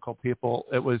had difficult people,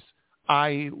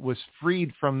 I was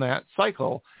freed from that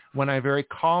cycle when I very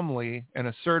calmly and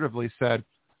assertively said,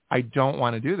 I don't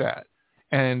want to do that.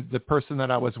 And the person that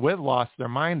I was with lost their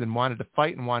mind and wanted to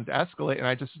fight and wanted to escalate. And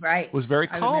I just was very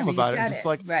calm about it. Just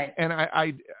like, and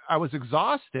I was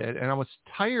exhausted, and I was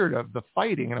tired of the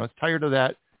fighting, and I was tired of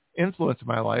that influence in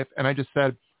my life. And I just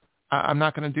said, I'm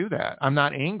not going to do that. I'm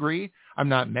not angry. I'm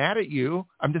not mad at you.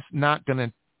 I'm just not going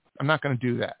to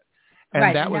do that.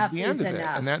 And that was the end of it.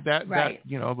 And that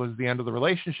was the end of the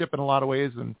relationship in a lot of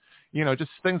ways. And,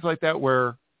 just things like that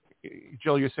where,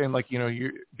 Jill, you're saying, like,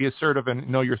 you be assertive and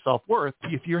know your self-worth.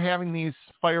 If you're having these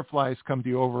fireflies come to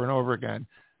you over and over again,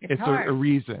 it's a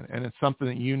reason. And it's something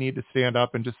that you need to stand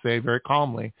up and just say very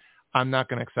calmly, I'm not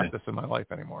going to accept this in my life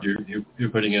anymore. You're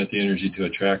putting out the energy to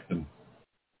attract them.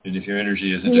 And if your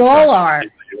energy isn't, we all are.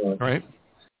 Right?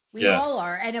 We all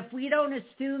are. And if we don't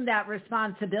assume that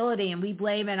responsibility and we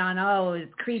blame it on,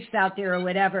 it's creeps out there or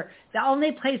whatever, the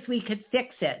only place we could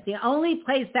fix it, the only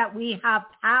place that we have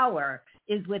power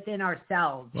is within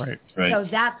ourselves. Right. So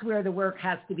that's where the work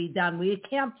has to be done. We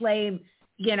can't blame,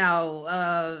 Plenty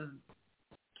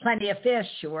of Fish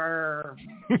or,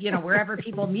 wherever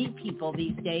people meet people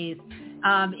these days.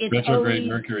 It's retrograde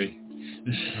Mercury.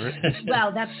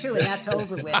 Well, that's true, and that's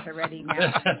over with already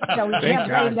now. So we can't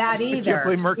blame that either. Can't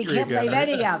blame Mercury we can't again, blame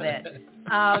any of it.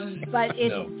 But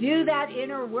do that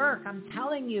inner work. I'm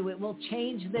telling you, it will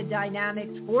change the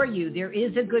dynamics for you. There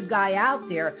is a good guy out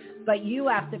there, but you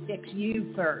have to fix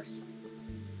you first.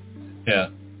 Yeah,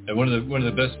 and one of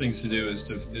the best things to do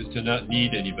is to not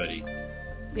need anybody.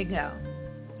 Bingo.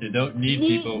 You don't need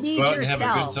people. Go out and have a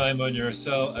good time on your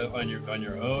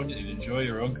own, and enjoy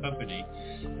your own company.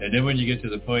 And then when you get to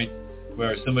the point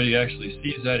where somebody actually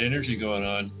sees that energy going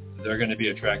on, they're going to be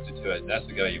attracted to it. And that's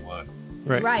the guy you want.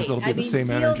 Right. I mean,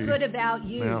 feel energy. Good about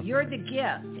you. Yeah. You're the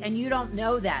gift, and you don't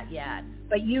know that yet.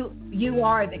 But you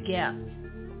are the gift.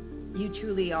 You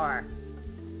truly are.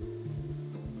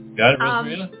 Got it,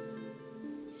 Rosarina?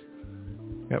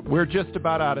 Yeah, we're just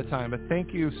about out of time, but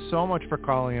thank you so much for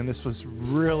calling in. This was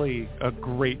really a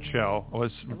great show.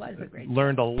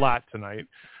 Learned a lot tonight.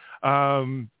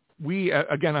 I'm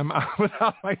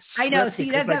without my script. I know, so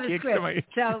you don't have a script.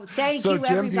 So thank you, Jim,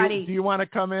 everybody. Do you want to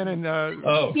come in and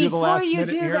do the last minute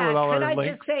do here that, with all our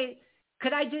links?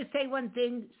 Could I just say one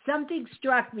thing? Something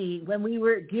struck me when we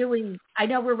were doing, I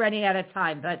know we're running out of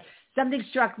time, but something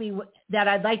struck me that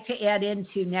I'd like to add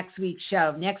into next week's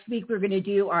show. Next week, we're going to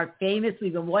do our famous,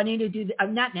 we've been wanting to do,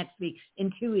 not next week,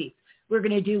 in 2 weeks. We're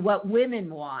going to do what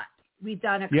women want. We've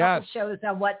done a couple shows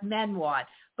on what men want.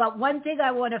 But one thing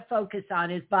I want to focus on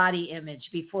is body image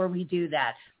before we do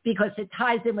that, because it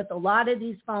ties in with a lot of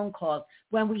these phone calls.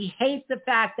 When we hate the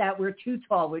fact that we're too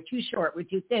tall, we're too short, we're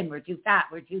too thin, we're too fat,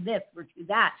 we're too this, we're too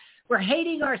that, we're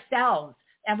hating ourselves,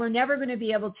 and we're never going to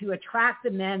be able to attract the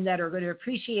men that are going to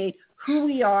appreciate who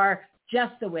we are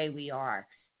just the way we are.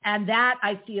 And that,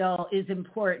 I feel, is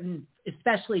important,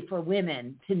 especially for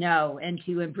women to know and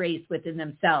to embrace within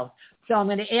themselves. So I'm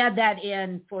going to add that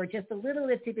in for just a little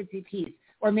itsy-bitsy piece.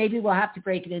 Or maybe we'll have to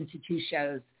break it into 2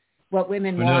 shows, what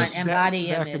women want and body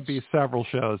image. That could be several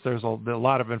shows. There's a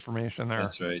lot of information there.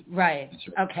 That's right. Right.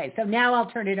 Okay. So now I'll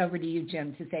turn it over to you,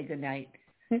 Jim, to say goodnight.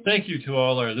 Thank you to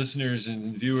all our listeners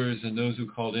and viewers and those who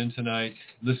called in tonight.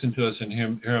 Listen to us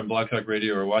here on Blog Talk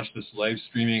Radio or watch this live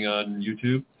streaming on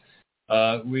YouTube.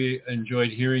 We enjoyed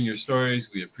hearing your stories.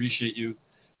 We appreciate you.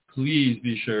 Please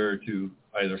be sure to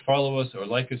either follow us or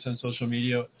like us on social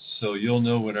media so you'll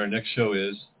know when our next show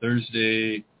is,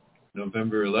 Thursday,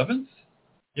 November 11th?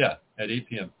 Yeah, at 8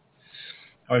 p.m.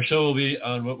 Our show will be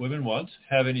on What Women Want.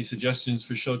 Have any suggestions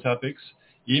for show topics?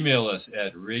 Email us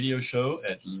at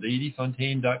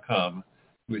radioshow@ladyfontaine.com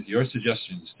with your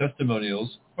suggestions,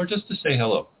 testimonials, or just to say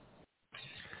hello.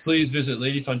 Please visit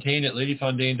Lady Fontaine at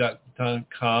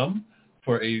ladyfontaine.com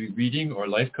for a reading or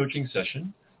life coaching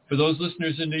session. For those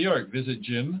listeners in New York, visit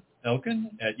Jim Elkin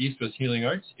at East West Healing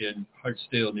Arts in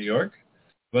Hartsdale, New York.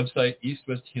 Website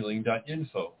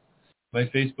eastwesthealing.info. My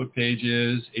Facebook page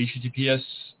is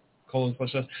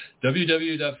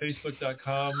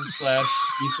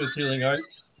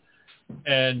https://www.facebook.com/eastwesthealingarts.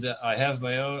 And I have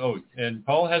my own, and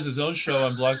Paul has his own show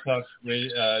on Blog Talk,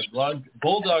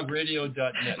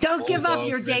 BulldogRadio.net. Don't give up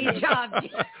your day job.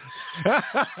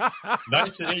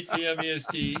 Nights at 8 p.m.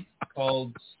 EST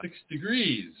called 6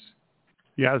 Degrees.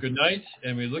 Yes. Good night,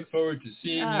 and we look forward to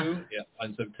seeing you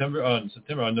on November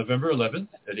 11th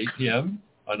at 8 p.m.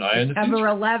 on Eye on the Future. November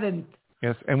 11th.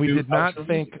 Yes, and we did not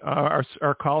thank our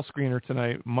call screener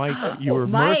tonight, Mike. You were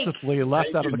mercifully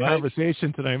left out of the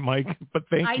conversation tonight, Mike. But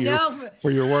thank you for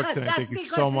your work tonight. Thank you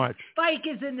so much. Spike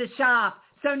is in the shop,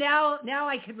 so now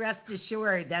I can rest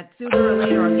assured that sooner or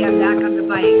later I'll get back on the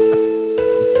bike.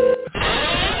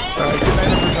 All right, good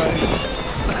night, everybody.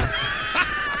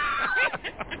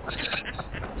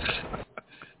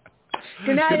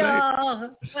 Good night,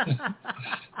 all.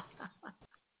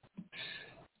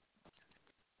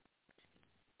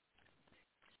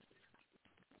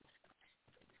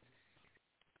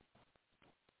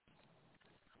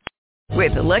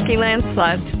 With the Lucky Land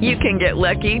Slots, you can get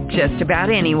lucky just about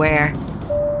anywhere.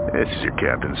 This is your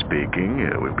captain speaking.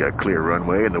 We've got clear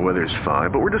runway and the weather's fine,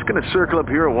 but we're just going to circle up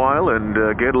here a while and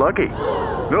get lucky.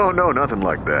 No, nothing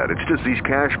like that. It's just these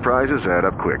cash prizes add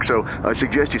up quick. So I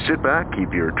suggest you sit back,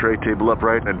 keep your tray table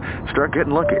upright, and start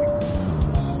getting lucky.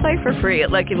 Play for free at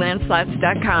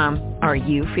LuckyLandSlots.com. Are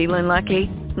you feeling lucky?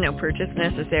 No purchase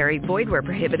necessary. Void where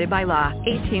prohibited by law.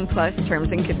 18+ terms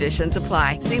and conditions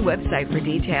apply. See website for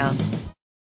details.